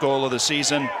first goal of the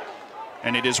season,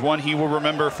 and it is one he will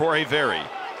remember for a very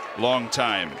long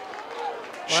time.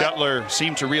 Shuttler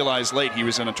seemed to realize late he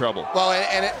was in trouble. Well,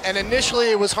 and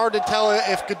initially it was hard to tell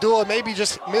if Gadula maybe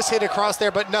just mishit across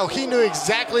there, but no, he knew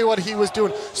exactly what he was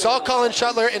doing. Saw Colin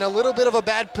Shuttler in a little bit of a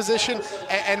bad position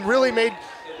and really made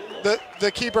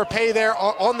the keeper pay there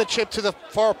on the chip to the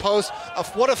far post.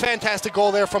 What a fantastic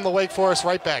goal there from the Wake Forest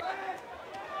right back.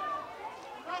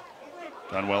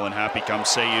 Done well, and Happy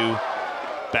Kamseu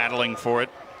battling for it.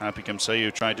 Happy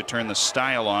Kamseu tried to turn the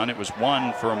style on. It was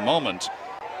won for a moment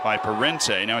by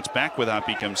Parente. Now it's back with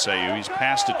Happy Kamseu. He's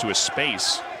passed it to a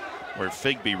space where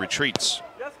Figby retreats.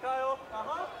 Yes, Kyle.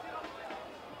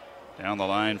 Down the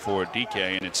line for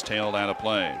DK, and it's tailed out of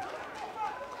play.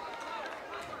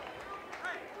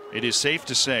 It is safe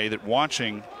to say that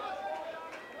watching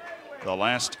the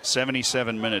last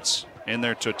 77 minutes in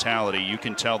their totality, you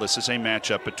can tell this is a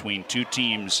matchup between two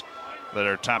teams that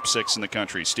are top 6 in the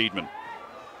country. Steedman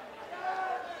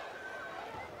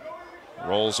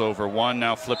rolls over one,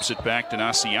 now flips it back to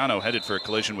Naciano, headed for a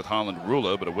collision with Holland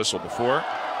Rula, but a whistle before,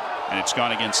 and it's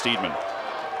gone against Steedman,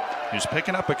 who's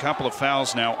picking up a couple of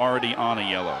fouls now, already on a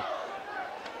yellow.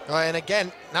 And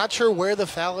again, not sure where the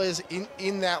foul is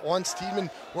in that one.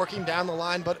 Steedman working down the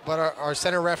line, but our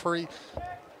center referee,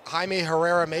 Jaime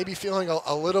Herrera, may be feeling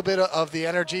a little bit of the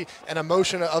energy and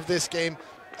emotion of this game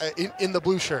in the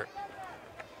blue shirt.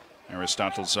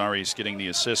 Aristotle Zaris getting the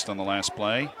assist on the last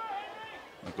play.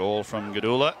 A goal from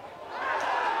Gadula.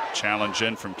 Challenge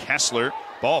in from Kessler.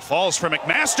 Ball falls for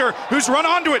McMaster, who's run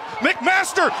onto it.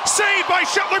 McMaster saved by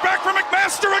Shuttler, back for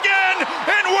McMaster again.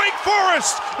 And Wake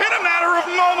Forest, in a matter of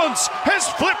moments, has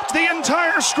flipped the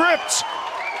entire script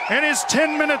and is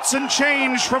 10 minutes and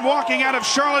change from walking out of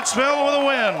Charlottesville with a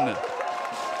win.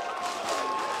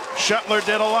 Shuttler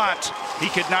did a lot. He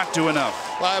could not do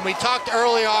enough. Well, and we talked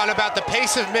early on about the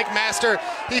pace of McMaster.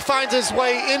 He finds his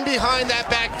way in behind that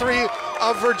back 3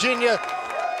 of Virginia.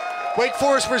 Wake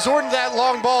Forest resorting to that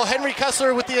long ball. Henry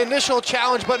Kessler with the initial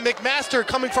challenge, but McMaster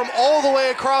coming from all the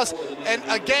way across. And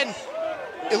again,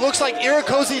 it looks like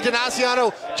Iracosi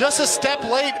Donaciano just a step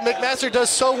late. McMaster does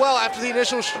so well after the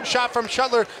initial shot from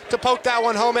Shuttler to poke that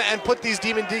one home and put these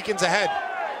Demon Deacons ahead.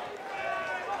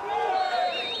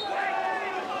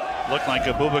 Looked like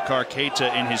Abubakar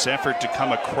Keita, in his effort to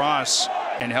come across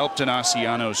and help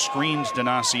Donaciano, screens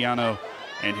Donaciano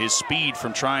and his speed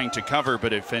from trying to cover,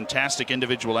 but a fantastic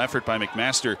individual effort by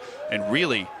McMaster, and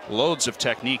really loads of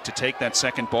technique to take that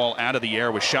second ball out of the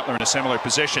air with Shuttler in a similar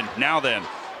position. Now then,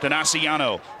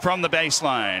 Donaciano from the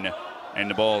baseline, and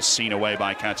the ball's seen away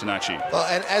by Catenacci. Well,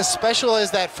 and as special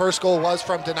as that first goal was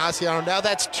from Donaciano, now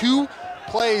that's 2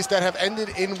 plays that have ended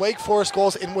in Wake Forest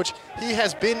goals in which he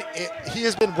has been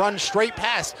run straight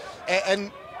past.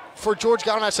 And for George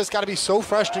Gallinas, that's got to be so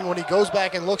frustrating when he goes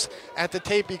back and looks at the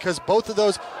tape, because both of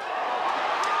those.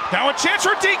 Now a chance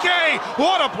for DK.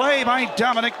 What a play by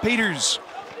Dominic Peters.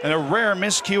 And a rare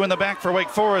miscue in the back for Wake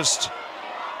Forest.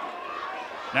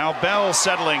 Now Bell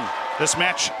settling. This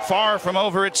match far from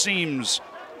over, it seems.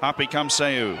 Hoppy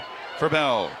Kamseu for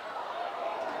Bell.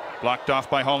 Blocked off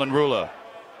by Holland Rula.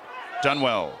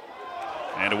 Dunwell.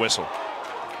 And a whistle.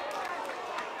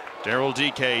 Daryl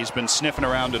DK has been sniffing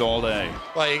around it all day.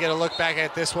 Well, you got to look back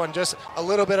at this one. Just a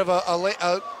little bit of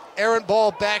a errant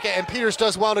ball back, and Peters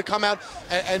does well to come out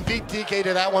and beat DK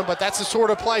to that one. But that's the sort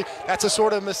of play, that's the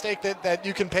sort of mistake that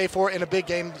you can pay for in a big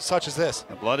game such as this.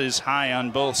 The blood is high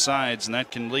on both sides, and that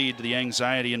can lead to the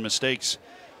anxiety and mistakes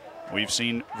we've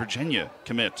seen Virginia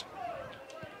commit.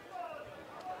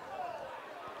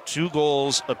 2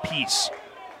 goals apiece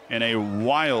in a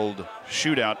wild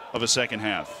shootout of a second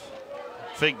half.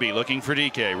 Figby looking for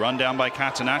DK, run down by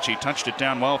Catenacci, touched it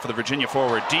down well for the Virginia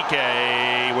forward.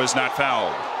 DK was not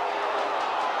fouled.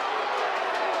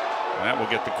 That will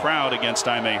get the crowd against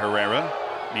Jaime Herrera.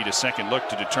 Need a second look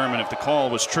to determine if the call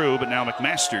was true, but now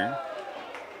McMaster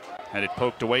had it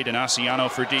poked away. Donaciano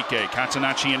for DK.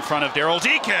 Catenacci in front of Daryl.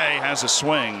 DK has a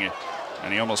swing,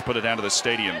 and he almost put it out of the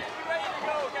stadium.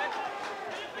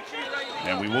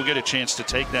 And we will get a chance to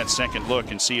take that second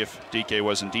look and see if DK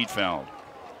was indeed fouled.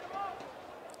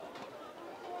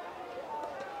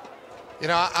 You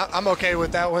know, I'm okay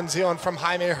with that one, Zealand, from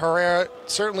Jaime Herrera.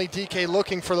 Certainly DK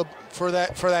looking for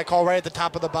that call right at the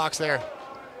top of the box there.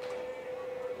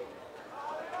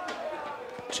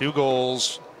 2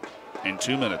 goals in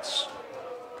 2 minutes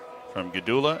from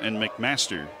Gadula and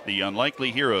McMaster, the unlikely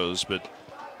heroes, but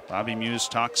Bobby Muse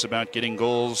talks about getting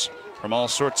goals from all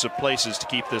sorts of places to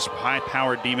keep this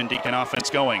high-powered Demon Deacon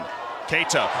offense going.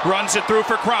 Keita runs it through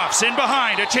for Crofts, in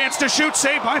behind, a chance to shoot,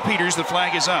 saved by Peters. The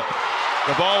flag is up.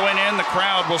 The ball went in. The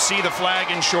crowd will see the flag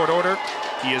in short order.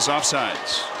 He is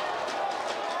offsides.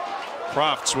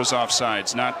 Crofts was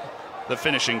offsides, not the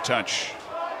finishing touch.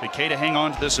 Did Keita hang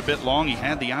on to this a bit long? He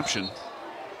had the option.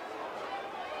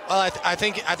 Well, I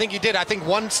think he did. I think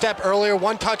one step earlier,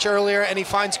 one touch earlier, and he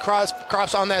finds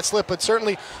Crofts on that slip. But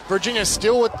certainly Virginia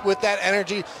still with that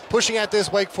energy, pushing at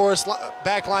this Wake Forest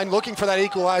back line, looking for that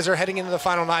equalizer heading into the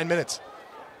final 9 minutes.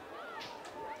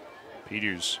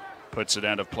 Peters puts it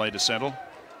out of play to settle.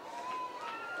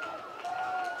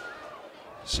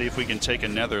 See if we can take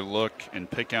another look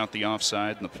and pick out the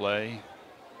offside in the play.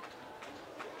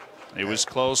 It was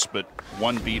close, but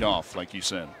one beat off, like you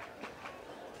said.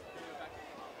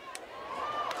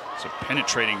 It's a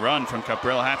penetrating run from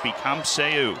Cabral Happy.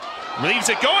 Kamseu leaves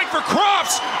it going for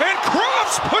Crofts, and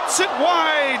Crofts puts it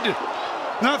wide.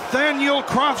 Nathaniel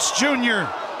Crofts Jr.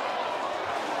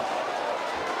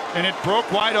 And it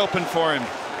broke wide open for him.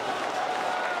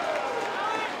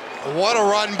 What a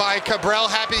run by Cabral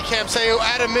Happy Kamseu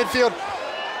out of midfield,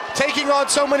 taking on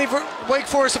so many Wake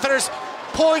Forest defenders,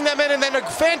 pulling them in, and then a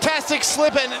fantastic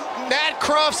slip, and Nat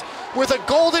Crofts with a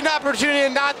golden opportunity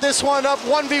and not this one up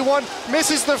 1v1,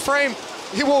 misses the frame.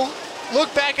 He will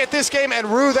look back at this game and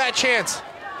rue that chance.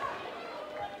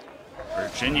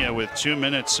 Virginia with 2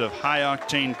 minutes of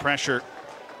high-octane pressure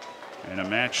in a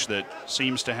match that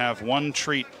seems to have one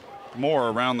treat more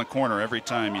around the corner every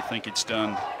time you think it's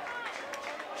done.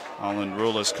 Holland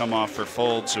Rula's come off for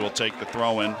Folds, who will take the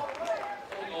throw-in.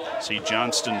 See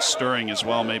Johnston stirring as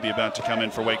well, maybe about to come in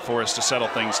for Wake Forest to settle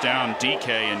things down. DK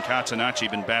and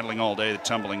Catenacci been battling all day,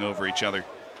 tumbling over each other.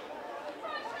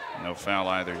 No foul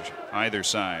either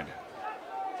side.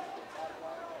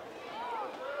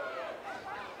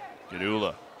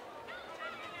 Gadula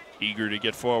eager to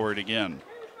get forward again.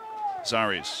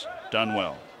 Zaris,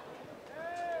 Dunwell.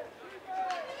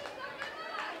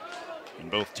 And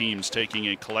both teams taking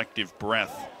a collective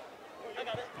breath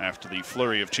after the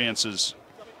flurry of chances,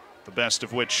 the best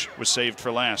of which was saved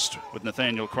for last with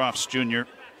Nathaniel Crofts Jr.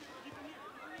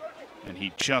 And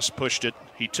he just pushed it.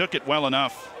 He took it well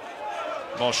enough.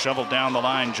 Ball shoveled down the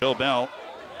line. Joe Bell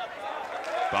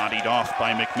bodied off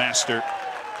by McMaster.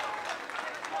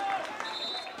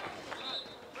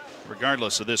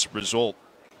 Regardless of this result,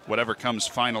 whatever comes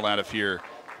final out of here,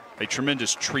 a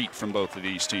tremendous treat from both of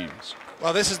these teams.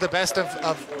 Well, this is the best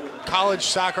of college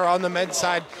soccer on the men's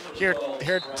side here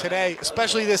today,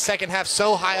 especially this second half,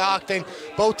 so high octane.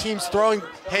 Both teams throwing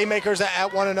haymakers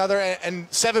at one another, and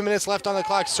 7 minutes left on the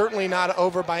clock, certainly not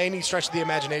over by any stretch of the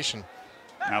imagination.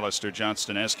 Alistair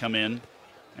Johnston has come in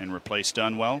and replaced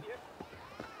Dunwell.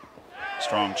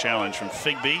 Strong challenge from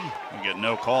Figby. We get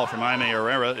no call from Jaime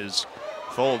Herrera as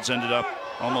Folds ended up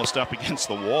almost up against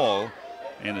the wall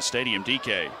in the stadium.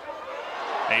 DK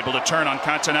able to turn on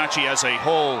Catenacci, as a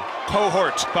whole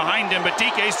cohort behind him, but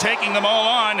DK's taking them all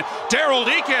on. Daryl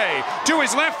DK to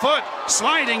his left foot,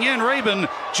 sliding in Rabin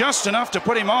just enough to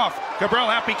put him off. Cabral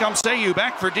Happy Kamseyu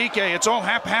back for DK. It's all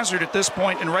haphazard at this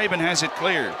point, and Rabin has it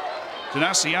cleared.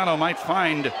 Donaciano might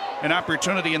find an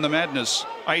opportunity in the madness.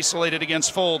 Isolated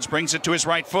against Folds, brings it to his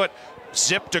right foot.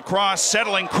 Zipped across,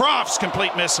 settling Crofts,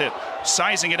 complete miss hit.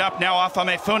 Sizing it up now,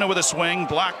 Afamefuna with a swing,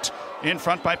 blocked in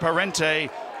front by Parente,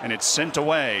 and it's sent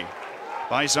away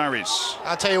by Zaris.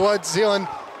 I'll tell you what, Zealand,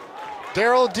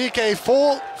 Daryl DK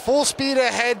full speed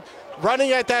ahead,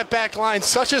 running at that back line.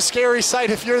 Such a scary sight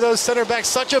if you're those center backs,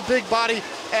 such a big body,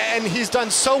 and he's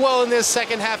done so well in this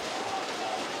second half,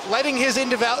 letting his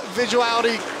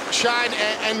individuality shine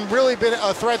and really been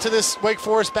a threat to this Wake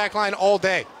Forest back line all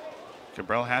day.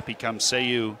 Cabral Happy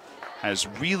Kamseyu has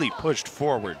really pushed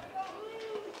forward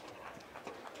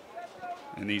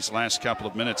in these last couple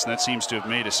of minutes, and that seems to have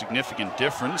made a significant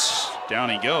difference. Down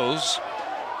he goes,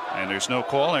 and there's no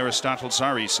call. Aristotle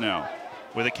Zaris now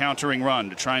with a countering run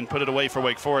to try and put it away for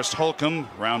Wake Forest. Holcomb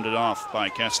rounded off by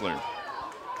Kessler.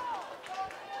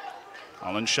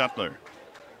 Alan Shuttler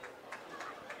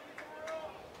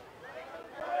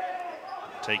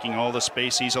taking all the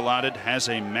space he's allotted, has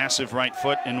a massive right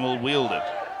foot and will wield it,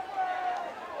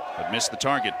 but missed the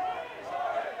target.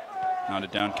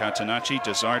 Nodded down Catenacci.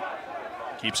 Desart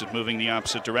keeps it moving the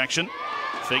opposite direction.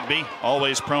 Figby,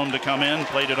 always prone to come in,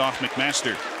 played it off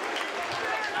McMaster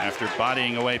after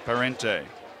bodying away Parente.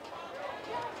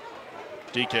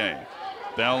 DK.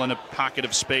 Bell in a pocket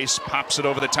of space, pops it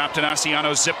over the top.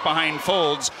 Donaciano zip behind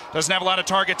Folds. Doesn't have a lot of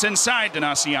targets inside.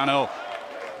 Donaciano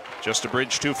just a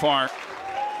bridge too far.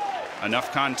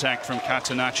 Enough contact from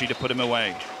Catenacci to put him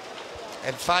away.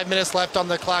 And 5 minutes left on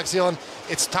the clock, Zealand.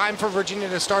 It's time for Virginia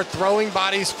to start throwing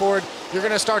bodies forward. You're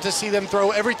going to start to see them throw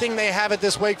everything they have at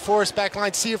this Wake Forest back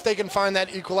line. See if they can find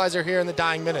that equalizer here in the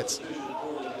dying minutes.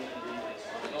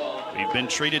 We've been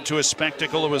treated to a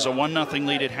spectacle. It was a 1-0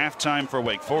 lead at halftime for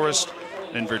Wake Forest.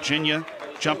 Then Virginia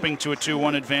jumping to a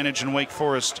 2-1 advantage in Wake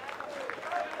Forest.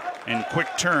 And quick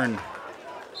turn,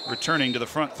 returning to the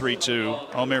front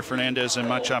 3-2. Almir Fernandez and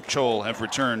Machop Chol have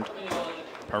returned.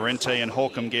 Parente and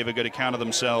Holcomb gave a good account of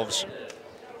themselves,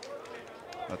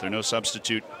 but they're no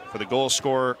substitute for the goal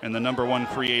scorer and the #1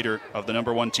 creator of the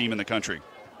 #1 team in the country.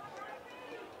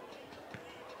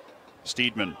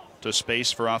 Steedman to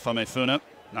space for Afamefuna.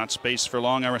 Not space for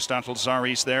long. Aristotle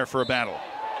Zaris there for a battle,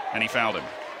 and he fouled him.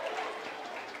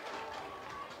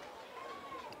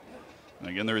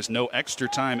 Again, there is no extra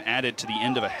time added to the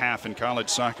end of a half in college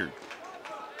soccer.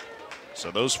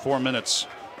 So those 4 minutes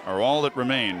are all that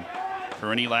remain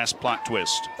for any last plot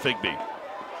twist. Figby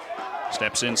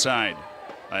steps inside.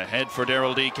 Ahead for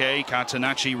Daryl DK.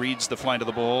 Catenacci reads the flight of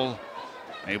the ball.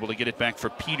 Able to get it back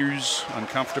for Peters.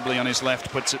 Uncomfortably on his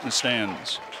left, puts it in the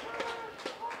stands.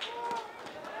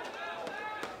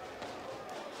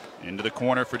 Into the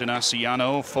corner for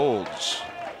Donaciano. Folds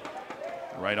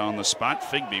right on the spot.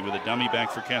 Figby with a dummy back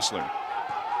for Kessler.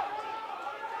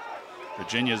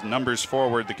 Virginia's numbers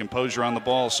forward, the composure on the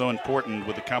ball so important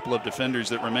with a couple of defenders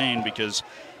that remain, because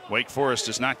Wake Forest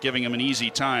is not giving them an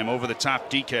easy time. Over the top,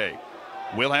 DK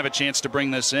will have a chance to bring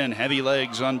this in. Heavy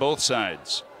legs on both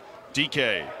sides.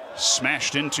 DK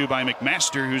smashed into by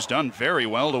McMaster, who's done very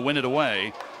well to win it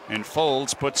away, and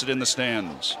Folds puts it in the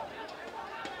stands.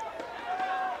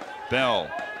 Bell,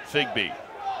 Figby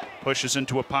pushes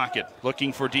into a pocket,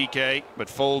 looking for DK, but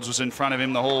Folds was in front of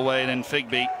him the whole way. Then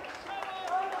Figby,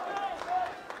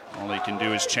 all he can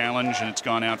do is challenge, and it's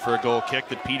gone out for a goal kick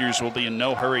that Peters will be in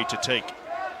no hurry to take.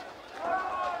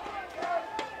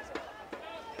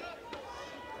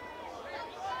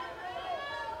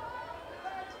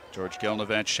 George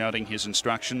Gelnovac shouting his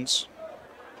instructions.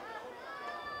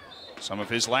 Some of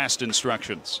his last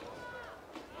instructions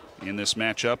in this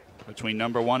matchup between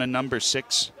 #1 and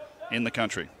 #6 in the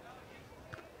country.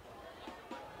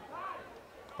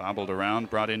 Bobbled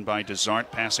around, brought in by Desart,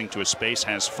 passing to a space,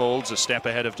 has Folds a step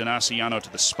ahead of Donaciano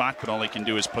to the spot, but all he can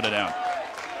do is put it out.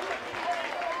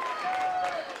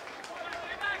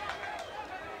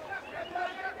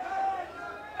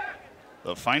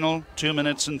 The final 2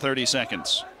 minutes and 30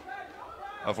 seconds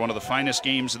of one of the finest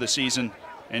games of the season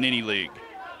in any league.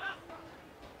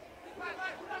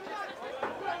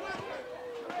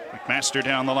 Master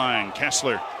down the line.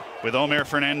 Kessler with Omer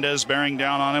Fernandez bearing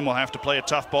down on him. Will have to play a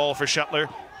tough ball for Shuttler,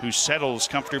 who settles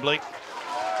comfortably.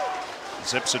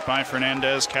 Zips it by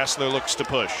Fernandez. Kessler looks to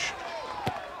push.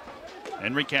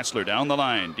 Henry Kessler down the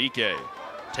line. DK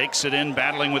takes it in,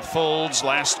 battling with Folds.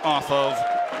 Last off of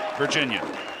Virginia.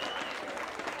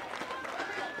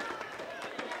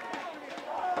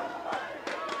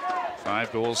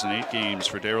 Five goals in 8 games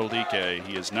for Daryl DK.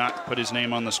 He has not put his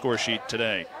name on the score sheet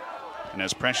today and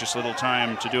has precious little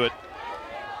time to do it.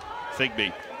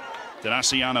 Figby,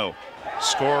 Donaciano,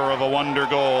 scorer of a wonder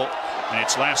goal, and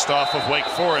it's last off of Wake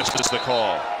Forest is the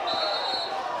call.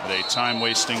 With a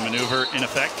time-wasting maneuver in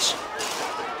effect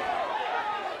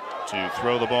to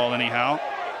throw the ball anyhow.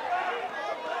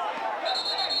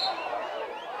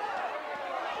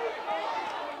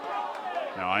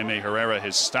 Now Jaime Herrera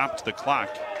has stopped the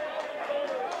clock.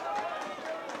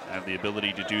 Have the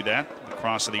ability to do that, the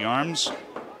cross of the arms,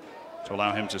 to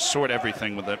allow him to sort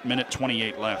everything with a minute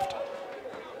 28 left.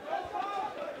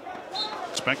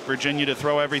 Expect Virginia to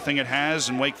throw everything it has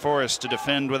and Wake Forest to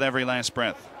defend with every last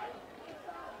breath.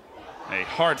 A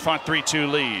hard-fought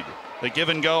 3-2 lead. The give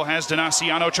and go has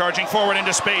Donaciano charging forward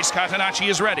into space. Catenacci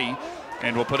is ready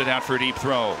and will put it out for a deep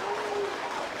throw.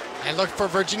 And look for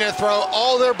Virginia to throw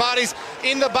all their bodies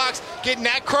in the box. Get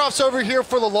Nat Crofts over here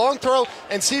for the long throw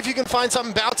and see if you can find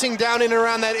something bouncing down in and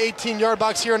around that 18-yard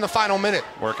box here in the final minute.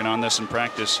 Working on this in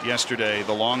practice yesterday.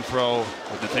 The long throw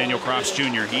with Nathaniel Crofts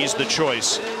Jr. He's the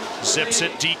choice. Zips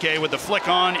it. DK with the flick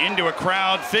on into a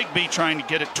crowd. Figby trying to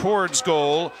get it towards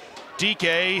goal.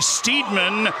 DK,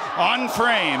 Steedman on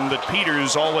frame, but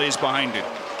Peters always behind it.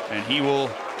 And he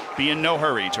will be in no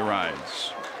hurry to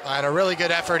rise. And a really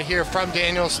good effort here from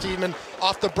Daniel Steedman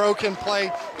off the broken play.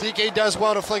 DK does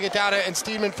well to flick it down, and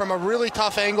Steedman from a really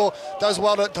tough angle does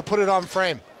well to put it on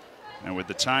frame. And with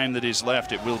the time that is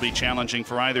left, it will be challenging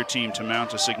for either team to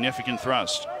mount a significant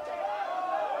thrust.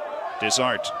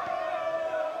 Desart.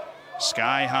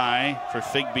 Sky high for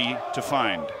Figby to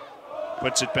find.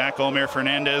 Puts it back. Omer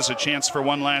Fernandez, a chance for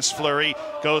one last flurry.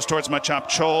 Goes towards Machop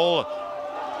Chol.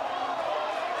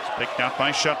 Picked out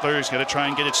by Shuttler. He's going to try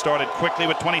and get it started quickly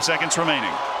with 20 seconds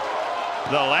remaining.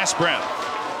 The last breath.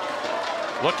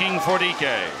 Looking for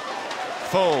DK.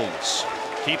 Folds.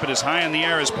 Keep it as high in the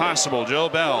air as possible. Joe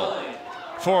Bell.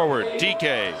 Forward.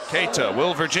 DK. Keita.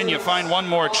 Will Virginia find one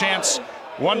more chance?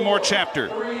 One more chapter.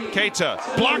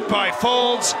 Keita. Blocked by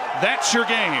Folds. That's your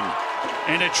game.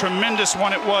 And a tremendous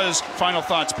one it was. Final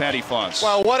thoughts, Patty Foss.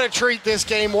 Well, what a treat this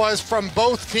game was from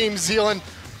both teams, Zealand.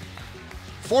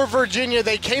 For Virginia,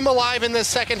 they came alive in the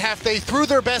second half. They threw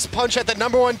their best punch at the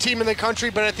 #1 team in the country,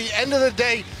 but at the end of the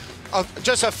day,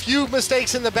 just a few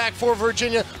mistakes in the back for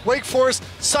Virginia. Wake Forest,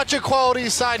 such a quality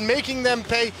side, making them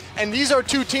pay. And these are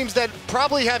two teams that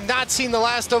probably have not seen the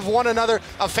last of one another.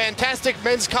 A fantastic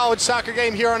men's college soccer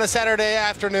game here on a Saturday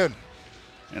afternoon.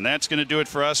 And that's going to do it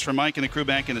for us. For Mike and the crew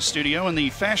back in the studio, and the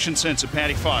fashion sense of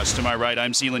Patty Foss to my right,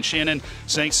 I'm Zealand Shannon,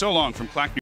 saying so long from Clock